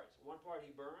 3 parts. One part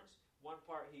he burns, one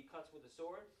part he cuts with a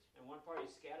sword, and one part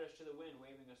he scatters to the wind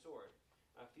waving a sword.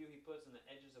 A few he puts on the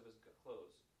edges of his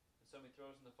clothes, and some he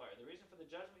throws in the fire. The reason for the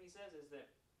judgment, he says, is that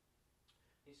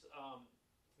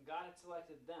God had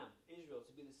selected them, Israel,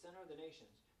 to be the center of the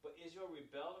nations. But Israel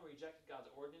rebelled and rejected God's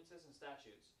ordinances and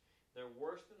statutes. They're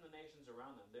worse than the nations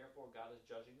around them. Therefore, God is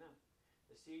judging them.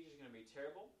 The siege is going to be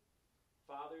terrible.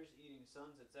 Fathers eating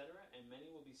sons, etc. And many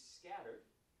will be scattered.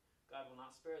 God will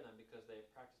not spare them because they have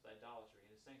practiced idolatry in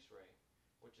his sanctuary,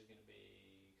 which is going to be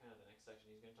kind of the next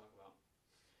section he's going to talk about.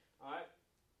 All right.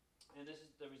 And this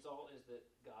is the result is that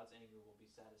God's anger will be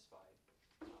satisfied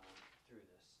through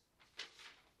this.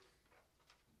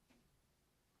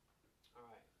 All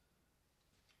right.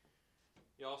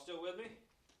 Y'all still with me?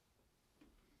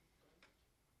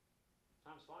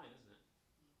 Time's flying, isn't it?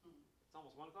 It's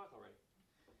almost 1 o'clock already.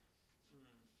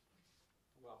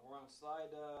 Well, we're on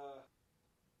slide,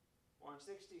 we're on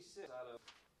 66 out of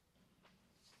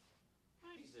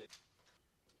 96.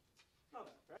 Not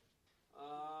bad, right?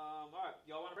 All right.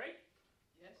 Y'all want a break?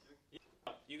 Yes.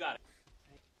 Yeah. You got it.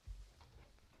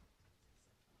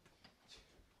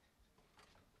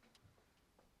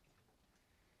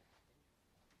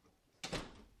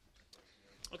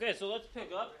 Okay, so let's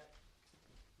pick up.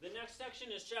 The next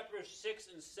section is chapters 6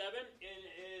 and 7.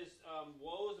 It is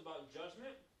woes about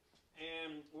judgment.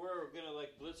 And we're going to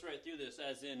blitz right through this,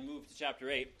 as in move to chapter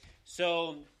 8.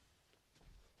 So,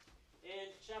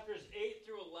 in chapters 8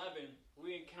 through 11,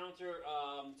 we encounter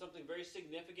something very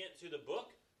significant to the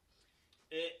book.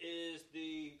 It is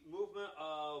the movement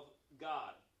of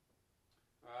God,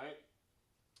 all right,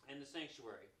 and the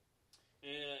sanctuary.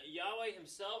 Yahweh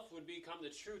himself would become the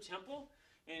true temple.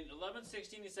 In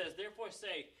 11:16, he says, "Therefore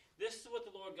say, this is what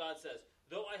the Lord God says.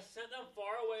 Though I sent them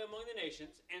far away among the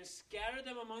nations and scattered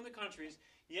them among the countries,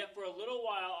 yet for a little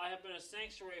while I have been a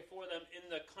sanctuary for them in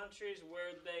the countries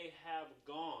where they have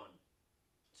gone."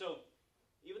 So,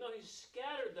 even though he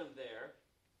scattered them there,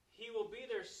 he will be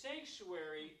their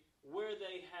sanctuary where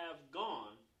they have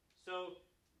gone. So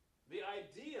the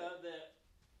idea that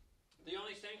the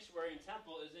only sanctuary and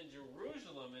temple is in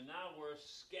Jerusalem and now we're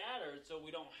scattered so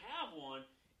we don't have one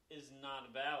is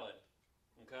not valid.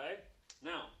 Okay?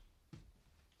 Now,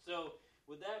 so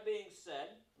with that being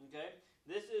said, okay,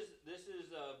 this is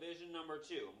vision number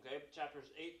 2, okay, chapters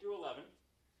 8 through 11.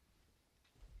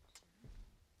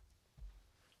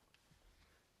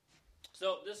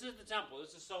 So this is the temple.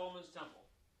 This is Solomon's temple.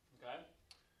 Okay?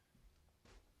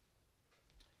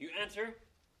 You enter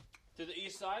to the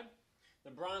east side. The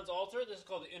bronze altar, this is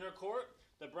called the inner court.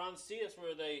 The bronze seat, that's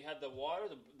where they had the water,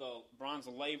 the bronze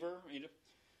laver.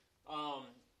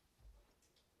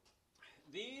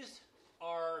 These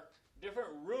are different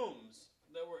rooms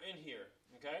that were in here.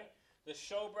 Okay? The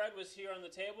showbread was here on the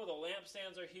table. The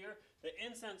lampstands are here. The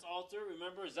incense altar,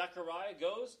 remember, Zechariah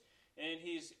goes and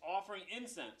he's offering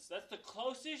incense. That's the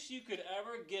closest you could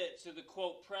ever get to the,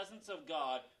 quote, presence of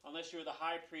God, unless you were the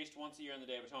high priest once a year on the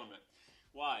Day of Atonement.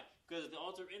 Why? Because the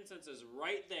altar of incense is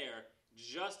right there,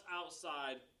 just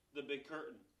outside the big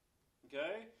curtain.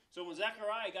 Okay? So when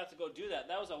Zechariah got to go do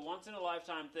that, that was a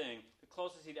once-in-a-lifetime thing, the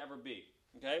closest he'd ever be.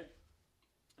 Okay?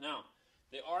 Now,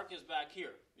 the ark is back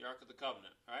here, the Ark of the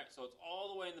Covenant. All right? So it's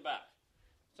all the way in the back.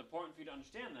 It's important for you to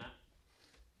understand that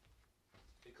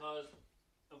because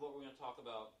of what we're going to talk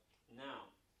about now.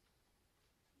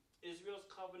 Israel's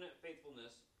covenant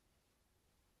faithfulness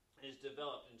is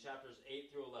developed in chapters 8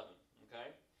 through 11.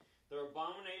 Okay? Their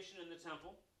abomination in the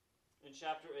temple in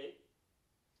chapter 8.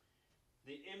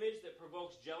 The image that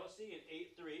provokes jealousy in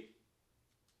 8:3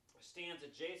 stands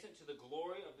adjacent to the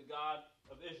glory of the God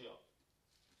of Israel.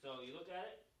 So you look at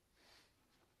it.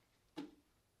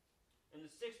 In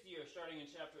the 6th year, starting in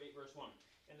chapter 8, verse 1.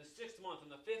 In the 6th month,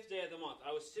 on the 5th day of the month,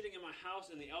 I was sitting in my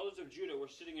house, and the elders of Judah were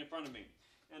sitting in front of me.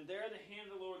 And there the hand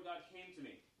of the Lord God came to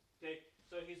me. Okay?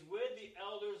 So he's with the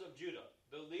elders of Judah,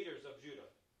 the leaders of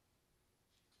Judah.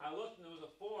 I looked, and there was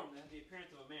a form that had the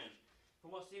appearance of a man.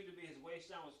 From what seemed to be his waist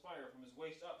down was fire. From his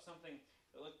waist up, something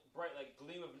that looked bright like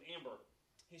gleam of an amber.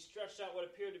 He stretched out what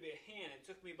appeared to be a hand and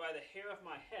took me by the hair of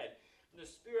my head. And the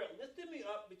Spirit lifted me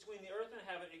up between the earth and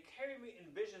heaven and carried me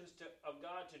in visions of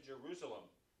God to Jerusalem.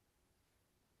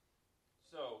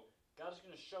 So, God is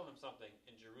going to show him something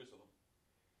in Jerusalem.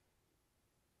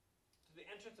 To the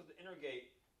entrance of the inner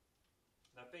gate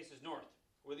that faces north,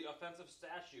 where the offensive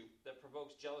statue that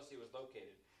provokes jealousy was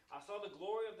located. I saw the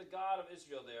glory of the God of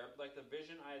Israel there, like the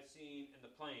vision I had seen in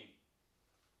the plain.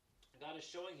 God is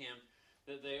showing him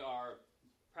that they are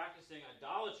practicing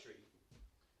idolatry,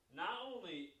 not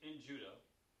only in Judah,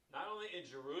 not only in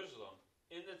Jerusalem,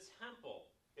 in the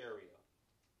temple area,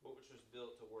 which was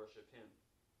built to worship him.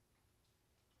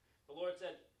 The Lord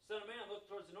said, Son of man, look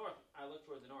towards the north. I looked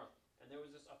towards the north, and there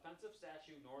was this offensive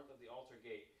statue north of the altar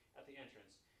gate at the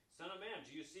entrance. Son of man,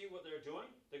 do you see what they're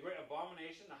doing? The great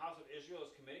abomination the house of Israel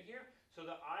is committing here, so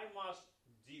that I must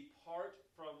depart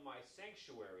from my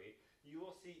sanctuary. You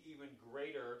will see even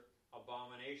greater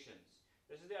abominations.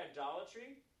 This is the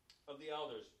idolatry of the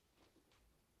elders.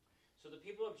 So the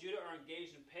people of Judah are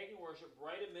engaged in pagan worship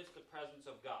right amidst the presence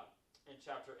of God in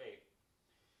chapter 8.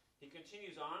 He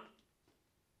continues on.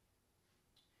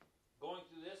 Going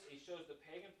through this, he shows the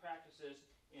pagan practices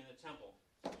in the temple.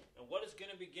 And what is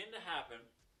going to begin to happen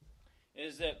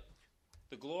is that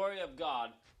the glory of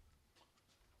God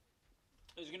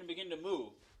is going to begin to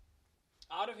move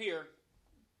out of here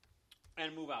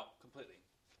and move out completely.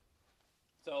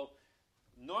 So,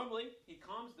 normally, he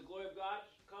comes, the glory of God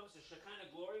comes, the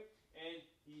Shekinah glory, and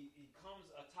he comes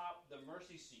atop the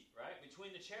mercy seat, right?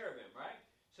 Between the cherubim, right?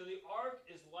 So the ark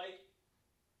is like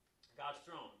God's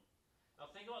throne. Now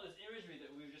think about this imagery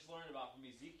that we've just learned about from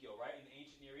Ezekiel, right, in the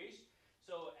ancient Near East.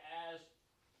 So as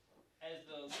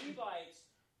the Levites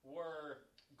were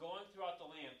going throughout the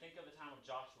land, think of the time of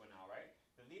Joshua now, right?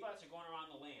 The Levites are going around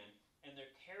the land, and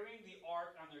they're carrying the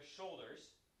ark on their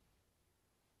shoulders,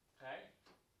 okay?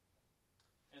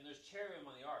 And there's cherubim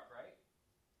on the ark, right?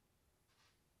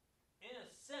 In a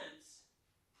sense,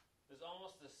 there's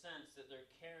almost the sense that they're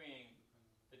carrying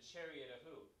the chariot of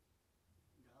who?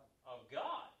 God. Of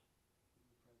God.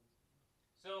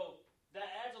 So that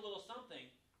adds a little something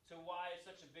to why it's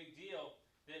such a big deal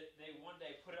that they one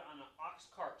day put it on an ox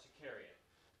cart to carry it.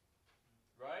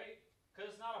 Right?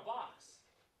 Because it's not a box.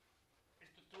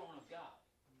 It's the throne of God.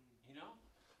 You know?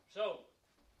 So,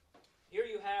 here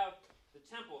you have the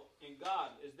temple, and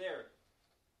God is there.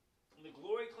 And the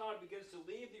glory cloud begins to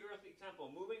leave the earthly temple,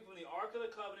 moving from the Ark of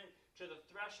the Covenant to the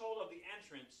threshold of the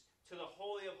entrance to the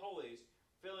Holy of Holies,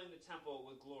 filling the temple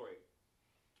with glory.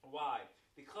 Why?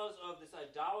 Because of this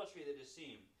idolatry that is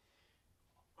seen.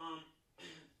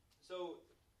 So,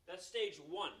 that that's stage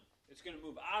 1. It's going to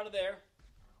move out of there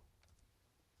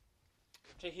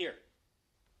to here.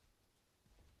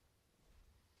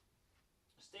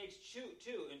 Stage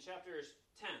 2 in chapters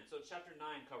 10. So chapter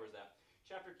 9 covers that.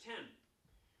 Chapter 10.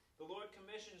 The Lord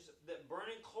commissions that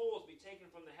burning coals be taken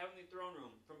from the heavenly throne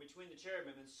room, from between the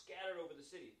cherubim, and scattered over the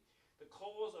city. The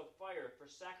coals of fire for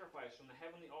sacrifice from the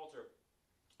heavenly altar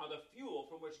are the fuel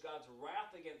from which God's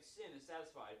wrath against sin is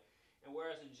satisfied. And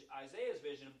whereas in Isaiah's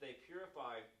vision, they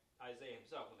purify Isaiah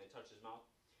himself when they touch his mouth,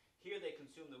 here they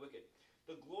consume the wicked.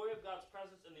 The glory of God's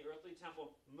presence in the earthly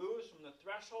temple moves from the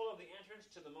threshold of the entrance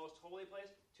to the most holy place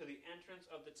to the entrance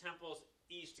of the temple's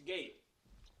east gate.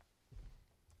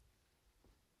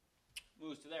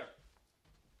 Moves to there.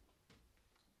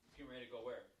 Getting ready to go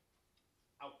where?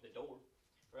 Out the door.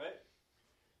 Right?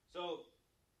 So,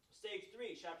 stage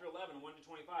 3, chapter 11, 1 to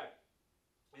 25.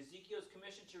 Ezekiel's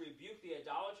commissioned to rebuke the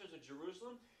idolaters of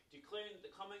Jerusalem, declaring the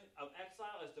coming of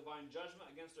exile as divine judgment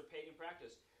against their pagan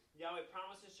practice. Yahweh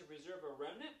promises to preserve a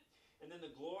remnant, and then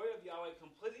the glory of Yahweh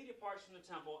completely departs from the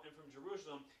temple and from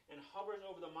Jerusalem and hovers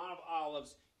over the Mount of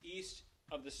Olives east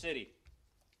of the city.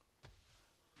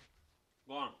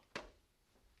 Gone.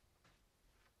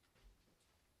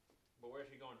 But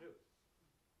where's he going to?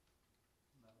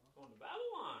 Going to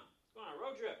Babylon. He's going on a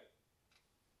road trip.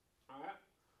 Alright?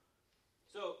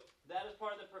 So, that is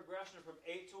part of the progression from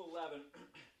 8 to 11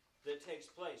 that takes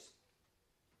place.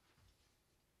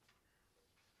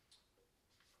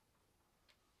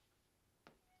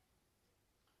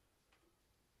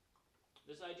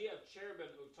 This idea of cherubim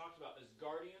that we've talked about as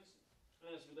guardians, and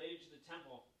it's related to the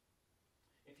temple.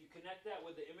 If you connect that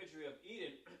with the imagery of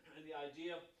Eden, and the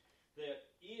idea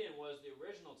that Eden was the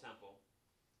original temple,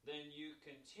 then you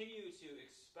continue to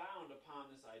expound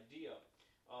upon this idea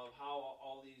of how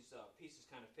all these pieces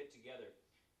kind of fit together,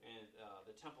 and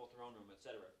the temple, throne room,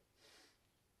 etc.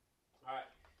 All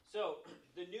right, so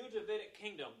the new Davidic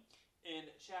kingdom in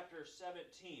chapter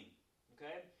 17,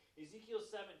 okay? Ezekiel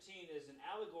 17 is an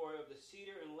allegory of the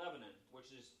cedar in Lebanon,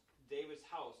 which is David's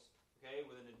house, okay,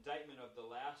 with an indictment of the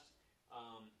last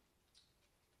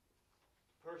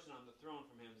person on the throne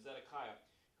from him, Zedekiah,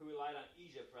 who relied on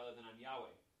Egypt rather than on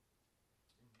Yahweh.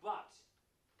 But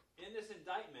in this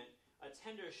indictment, a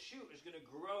tender shoot is going to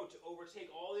grow to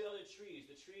overtake all the other trees,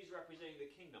 the trees representing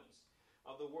the kingdoms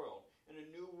of the world, and a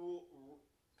new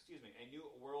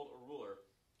world ruler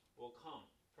will come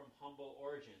from humble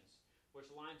origins,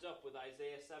 which lines up with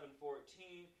Isaiah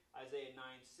 7:14, Isaiah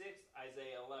 9:6,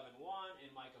 Isaiah 11:1, and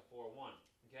Micah 4:1.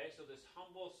 Okay, so this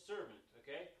humble servant,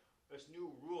 okay, this new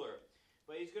ruler,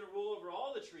 but he's going to rule over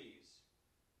all the trees,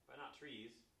 but not trees,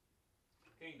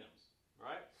 kingdoms,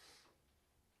 right?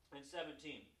 And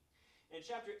 17. In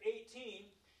chapter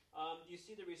 18, you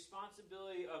see the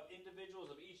responsibility of individuals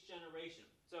of each generation.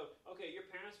 So, okay, your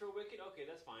parents were wicked, okay,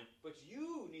 that's fine, but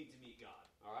you need to meet God,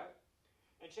 all right?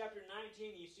 In chapter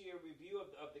 19, you see a review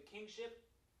of the kingship,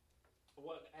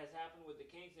 what has happened with the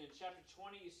kings. And in chapter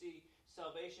 20, you see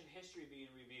salvation history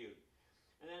being reviewed.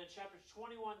 And then in chapters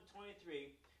 21 to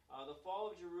 23, the fall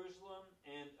of Jerusalem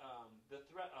and the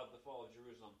threat of the fall of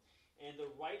Jerusalem, and the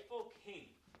rightful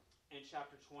king in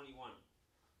chapter 21.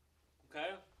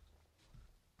 Okay?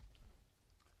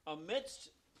 Amidst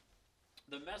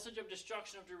the message of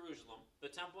destruction of Jerusalem, the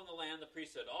temple and the land, the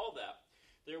priesthood, all that,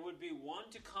 there would be one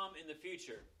to come in the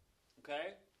future.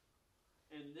 Okay?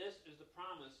 And this is the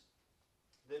promise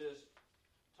that is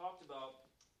talked about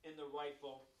in the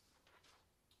rightful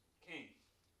king.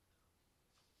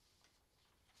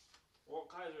 Walt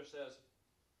Kaiser says,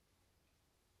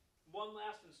 one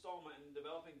last installment in the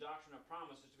developing doctrine of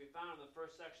promise is to be found in the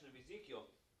first section of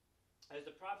Ezekiel. As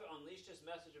the prophet unleashed his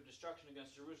message of destruction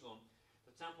against Jerusalem,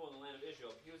 the temple and the land of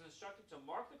Israel, he was instructed to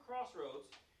mark the crossroads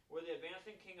where the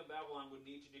advancing king of Babylon would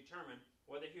need to determine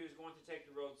whether he was going to take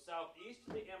the road southeast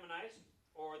to the Ammonites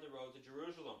or the road to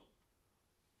Jerusalem.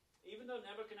 Even though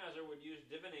Nebuchadnezzar would use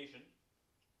divination,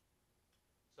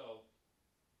 so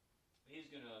he's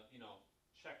going to,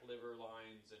 check liver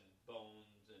lines and bones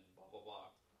and blah, blah, blah.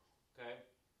 Okay?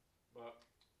 But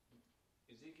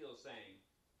Ezekiel is saying,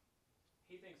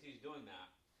 he thinks he's doing that,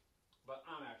 but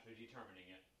I'm actually determining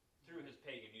it through his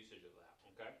pagan usage of that.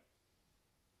 Okay?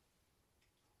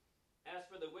 As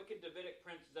for the wicked Davidic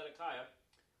prince Zedekiah,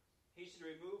 he should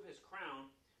remove his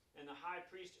crown, and the high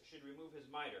priest should remove his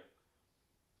mitre.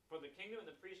 For the kingdom and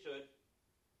the priesthood,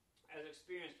 as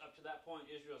experienced up to that point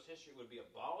in Israel's history, would be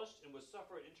abolished and would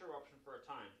suffer an interruption for a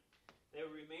time. They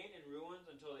would remain in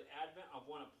ruins until the advent of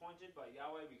one appointed by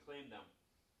Yahweh reclaimed them,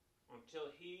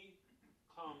 until he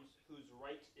comes whose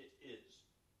right it is.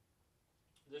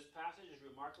 This passage is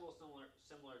remarkably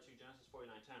similar to Genesis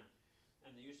 49:10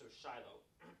 and the use of Shiloh.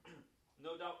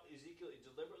 No doubt Ezekiel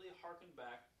deliberately hearkened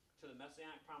back to the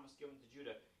messianic promise given to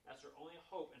Judah as her only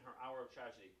hope in her hour of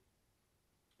tragedy.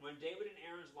 When David and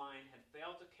Aaron's line had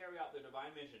failed to carry out their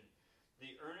divine mission,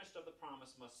 the earnest of the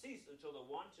promise must cease until the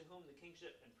one to whom the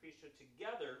kingship and priesthood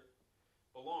together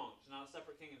belonged. So not a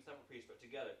separate king and separate priest, but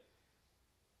together.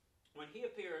 When he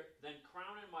appeared, then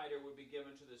crown and mitre would be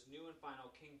given to this new and final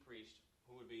king-priest,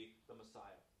 who would be the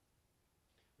Messiah.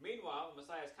 Meanwhile, the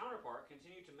Messiah's counterpart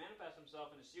continued to manifest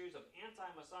himself in a series of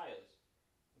anti-Messiahs.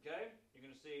 Okay? You're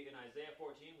going to see in Isaiah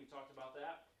 14, we talked about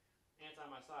that.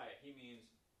 Anti-Messiah. He means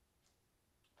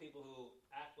people who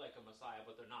act like a Messiah,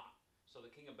 but they're not. So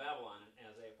the king of Babylon in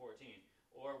Isaiah 14.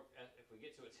 Or, if we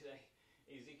get to it today,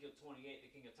 Ezekiel 28,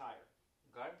 the king of Tyre.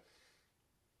 Okay?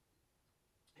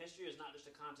 History is not just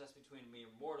a contest between mere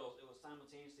mortals. It was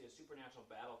simultaneously a supernatural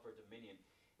battle for dominion.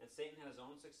 And Satan had his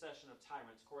own succession of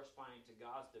tyrants corresponding to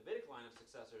God's Davidic line of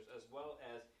successors, as well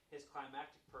as his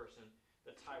climactic person,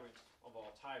 the tyrant of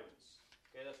all tyrants.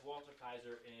 Okay, that's Walter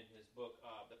Kaiser in his book,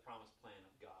 The Promised Plan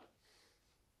of God.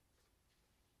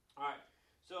 All right,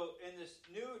 so in this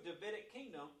new Davidic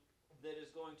kingdom that is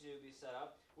going to be set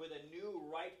up with a new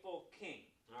rightful king,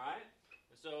 all right?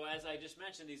 So as I just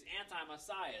mentioned, these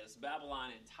anti-messiahs,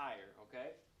 Babylon and Tyre,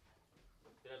 okay,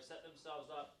 that have set themselves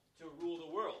up to rule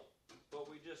the world. But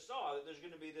we just saw that there's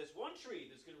going to be this one tree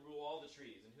that's going to rule all the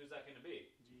trees. And who's that going to be?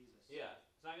 Jesus. Yeah.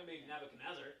 It's not going to be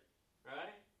Nebuchadnezzar,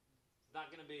 right? It's not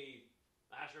going to be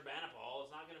Ashurbanipal.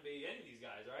 It's not going to be any of these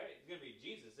guys, right? It's going to be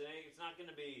Jesus. It's not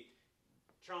going to be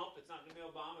Trump. It's not going to be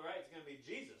Obama, right? It's going to be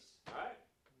Jesus, right?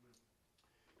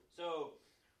 So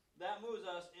that moves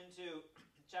us into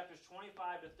chapters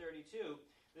 25 to 32.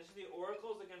 This is the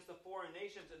oracles against the foreign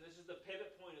nations, and this is the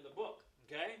pivot point of the book,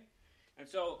 okay? And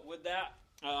so with that,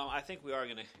 I think we are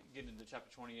going to get into chapter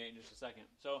 28 in just a second.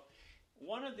 So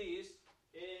one of these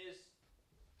is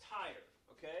Tyre,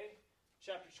 okay?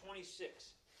 Chapter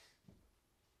 26,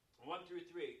 1 through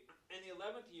 3. In the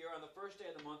 11th year, on the first day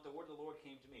of the month, the word of the Lord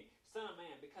came to me. Son of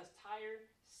man, because Tyre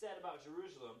said about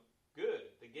Jerusalem,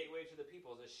 good, the gateway to the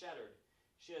peoples is shattered.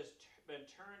 She has been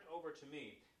turned over to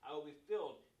me. I will be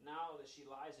filled now that she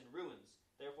lies in ruins.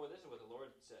 Therefore, this is what the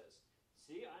Lord says.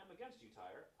 See, I am against you,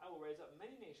 Tyre. I will raise up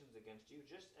many nations against you,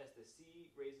 just as the sea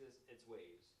raises its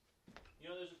waves. You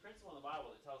know, there's a principle in the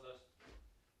Bible that tells us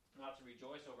not to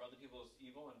rejoice over other people's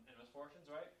evil and misfortunes,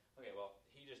 right? Okay, well,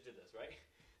 he just did this, right?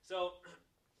 So,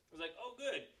 it was like, oh,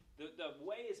 good. The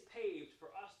way is paved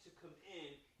for us to come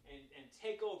in and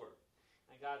take over.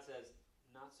 And God says,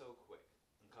 not so quick,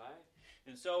 okay?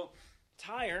 And so,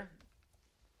 Tyre's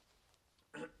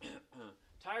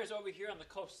over here on the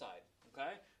coast side,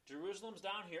 okay? Jerusalem's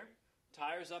down here.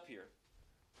 Tyre's up here.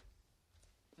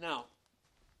 Now,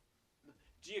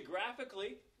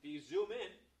 geographically, if you zoom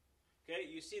in, okay,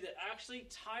 you see that actually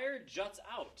Tyre juts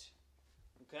out,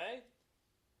 okay?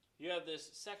 You have this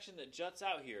section that juts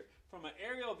out here. From an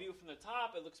aerial view from the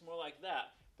top, it looks more like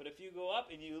that. But if you go up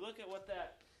and you look at what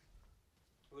that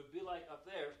would be like up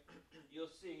there,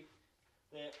 you'll see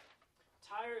that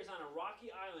Tyre is on a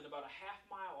rocky island about a half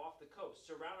mile off the coast,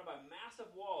 surrounded by massive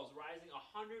walls rising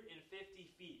 150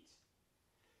 feet.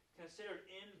 Considered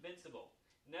invincible.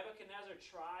 Nebuchadnezzar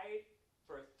tried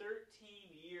for 13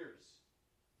 years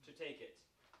to take it.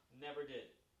 Never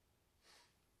did.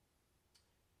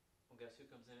 Well, guess who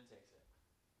comes in and takes it?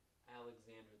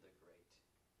 Alexander the Great.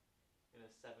 In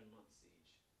a 7-month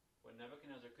siege. What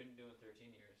Nebuchadnezzar couldn't do in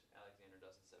 13 years, Alexander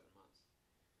does in 7 months.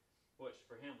 Which,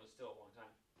 for him, was still a long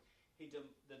time.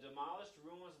 The demolished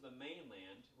ruins of the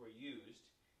mainland were used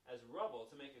as rubble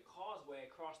to make a causeway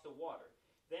across the water.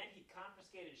 Then he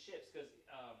confiscated ships, because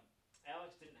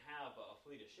Alex didn't have a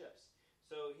fleet of ships.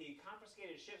 So he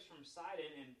confiscated ships from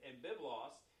Sidon and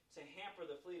Byblos to hamper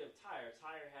the fleet of Tyre.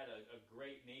 Tyre had a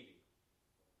great navy.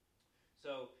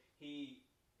 So he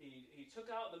took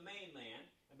out the mainland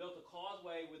and built a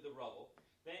causeway with the rubble.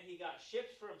 Then he got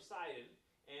ships from Sidon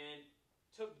and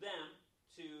took them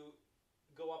to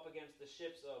go up against the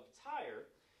ships of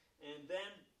Tyre. And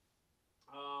then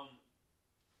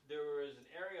there was an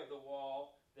area of the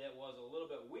wall that was a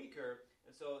little bit weaker,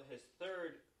 and so his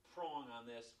third prong on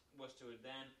this was to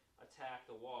then attack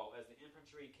the wall. As the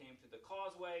infantry came through the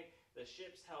causeway, the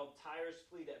ships held Tyre's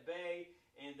fleet at bay,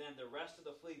 and then the rest of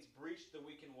the fleets breached the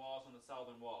weakened walls on the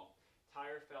southern wall.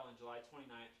 Tyre fell on July 29,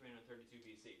 332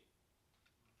 BC.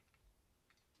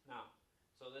 Now,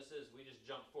 so this is, we just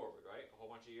jumped forward, right? A whole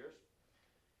bunch of years.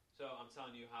 So I'm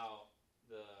telling you how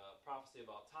the prophecy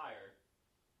about Tyre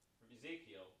from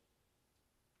Ezekiel,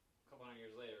 a couple hundred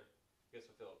years later, gets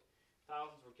fulfilled.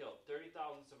 Thousands were killed. 30,000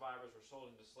 survivors were sold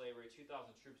into slavery. 2,000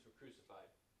 troops were crucified.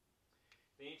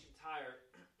 The ancient Tyre,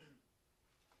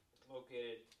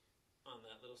 located on on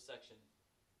that little section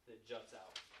that juts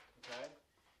out. Okay?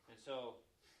 And so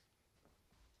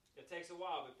it takes a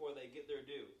while before they get their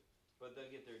due, but they'll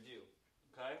get their due.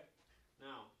 Okay?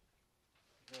 Now,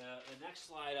 the next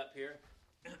slide up here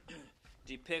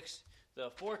depicts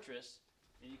the fortress,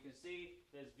 and you can see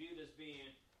that it's viewed as being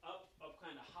up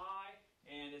kind of high,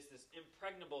 and it's this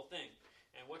impregnable thing.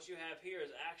 And what you have here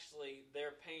is actually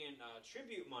they're paying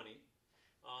tribute money,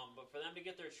 but for them to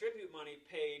get their tribute money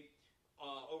paid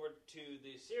over to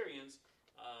the Assyrians,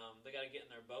 they got to get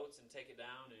in their boats and take it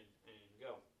down and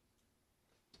go.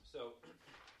 So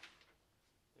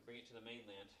they bring it to the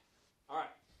mainland. All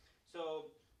right,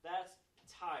 so that's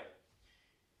Tyre.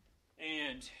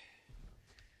 And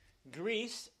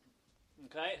Greece,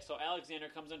 okay, so Alexander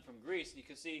comes in from Greece, and you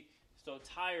can see, so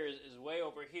Tyre is way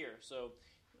over here. So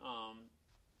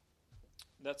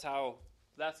that's how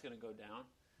that's going to go down.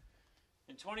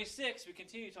 In 26, we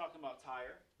continue talking about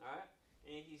Tyre, all right?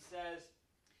 And he says,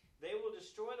 they will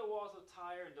destroy the walls of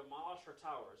Tyre and demolish her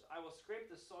towers. I will scrape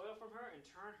the soil from her and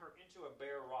turn her into a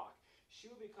bare rock. She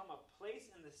will become a place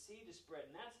in the sea to spread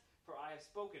nets, for I have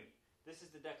spoken. This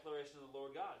is the declaration of the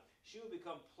Lord God. She will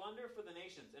become plunder for the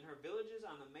nations, and her villages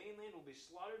on the mainland will be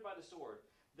slaughtered by the sword.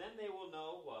 Then they will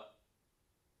know what?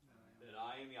 That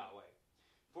I am Yahweh.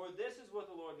 For this is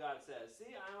what the Lord God says.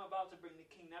 See, I am about to bring the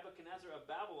king Nebuchadnezzar of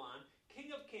Babylon,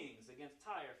 king of kings, against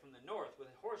Tyre from the north,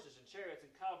 with horses and chariots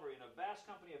and cavalry and a vast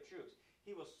company of troops.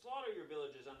 He will slaughter your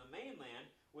villages on the mainland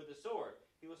with the sword.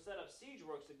 He will set up siege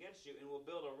works against you, and will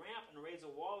build a ramp and raise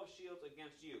a wall of shields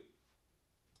against you.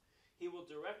 He will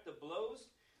direct the blows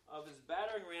of his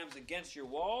battering rams against your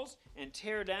walls, and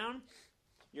tear down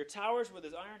your towers with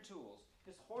his iron tools.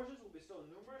 His horses will be so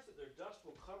numerous that their dust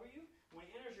will cover you. When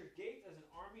he enters your gates as an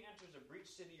army enters a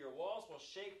breached city, your walls will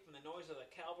shake from the noise of the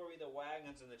cavalry, the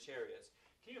wagons, and the chariots.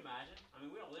 Can you imagine? I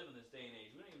mean, we don't live in this day and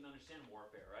age. We don't even understand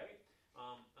warfare, right?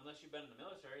 Unless you've been in the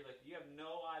military, like you have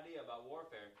no idea about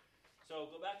warfare. So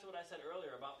go back to what I said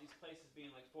earlier about these places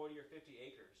being like 40 or 50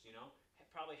 acres, you know?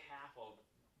 Probably half of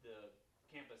the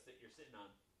campus that you're sitting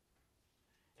on.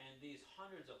 And these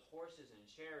hundreds of horses and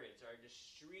chariots are just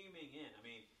streaming in. I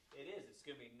mean, it is. It's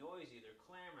going to be noisy. They're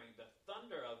clamoring. The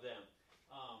thunder of them.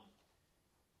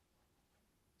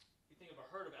 You think of a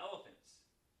herd of elephants,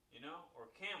 you know, or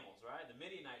camels, right? The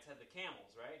Midianites had the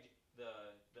camels, right?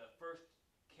 The first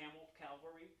camel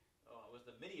cavalry was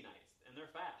the Midianites, and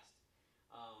they're fast.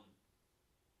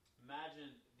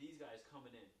 Imagine these guys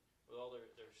coming in with all their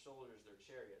soldiers, their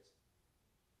chariots.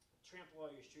 Trample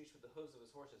all your streets with the hooves of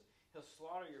his horses. He'll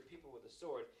slaughter your people with the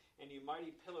sword, and your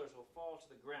mighty pillars will fall to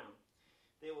the ground.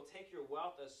 They will take your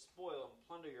wealth as spoil and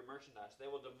plunder your merchandise. They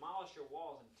will demolish your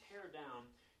walls and tear down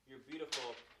your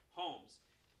beautiful homes.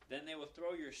 Then they will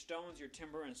throw your stones, your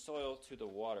timber, and soil to the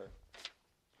water.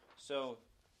 So,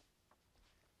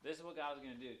 this is what God is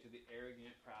going to do to the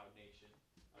arrogant, proud nation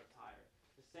of Tyre.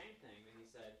 The same thing that he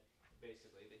said,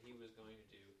 basically, that he was going to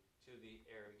do to the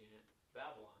arrogant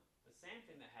Babylon. The same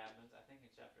thing that happens, I think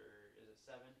in chapter,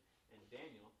 7 in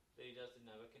Daniel, that he does to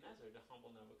Nebuchadnezzar, to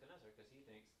humble Nebuchadnezzar, because he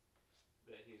thinks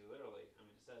that he's literally, I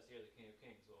mean, it says here the King of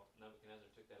Kings. Well, Nebuchadnezzar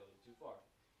took that a little too far.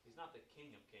 He's not the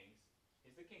King of Kings.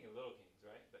 He's the King of little kings,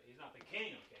 right? But he's not the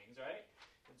King of Kings, right?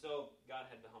 And so God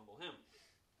had to humble him.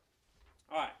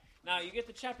 All right. Now you get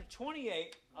to chapter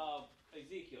 28 of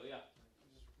Ezekiel. Yeah.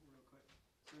 Just real quick.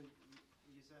 So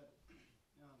you said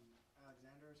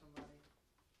Alexander or somebody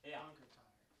conquered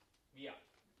Tyre. Yeah.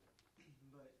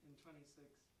 But in 26:7,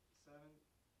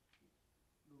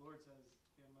 the Lord says,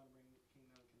 I'm going to bring King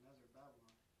Nebuchadnezzar of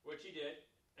Babylon. Which he did.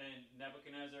 And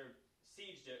Nebuchadnezzar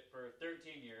sieged it for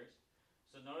 13 years.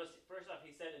 So notice, first off,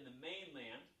 he said in the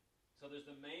mainland. So there's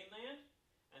the mainland,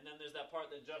 and then there's that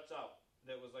part that juts out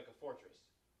that was like a fortress.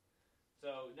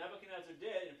 So Nebuchadnezzar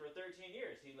did, and for 13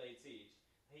 years he laid siege.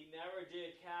 He never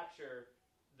did capture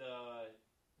the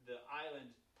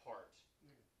island part.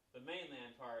 The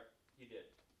mainland part, he did.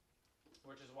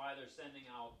 Which is why they're sending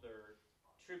out their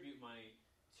tribute money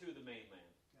to the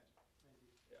mainland. Gotcha. Thank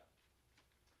you. Yeah.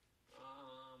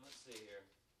 Let's see here.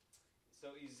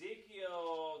 So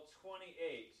Ezekiel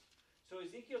 28. So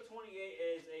Ezekiel 28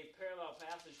 is a parallel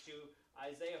passage to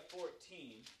Isaiah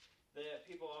 14 that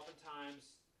people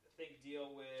oftentimes think deal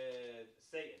with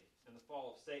Satan and the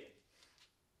fall of Satan.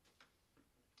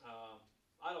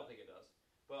 I don't think it does,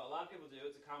 but a lot of people do.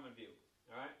 It's a common view.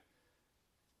 All right.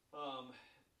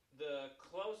 The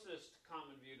closest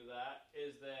common view to that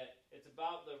is that it's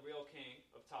about the real king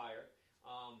of Tyre,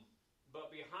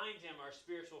 but behind him are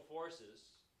spiritual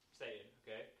forces, Satan.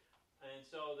 Okay. And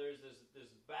so there's this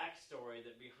backstory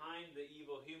that behind the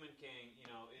evil human king,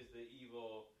 is the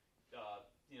evil,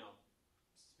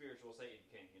 spiritual Satan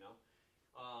king,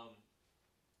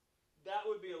 that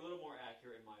would be a little more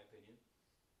accurate in my opinion.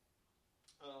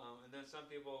 And then some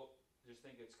people just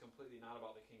think it's completely not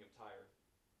about the king of Tyre.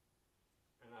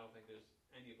 And I don't think there's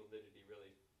any validity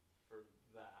really for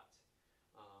that.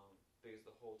 Because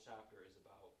the whole chapter is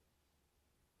about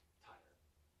Tyre.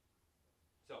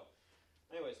 So,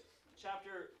 anyways,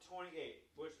 chapter 28,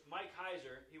 which Mike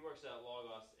Heiser, he works at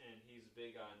Logos, and he's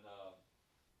big on,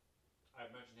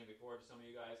 I've mentioned him before to some of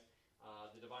you guys,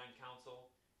 the Divine Council.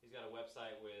 He's got a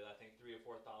website with, I think, 3,000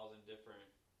 or 4,000 different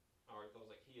articles.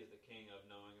 Like, he is the king of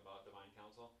knowing about Divine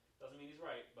Council. Doesn't mean he's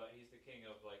right, but he's the king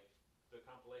of, like, the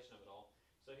compilation of it all.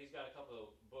 So he's got a couple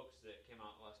of books that came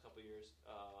out in the last couple of years.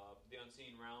 The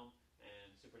Unseen Realm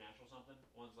and Supernatural something.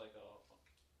 One's like a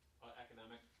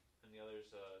academic, and the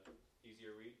other's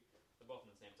easier read. They're both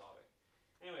on the same topic.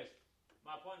 Anyways,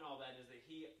 my point in all that is that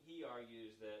he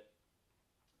argues that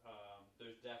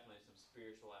there's definitely some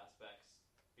spiritual aspects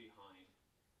behind.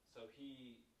 So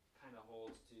he kind of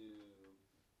holds to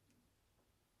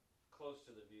close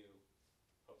to the view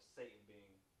of Satan being,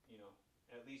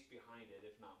 at least behind it,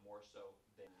 if not more so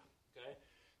than that. Okay?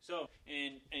 So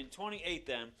in 28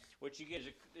 then, what you get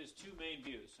is two main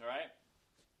views, all right?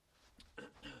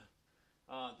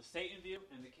 The Satan view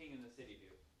and the king and the city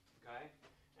view. Okay?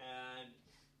 And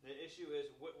the issue is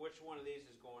which one of these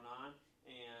is going on,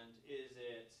 and is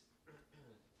it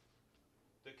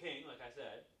the king, like I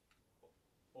said,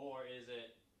 or is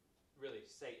it really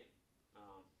Satan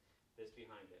that's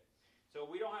behind it? So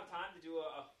we don't have time to do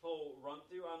a full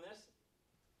run-through on this,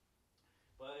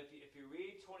 but if you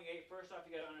read 28, first off,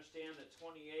 you got to understand that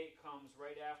 28 comes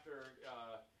right after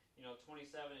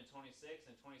 27 and 26,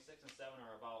 and 26 and 7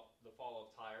 are about the fall of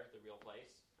Tyre, the real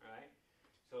place. All right,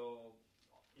 so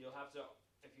you'll have to,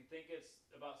 if you think it's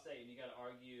about Satan, you got to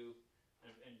argue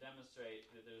and demonstrate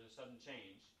that there's a sudden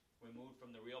change. We moved from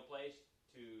the real place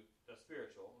to the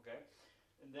spiritual. Okay,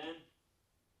 and then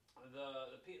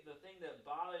the thing that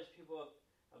bothers people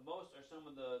most are some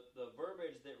of the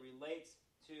verbiage that relates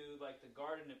to like the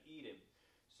Garden of Eden.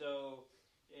 So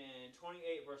in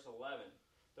 28 verse 11,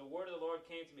 the word of the Lord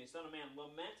came to me, Son of man,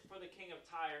 lament for the king of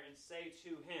Tyre and say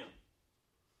to him.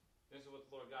 This is what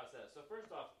the Lord God says. So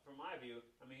first off, from my view,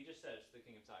 he just said it's the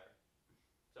king of Tyre.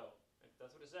 So if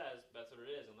that's what it says, that's what it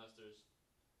is, unless there's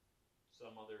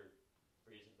some other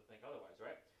reason to think otherwise,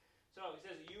 right? So he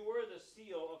says, you were the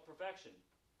seal of perfection.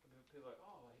 People are like,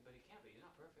 oh, but he can't be. He's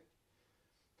not perfect.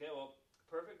 Okay, well,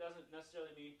 perfect doesn't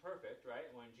necessarily mean perfect, right?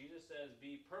 When Jesus says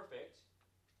be perfect,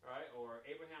 right, or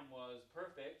Abraham was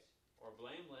perfect or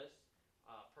blameless,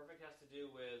 perfect has to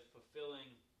do with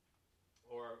fulfilling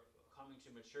or coming to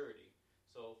maturity.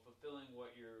 So fulfilling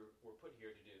what we're put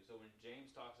here to do. So when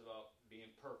James talks about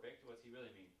being perfect, what's he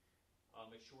really mean?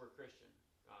 A mature Christian,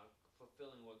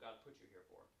 fulfilling what God put you here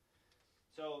for.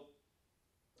 So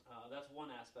that's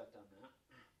one aspect on that.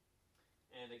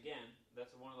 And again,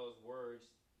 that's one of those words,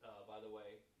 by the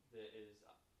way, that is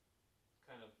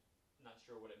kind of not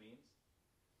sure what it means.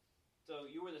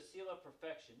 So you were the seal of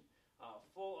perfection,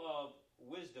 full of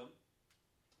wisdom,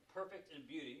 perfect in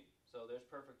beauty. So there's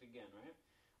perfect again, right?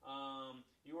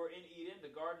 You were in Eden,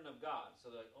 the garden of God.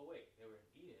 So they're like, oh wait, they were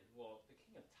in Eden. Well, the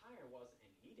king of Tyre wasn't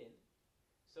in Eden,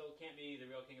 so it can't be the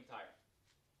real king of Tyre.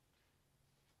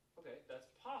 Okay,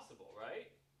 that's possible, right?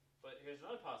 But here's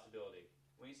another possibility.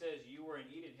 When he says you were in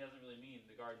Eden, he doesn't really mean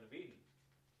the Garden of Eden.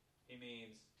 He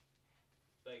means,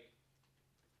 like,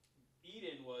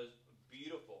 Eden was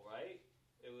beautiful, right?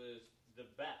 It was the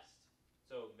best.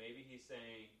 So maybe he's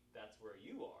saying that's where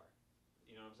you are.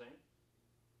 You know what I'm saying?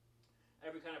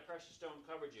 Every kind of precious stone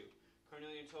covered you.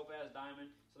 Carnelian, topaz, diamond.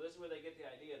 So this is where they get the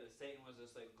idea that Satan was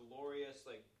this, like, glorious,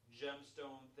 like,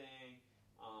 gemstone thing,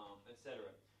 etc.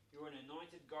 You were an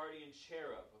anointed guardian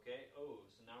cherub, okay? Oh,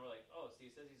 so now we're like, oh, see,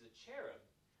 he says he's a cherub.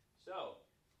 So,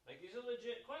 like, these are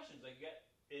legit questions. Like,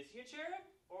 is he a cherub?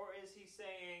 Or is he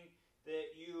saying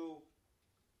that you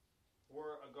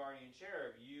were a guardian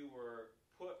cherub? You were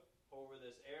put over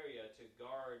this area to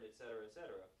guard, etc.,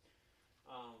 etc.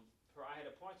 For I had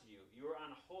appointed you. You were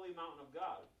on a holy mountain of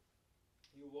God.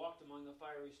 You walked among the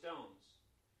fiery stones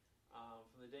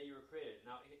from the day you were created.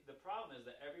 Now, the problem is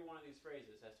that every one of these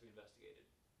phrases has to be investigated.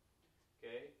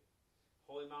 Okay?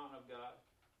 Holy mountain of God,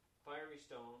 fiery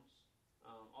stones,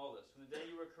 all this. From the day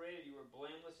you were created, you were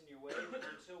blameless in your ways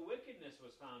until wickedness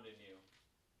was found in you.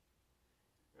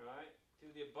 All right?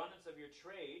 Through the abundance of your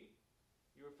trade,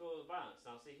 you were filled with violence.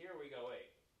 Now, see, here we go,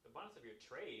 wait. The abundance of your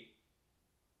trade?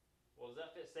 Well, does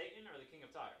that fit Satan or the king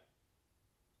of Tyre?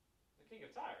 The king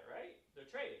of Tyre, right? They're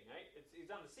trading, right?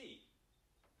 He's on the sea.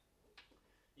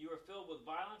 You were filled with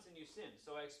violence and you sinned,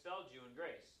 so I expelled you in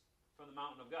grace from the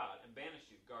mountain of God and banished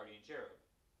you, guardian cherub.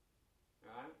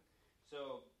 All right?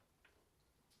 So,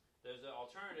 there's an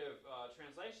alternative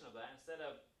translation of that.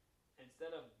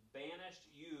 Instead of banished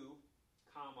you,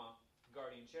 comma,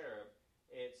 guardian cherub,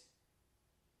 it's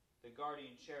the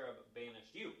guardian cherub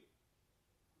banished you.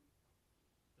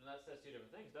 And that says two different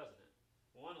things, doesn't it?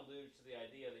 One alludes to the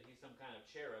idea that he's some kind of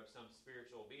cherub, some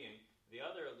spiritual being. The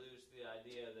other alludes to the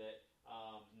idea that,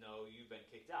 no, you've been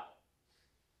kicked out.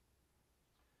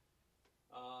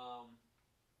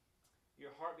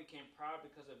 Your heart became proud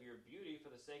because of your beauty. For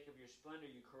the sake of your splendor,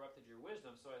 you corrupted your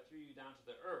wisdom, so I threw you down to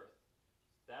the earth.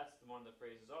 That's one of the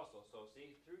phrases also. So, see,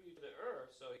 he threw you to the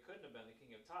earth, so he couldn't have been the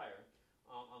king of Tyre,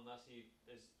 unless he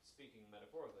is speaking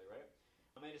metaphorically, right?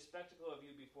 I made a spectacle of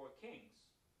you before kings.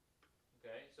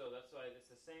 Okay, so that's why it's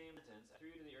the same sentence. I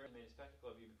threw you to the earth and made a spectacle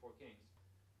of you before kings.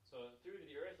 So, threw you to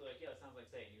the earth, you're like, yeah, that sounds like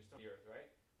Satan. He was thrown to the earth, right?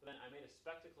 But then I made a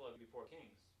spectacle of you before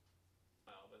kings.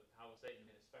 Well, but how was Satan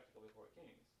made a spectacle before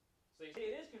kings? So you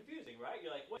see, it is confusing, right? You're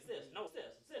like, what's this? No, it's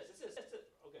this. It's this. It's this. It's this.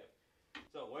 Okay.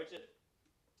 So, which is it?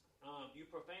 You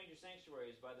profaned your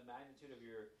sanctuaries by the magnitude of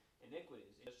your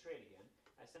iniquities. Let's trade again.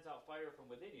 I sent out fire from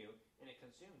within you, and it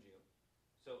consumed you.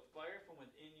 So, fire from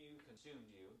within you consumed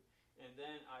you, and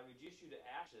then I reduced you to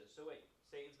ashes. So, wait,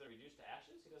 Satan's been reduced to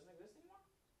ashes? He doesn't exist anymore?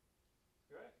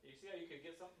 Right? You see how you could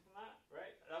get something from that,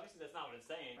 right? Obviously, that's not what it's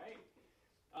saying, right?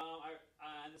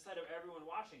 In the sight of everyone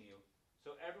watching you.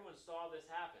 So, everyone saw this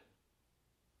happen.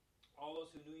 All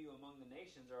those who knew you among the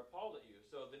nations are appalled at you.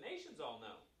 So the nations all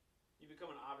know. You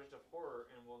become an object of horror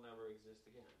and will never exist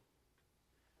again.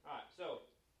 All right, so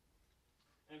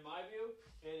in my view,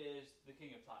 it is the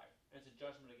king of Tyre. It's a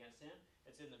judgment against him.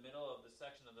 It's in the middle of the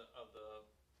section of the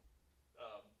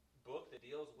book that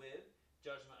deals with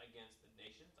judgment against the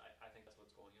nations. I think that's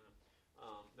what's going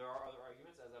on. There are other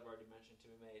arguments, as I've already mentioned, to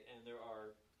be made, and there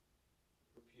are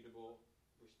reputable,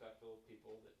 respectful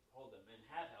people that hold them and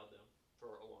have held them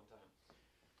for a long time.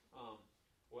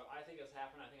 What I think has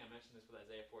happened, I think I mentioned this with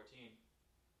Isaiah 14,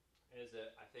 is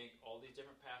that I think all these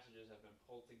different passages have been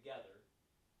pulled together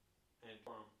and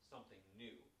form something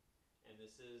new. And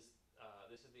this is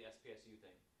the SPSU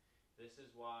thing. This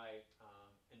is why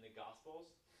in the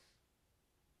Gospels,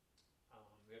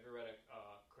 have you ever read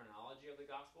a chronology of the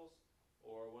Gospels?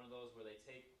 Or one of those where they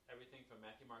take everything from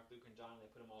Matthew, Mark, Luke, and John and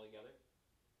they put them all together?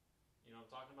 You know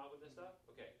what I'm talking about with this stuff?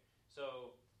 Okay,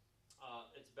 so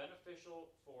it's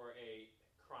beneficial for a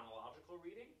chronological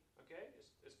reading, okay,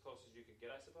 as close as you could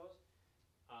get, I suppose.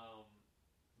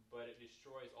 But it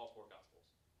destroys all four Gospels.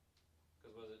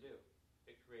 Because what does it do?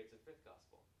 It creates a fifth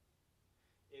Gospel.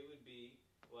 It would be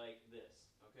like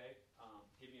this, okay?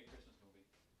 Give me a Christmas movie.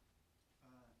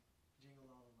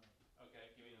 Jingle All the Way.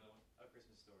 Okay, give me another one. A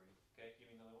Christmas Story. Okay, give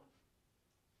me another one.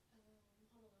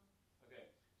 Home Alone.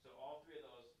 Okay, so all three of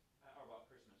those are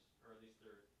about Christmas, or at least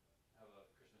they have a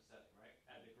Christmas setting, right?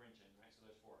 Add the Grinch in, right?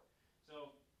 So there's four.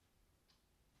 So,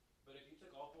 but if you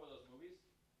took all four of those movies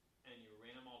and you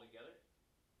ran them all together,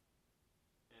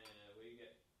 and what do you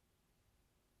get?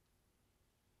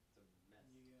 It's a mess.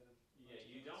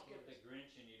 You don't get the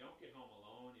Grinch, and you don't get Home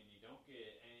Alone, and you don't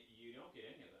get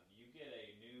any of them. You get a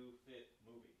new fifth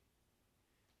movie.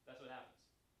 That's what happens.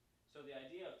 So the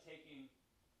idea of taking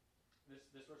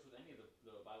this works with any of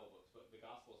the Bible books, but the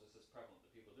Gospels is just prevalent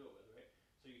that people do it with, right?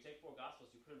 So you take four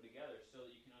Gospels, you put them together so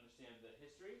that you can understand the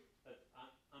history. That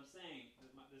I'm saying,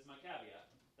 this is my caveat,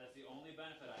 that's the only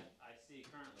benefit I see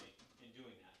currently in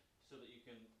doing that, so that you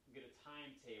can get a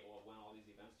timetable of when all these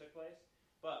events took place.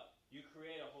 But you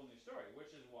create a whole new story,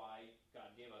 which is why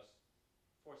God gave us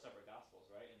four separate Gospels,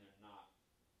 right? And they're not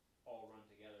all run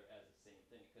together as the same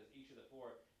thing, because each of the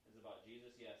four is about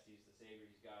Jesus. Yes, he's the Savior,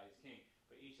 he's God, he's King,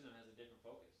 but each of them has a different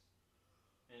focus,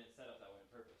 and it's set up that way on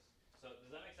purpose. So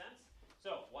does that make sense?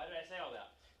 So why did I say all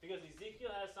that? Because Ezekiel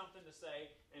has something to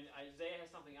say, and Isaiah has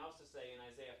something else to say in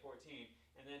Isaiah 14,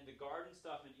 and then the garden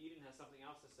stuff in Eden has something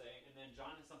else to say, and then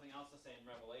John has something else to say in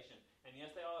Revelation. And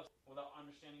yes, they all have, without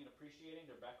understanding and appreciating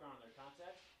their background and their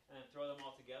context, and then throw them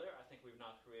all together, I think we've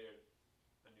not created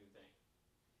a new thing.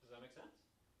 Does that make sense?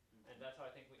 And that's how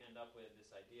I think we end up with this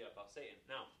idea about Satan.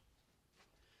 Now,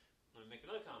 let me make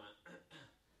another comment.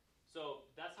 So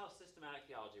that's how systematic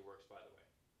theology works, by the way.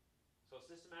 So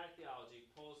systematic theology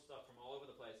pulls stuff from all over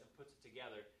the place and puts it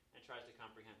together and tries to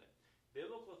comprehend it.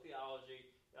 Biblical theology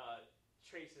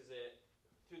traces it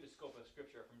through the scope of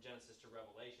Scripture from Genesis to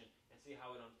Revelation and see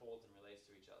how it unfolds and relates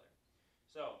to each other.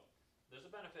 So there's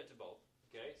a benefit to both.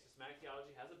 Okay, systematic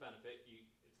theology has a benefit.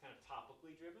 It's kind of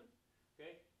topically driven.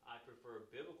 Okay, I prefer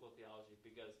biblical theology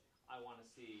because I want to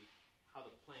see how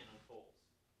the plan unfolds.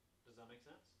 Does that make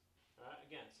sense? All right.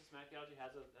 Again, systematic theology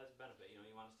has a benefit. You know,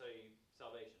 you want to study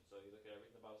salvation, so you look at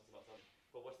everything the Bible says about salvation.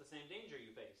 But what's the same danger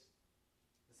you face?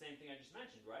 The same thing I just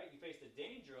mentioned, right? You face the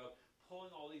danger of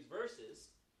pulling all these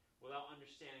verses without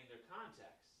understanding their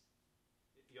context.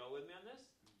 You all with me on this?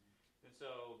 And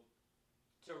so,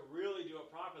 to really do it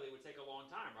properly would take a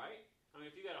long time, right? I mean,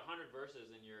 if you got 100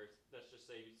 verses in your, let's just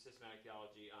say, systematic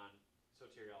theology on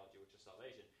soteriology, which is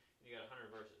salvation, and you got 100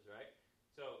 verses, right?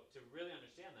 So, to really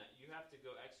understand that, you have to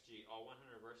go exegete all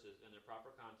 100 verses in their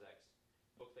proper context,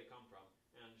 book they come from,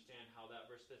 and understand how that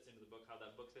verse fits into the book, how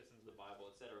that book fits into the Bible,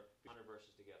 etc. 100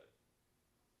 verses together.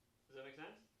 Does that make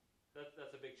sense?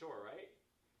 That's a big chore, right?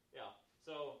 Yeah.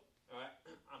 So, all right,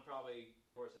 I'm probably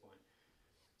towards the point.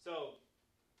 So,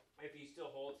 if you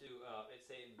still hold to it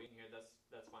saying being here,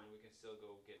 that's fine. We can still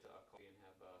go get coffee and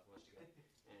have lunch together,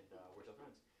 and we're still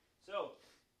friends. So,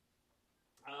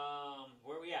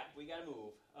 where are we at? We got to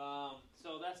move.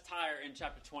 So that's Tyre in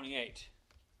chapter 28.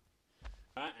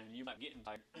 All right, and you might be getting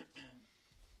tired.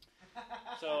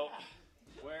 So,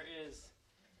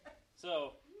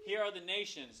 so here are the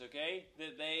nations, okay,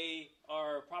 that they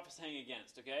are prophesying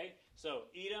against, okay? So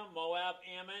Edom, Moab,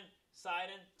 Ammon,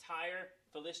 Sidon, Tyre,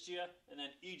 Philistia, and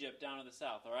then Egypt down to the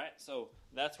south, all right? So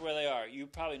that's where they are. You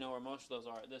probably know where most of those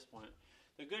are at this point.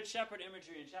 The Good Shepherd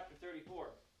imagery in chapter 34,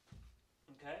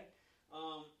 okay?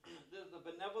 The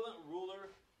benevolent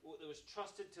ruler that was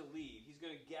trusted to lead. He's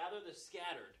going to gather the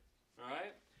scattered, all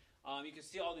right? You can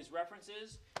see all these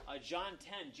references. John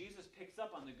 10, Jesus picks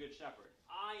up on the Good Shepherd.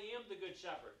 I am the Good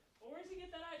Shepherd. Well, where does he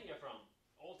get that idea from?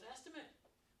 Old Testament,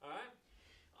 all right?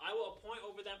 I will appoint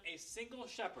over them a single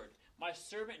shepherd, my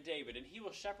servant David, and he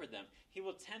will shepherd them. He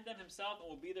will tend them himself and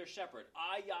will be their shepherd.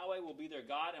 I, Yahweh, will be their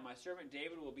God, and my servant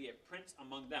David will be a prince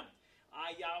among them.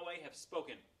 I, Yahweh, have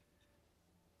spoken.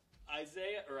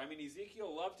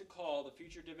 Ezekiel loved to call the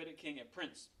future Davidic king a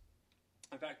prince.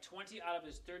 In fact, 20 out of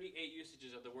his 38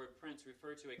 usages of the word prince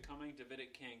refer to a coming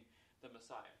Davidic king, the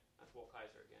Messiah. That's Walt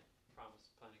Kaiser again.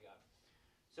 Promise, plan of God.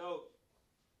 So,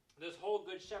 this whole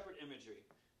Good Shepherd imagery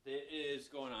that is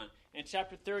going on. In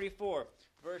chapter 34,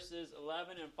 verses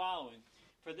 11 and following,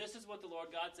 for this is what the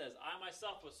Lord God says, I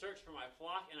myself will search for my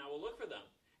flock, and I will look for them,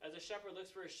 as a shepherd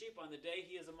looks for his sheep on the day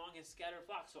he is among his scattered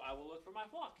flock. So I will look for my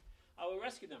flock. I will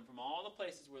rescue them from all the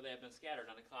places where they have been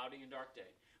scattered on a cloudy and dark day.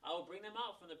 I will bring them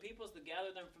out from the peoples that gather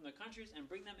them from the countries, and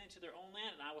bring them into their own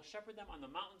land, and I will shepherd them on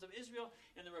the mountains of Israel,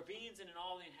 in the ravines, and in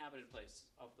all the inhabited places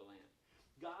of the land.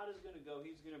 God is going to go.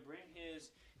 He's going to bring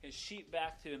his sheep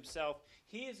back to himself.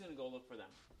 He is going to go look for them.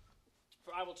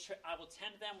 For I will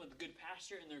tend them with good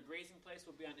pasture, and their grazing place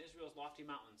will be on Israel's lofty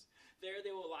mountains. There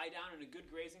they will lie down in a good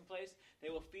grazing place. They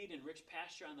will feed in rich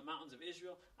pasture on the mountains of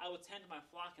Israel. I will tend my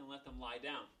flock and let them lie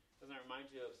down. Doesn't that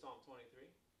remind you of Psalm 23?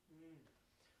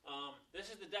 This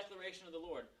is the declaration of the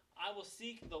Lord. I will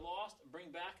seek the lost, bring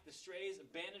back the strays,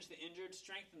 bandage the injured,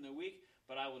 strengthen the weak,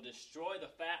 but I will destroy the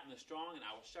fat and the strong, and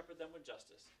I will shepherd them with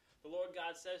justice. The Lord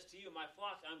God says to you, my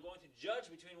flock, I'm going to judge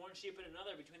between one sheep and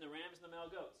another, between the rams and the male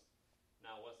goats.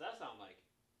 Now, what's that sound like?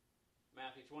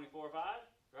 Matthew 24:5,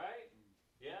 right?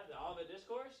 Yeah, the Olivet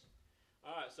Discourse.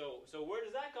 All right, so where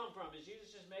does that come from? Is Jesus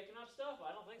just making up stuff?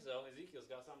 I don't think so. Ezekiel's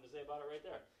got something to say about it right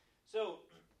there. So,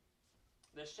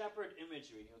 the shepherd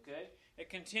imagery, okay? It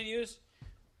continues.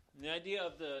 The idea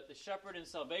of the shepherd and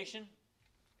salvation,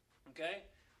 okay?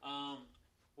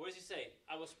 What does he say?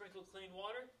 I will sprinkle clean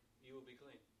water, you will be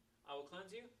clean. I will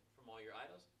cleanse you from all your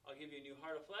idols. I'll give you a new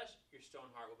heart of flesh, your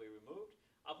stone heart will be removed.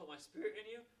 I'll put my spirit in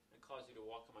you and cause you to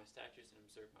walk in my statutes and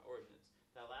observe my ordinance.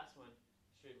 That last one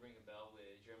should ring a bell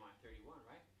with Jeremiah 31,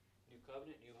 right? New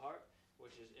covenant, new heart,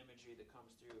 which is imagery that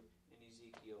comes through in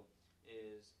Ezekiel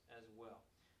is as well.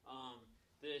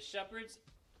 The shepherds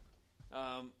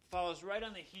follows right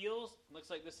on the heels.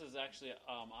 Looks like this is actually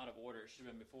out of order. It should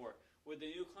have been before. With the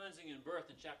new cleansing and birth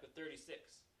in chapter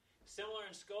 36. Similar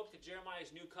in scope to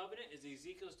Jeremiah's new covenant is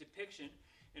Ezekiel's depiction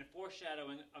and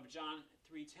foreshadowing of John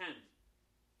 3:10.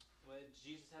 When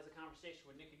Jesus has a conversation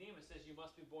with Nicodemus, says you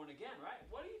must be born again, right?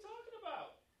 What are you talking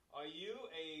about? Are you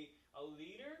a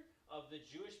leader of the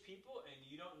Jewish people and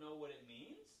you don't know what it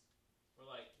means? We're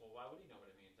like, well, why would he know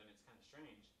what it means? I mean, it's kind of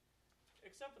strange.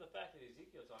 Except for the fact that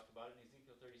Ezekiel talked about it in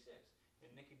Ezekiel 36.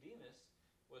 And Nicodemus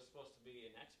was supposed to be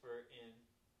an expert in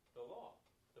the law,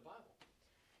 the Bible.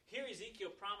 Here Ezekiel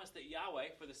promised that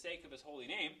Yahweh, for the sake of his holy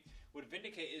name, would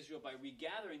vindicate Israel by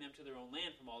regathering them to their own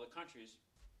land from all the countries.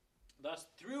 Thus,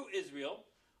 through Israel,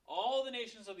 all the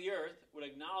nations of the earth would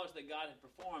acknowledge that God had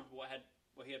performed what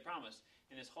he had promised,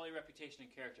 and his holy reputation and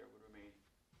character would remain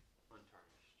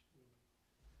untarnished.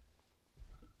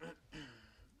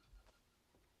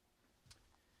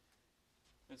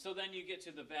 And so then you get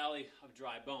to the valley of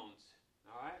dry bones,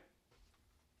 all right?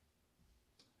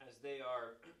 As they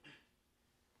are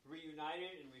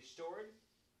reunited and restored,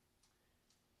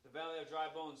 the The valley of dry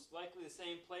bones, likely the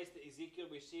same place that Ezekiel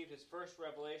received his first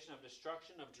revelation of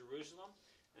destruction of Jerusalem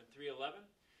in 3:11.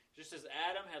 Just as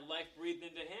Adam had life breathed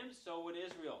into him, so would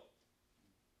Israel.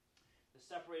 The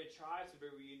separated tribes would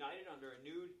be reunited under a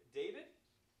new David,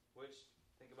 which,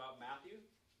 think about Matthew.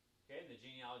 Okay, in the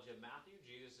genealogy of Matthew,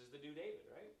 Jesus is the new David,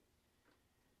 right?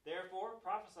 Therefore,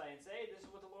 prophesy and say, this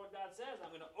is what the Lord God says,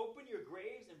 I'm going to open your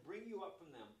graves and bring you up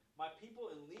from them, my people,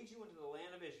 and lead you into the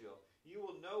land of Israel. You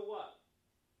will know what?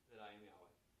 That I am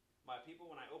Yahweh. My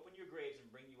people, when I open your graves and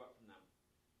bring you up from them.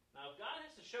 Now, if God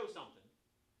has to show something,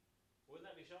 wouldn't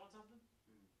that be showing something?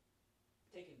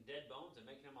 Taking dead bones and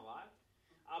making them alive?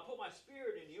 I'll put my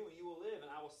spirit in you, and you will live, and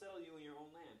I will settle you in your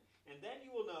own land. And then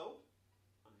you will know,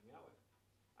 I am Yahweh.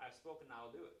 I have spoken, and I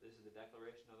will do it. This is the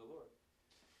declaration of the Lord.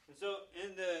 And so,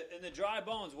 in the dry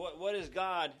bones, what is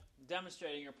God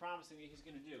demonstrating or promising that He's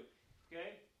going to do?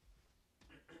 Okay?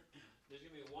 There's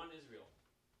going to be one Israel.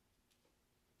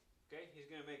 Okay? He's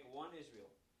going to make one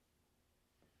Israel.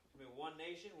 There's going to be one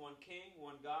nation, one king,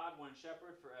 one God, one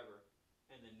shepherd forever.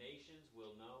 And the nations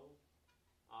will know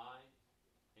I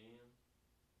am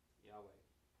Yahweh.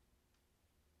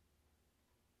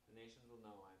 The nations will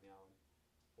know I am Yahweh.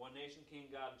 One nation, king,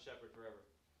 God, and shepherd forever.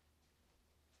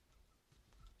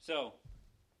 So,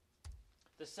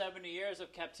 the 70 years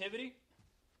of captivity,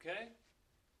 okay?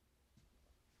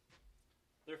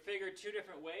 They're figured two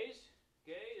different ways,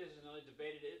 okay? There's another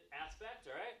debated aspect,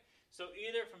 all right? So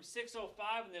either from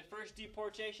 605 in the first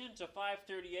deportation to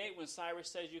 538 when Cyrus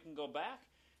says you can go back,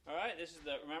 all right? This is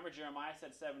remember Jeremiah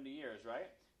said 70 years, right?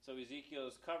 So Ezekiel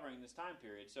is covering this time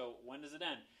period. So when does it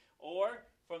end? Or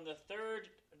from the third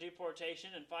deportation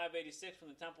in 586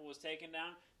 when the temple was taken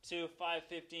down to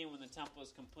 515 when the temple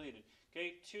is completed.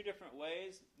 Okay, two different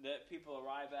ways that people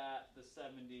arrive at the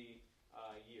 70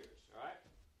 years, all right?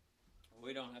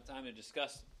 We don't have time to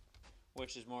discuss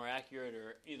which is more accurate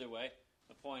or either way.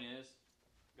 The point is,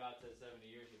 God said 70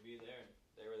 years you'd be there, and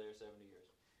they were there 70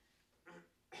 years.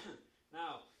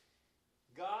 Now,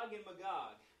 Gog and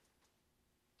Magog.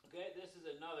 Okay, this is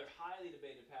another highly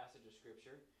debated passage of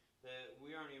Scripture that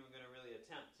we aren't even going to really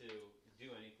attempt to do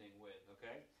anything with,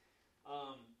 okay?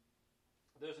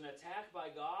 There's an attack by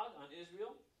Gog on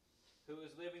Israel, who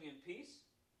is living in peace,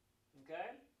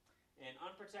 okay, in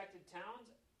unprotected towns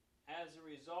as a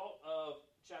result of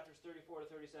chapters 34 to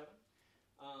 37.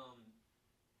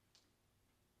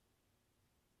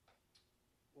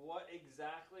 What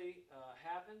exactly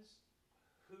happens,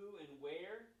 who and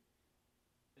where,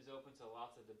 is open to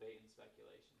lots of debate and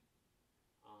speculation.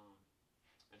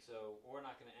 And so we're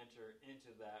not going to enter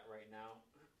into that right now.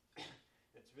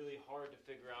 It's really hard to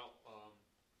figure out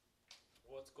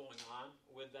what's going on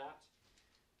with that.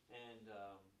 And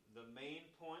the main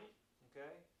point,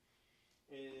 okay,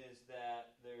 is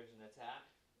that there's an attack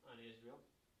on Israel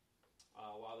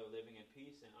while they're living in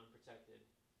peace and unprotected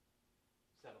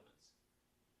settlements.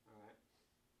 All right?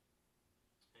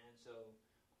 And so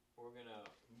we're going to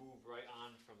move right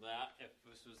on from that. If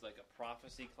this was like a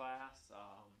prophecy class,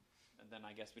 and then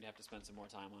I guess we'd have to spend some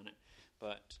more time on it.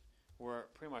 But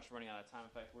we're pretty much running out of time.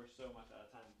 In fact, we're so much out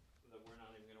of time that we're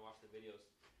not even going to watch the videos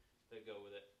that go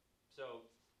with it. So,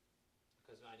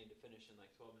 because I need to finish in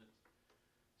like 12 minutes.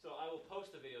 So I will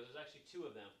post the videos. There's actually two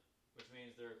of them, which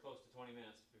means they're close to 20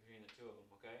 minutes between the two of them,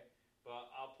 okay? But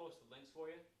I'll post the links for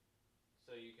you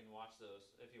so you can watch those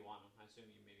if you want them. I assume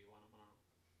you maybe want them. I don't know.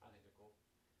 I think they're cool.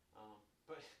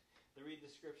 But to read the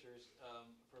scriptures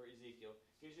for Ezekiel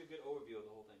gives you a good overview of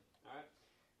the whole thing. All right?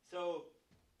 So,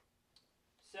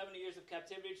 70 years of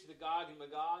captivity to the Gog and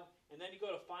Magog. And then you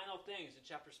go to final things in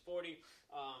chapters 40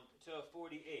 to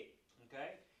 48.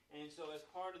 Okay? And so as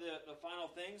part of the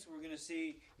final things, we're going to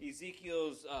see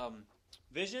Ezekiel's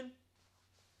vision.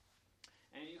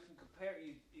 And you can compare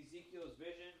Ezekiel's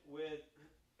vision with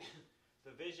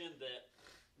the vision that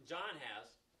John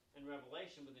has in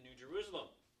Revelation with the New Jerusalem.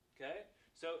 Okay?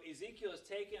 So Ezekiel is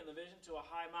taken in the vision to a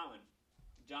high mountain.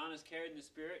 John is carried in the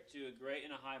Spirit to a great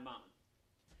and a high mountain.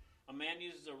 A man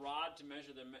uses a rod to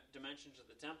measure the dimensions of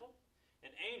the temple.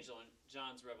 An angel in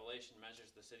John's Revelation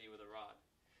measures the city with a rod.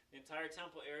 The entire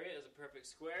temple area is a perfect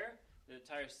square. The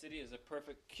entire city is a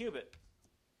perfect cubit.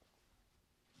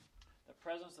 The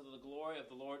presence of the glory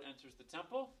of the Lord enters the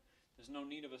temple. There's no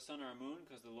need of a sun or a moon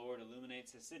because the Lord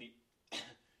illuminates the city.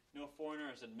 No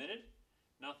foreigner is admitted.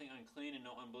 Nothing unclean and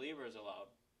no unbeliever is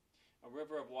allowed. A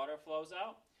river of water flows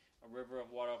out. A river of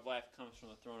water of life comes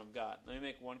from the throne of God. Let me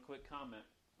make one quick comment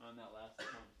on that last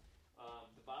one.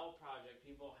 The Bible Project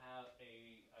people have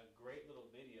a great little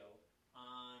video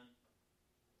on,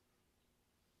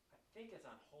 I think it's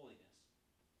on holiness.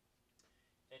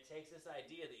 It takes this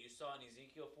idea that you saw in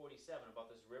Ezekiel 47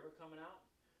 about this river coming out.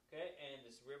 okay, and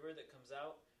this river that comes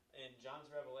out in John's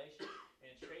Revelation,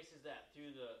 and it traces that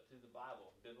through the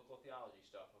Bible, biblical theology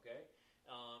stuff, okay?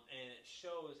 And it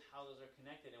shows how those are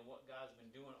connected and what God's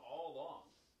been doing all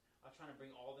along. I'm trying to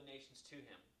bring all the nations to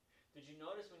Him. Did you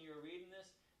notice when you were reading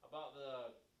this about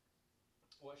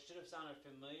what should have sounded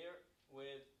familiar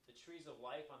with the trees of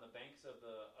life on the banks of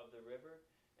the river,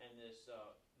 and this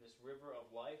river of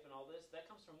life and all this?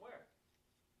 That comes from where?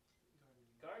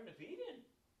 Garden of Eden.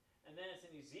 And then it's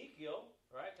in Ezekiel,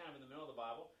 right, kind of in the middle of the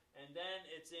Bible, and then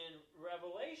it's in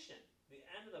Revelation, the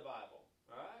end of the Bible,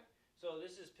 all right? So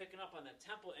this is picking up on that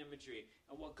temple imagery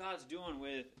and what God's doing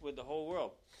with the whole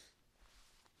world.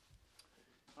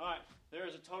 All right, there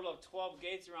is a total of 12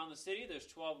 gates around the city. There's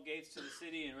 12 gates to the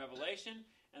city in Revelation,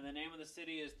 and the name of the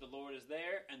city is The Lord is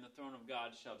There, and the throne of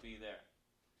God shall be there.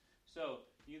 So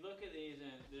you look at these,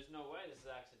 and there's no way this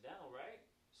is accidental, right?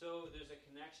 So there's a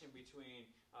connection between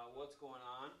what's going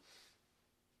on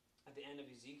at the end of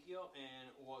Ezekiel and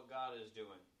what God is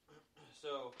doing.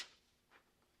 So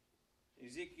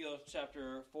Ezekiel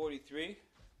chapter 43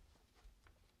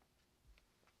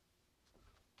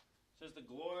 says, "The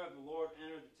glory of the Lord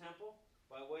entered the temple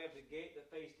by way of the gate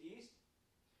that faced east,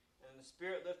 and the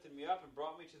Spirit lifted me up and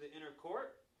brought me to the inner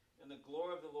court, and the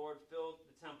glory of the Lord filled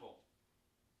the temple."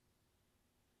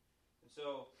 And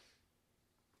so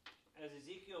as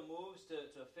Ezekiel moves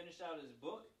to finish out his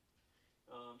book,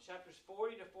 chapters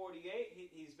 40 to 48,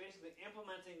 he's basically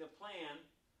implementing the plan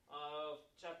of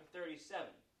chapter 37,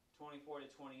 24 to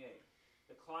 28.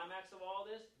 The climax of all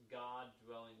this, God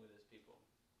dwelling with His people.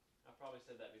 I've probably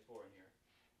said that before in here,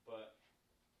 but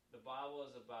the Bible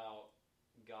is about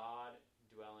God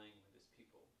dwelling with His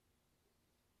people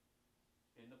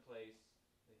in the place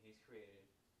that He's created,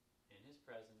 in His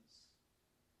presence.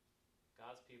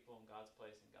 God's people and God's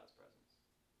place and God's presence.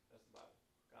 That's the Bible.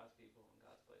 God's people and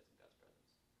God's place and God's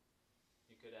presence.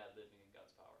 You could add living in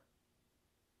God's power.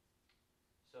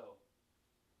 So,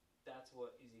 that's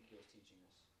what Ezekiel is teaching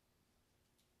us.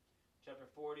 Chapter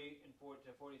 40 and 40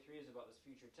 to 43 is about this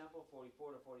future temple.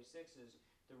 44 to 46 is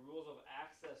the rules of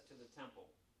access to the temple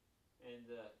and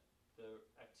the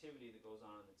activity that goes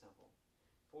on in the temple.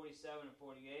 47 and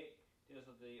 48 deals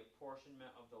with the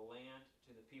apportionment of the land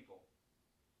to the people,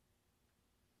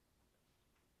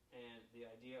 and the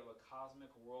idea of a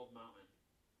cosmic world mountain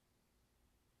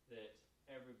that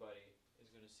everybody is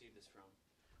going to see this from.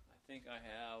 I think I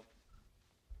have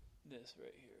this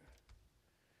right here.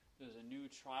 There's a new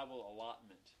tribal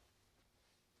allotment.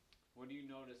 What do you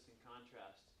notice in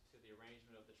contrast to the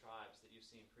arrangement of the tribes that you've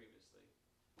seen previously?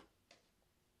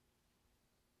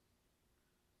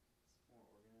 It's more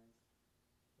organized.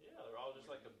 Yeah, they're all just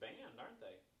like a band, aren't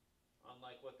they?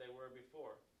 Unlike what they were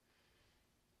before.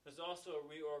 There's also a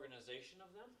reorganization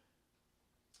of them.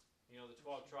 You know, the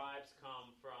 12 tribes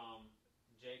come from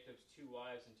Jacob's 2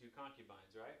 wives and 2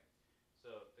 concubines, right?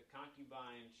 So the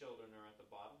concubine children are at the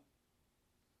bottom.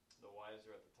 The wives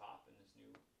are at the top in this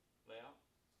new layout.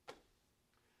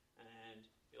 And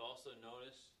you'll also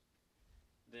notice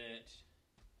that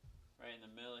right in the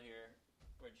middle here,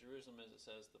 where Jerusalem is, it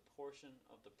says the portion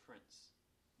of the prince.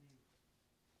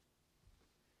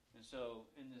 And so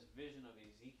in this vision of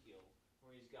Ezekiel,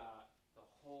 where he's got the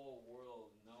whole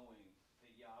world knowing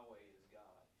that Yahweh is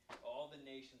God, all the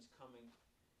nations coming,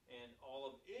 and all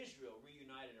of Israel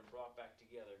reunited and brought back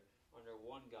together under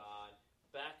one God,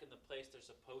 back in the place they're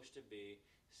supposed to be,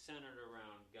 centered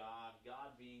around God,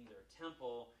 God being their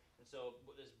temple. And so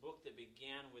this book that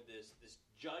began with this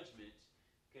judgment,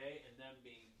 okay, and them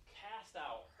being cast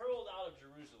out, hurled out of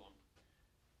Jerusalem,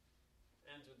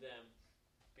 ends with them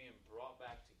being brought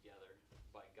back together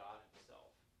by God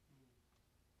Himself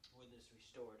with this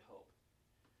restored hope.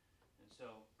 And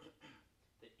so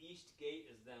the east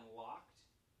gate is then locked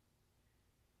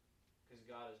because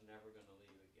God is never going to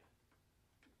leave again.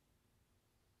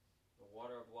 The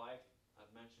water of life, I've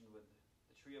mentioned with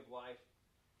the tree of life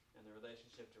and the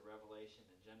relationship to Revelation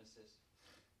and Genesis.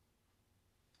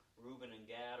 Reuben and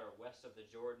Gad are west of the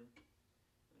Jordan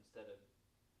instead of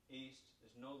east.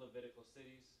 There's no Levitical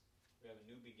cities. We have a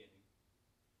new beginning.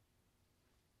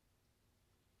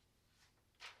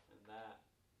 And that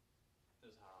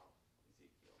is how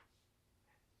Ezekiel.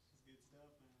 It's good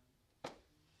stuff, man.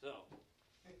 So,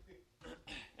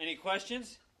 any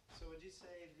questions? So would you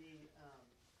say the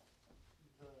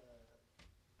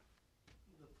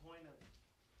point of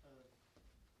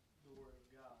the Word of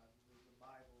God, the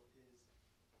Bible, is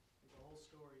the whole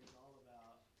story is all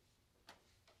about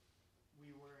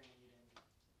we were in Eden,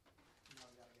 now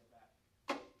we got to get back.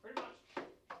 Pretty much.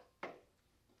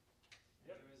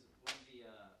 Yep. There was one of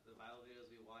the Bible videos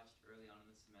we watched early on in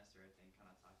the semester, I think,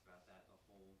 kind of talked about that. The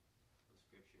whole of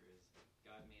Scripture is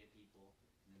God made it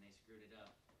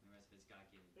God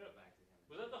can Yeah. go back to him.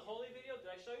 Was that the holy video? Did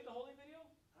I show you the holy video?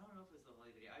 I don't know if it was the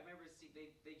holy video. I remember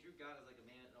they drew God as like a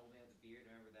man, an old man with a beard.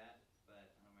 I remember that, but I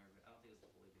don't remember. I don't think it was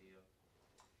the holy video.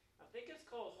 I think it's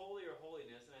called Holy or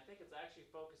Holiness, and I think it actually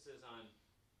focuses on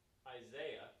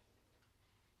Isaiah,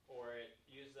 or it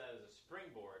uses that as a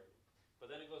springboard. But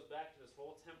then it goes back to this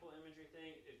whole temple imagery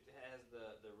thing. It has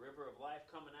the river of life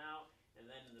coming out, and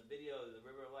then in the video, the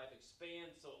river of life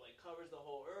expands, so it like covers the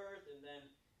whole earth, and then,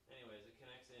 anyways, it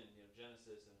connects in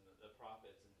Genesis and the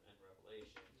prophets and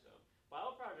Revelation. So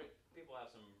Bible Project people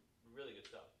have some really good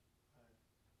stuff. Right.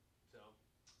 So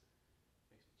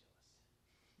makes me jealous.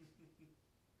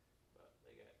 But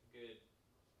they got good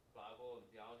Bible and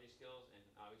theology skills, and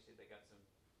obviously they got some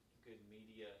good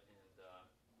media and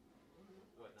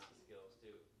whatnot skills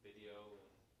too, video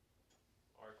and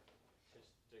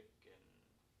artistic and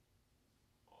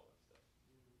all that stuff.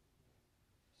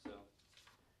 So,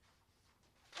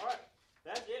 all right,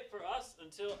 that's it for us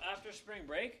until after spring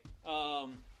break.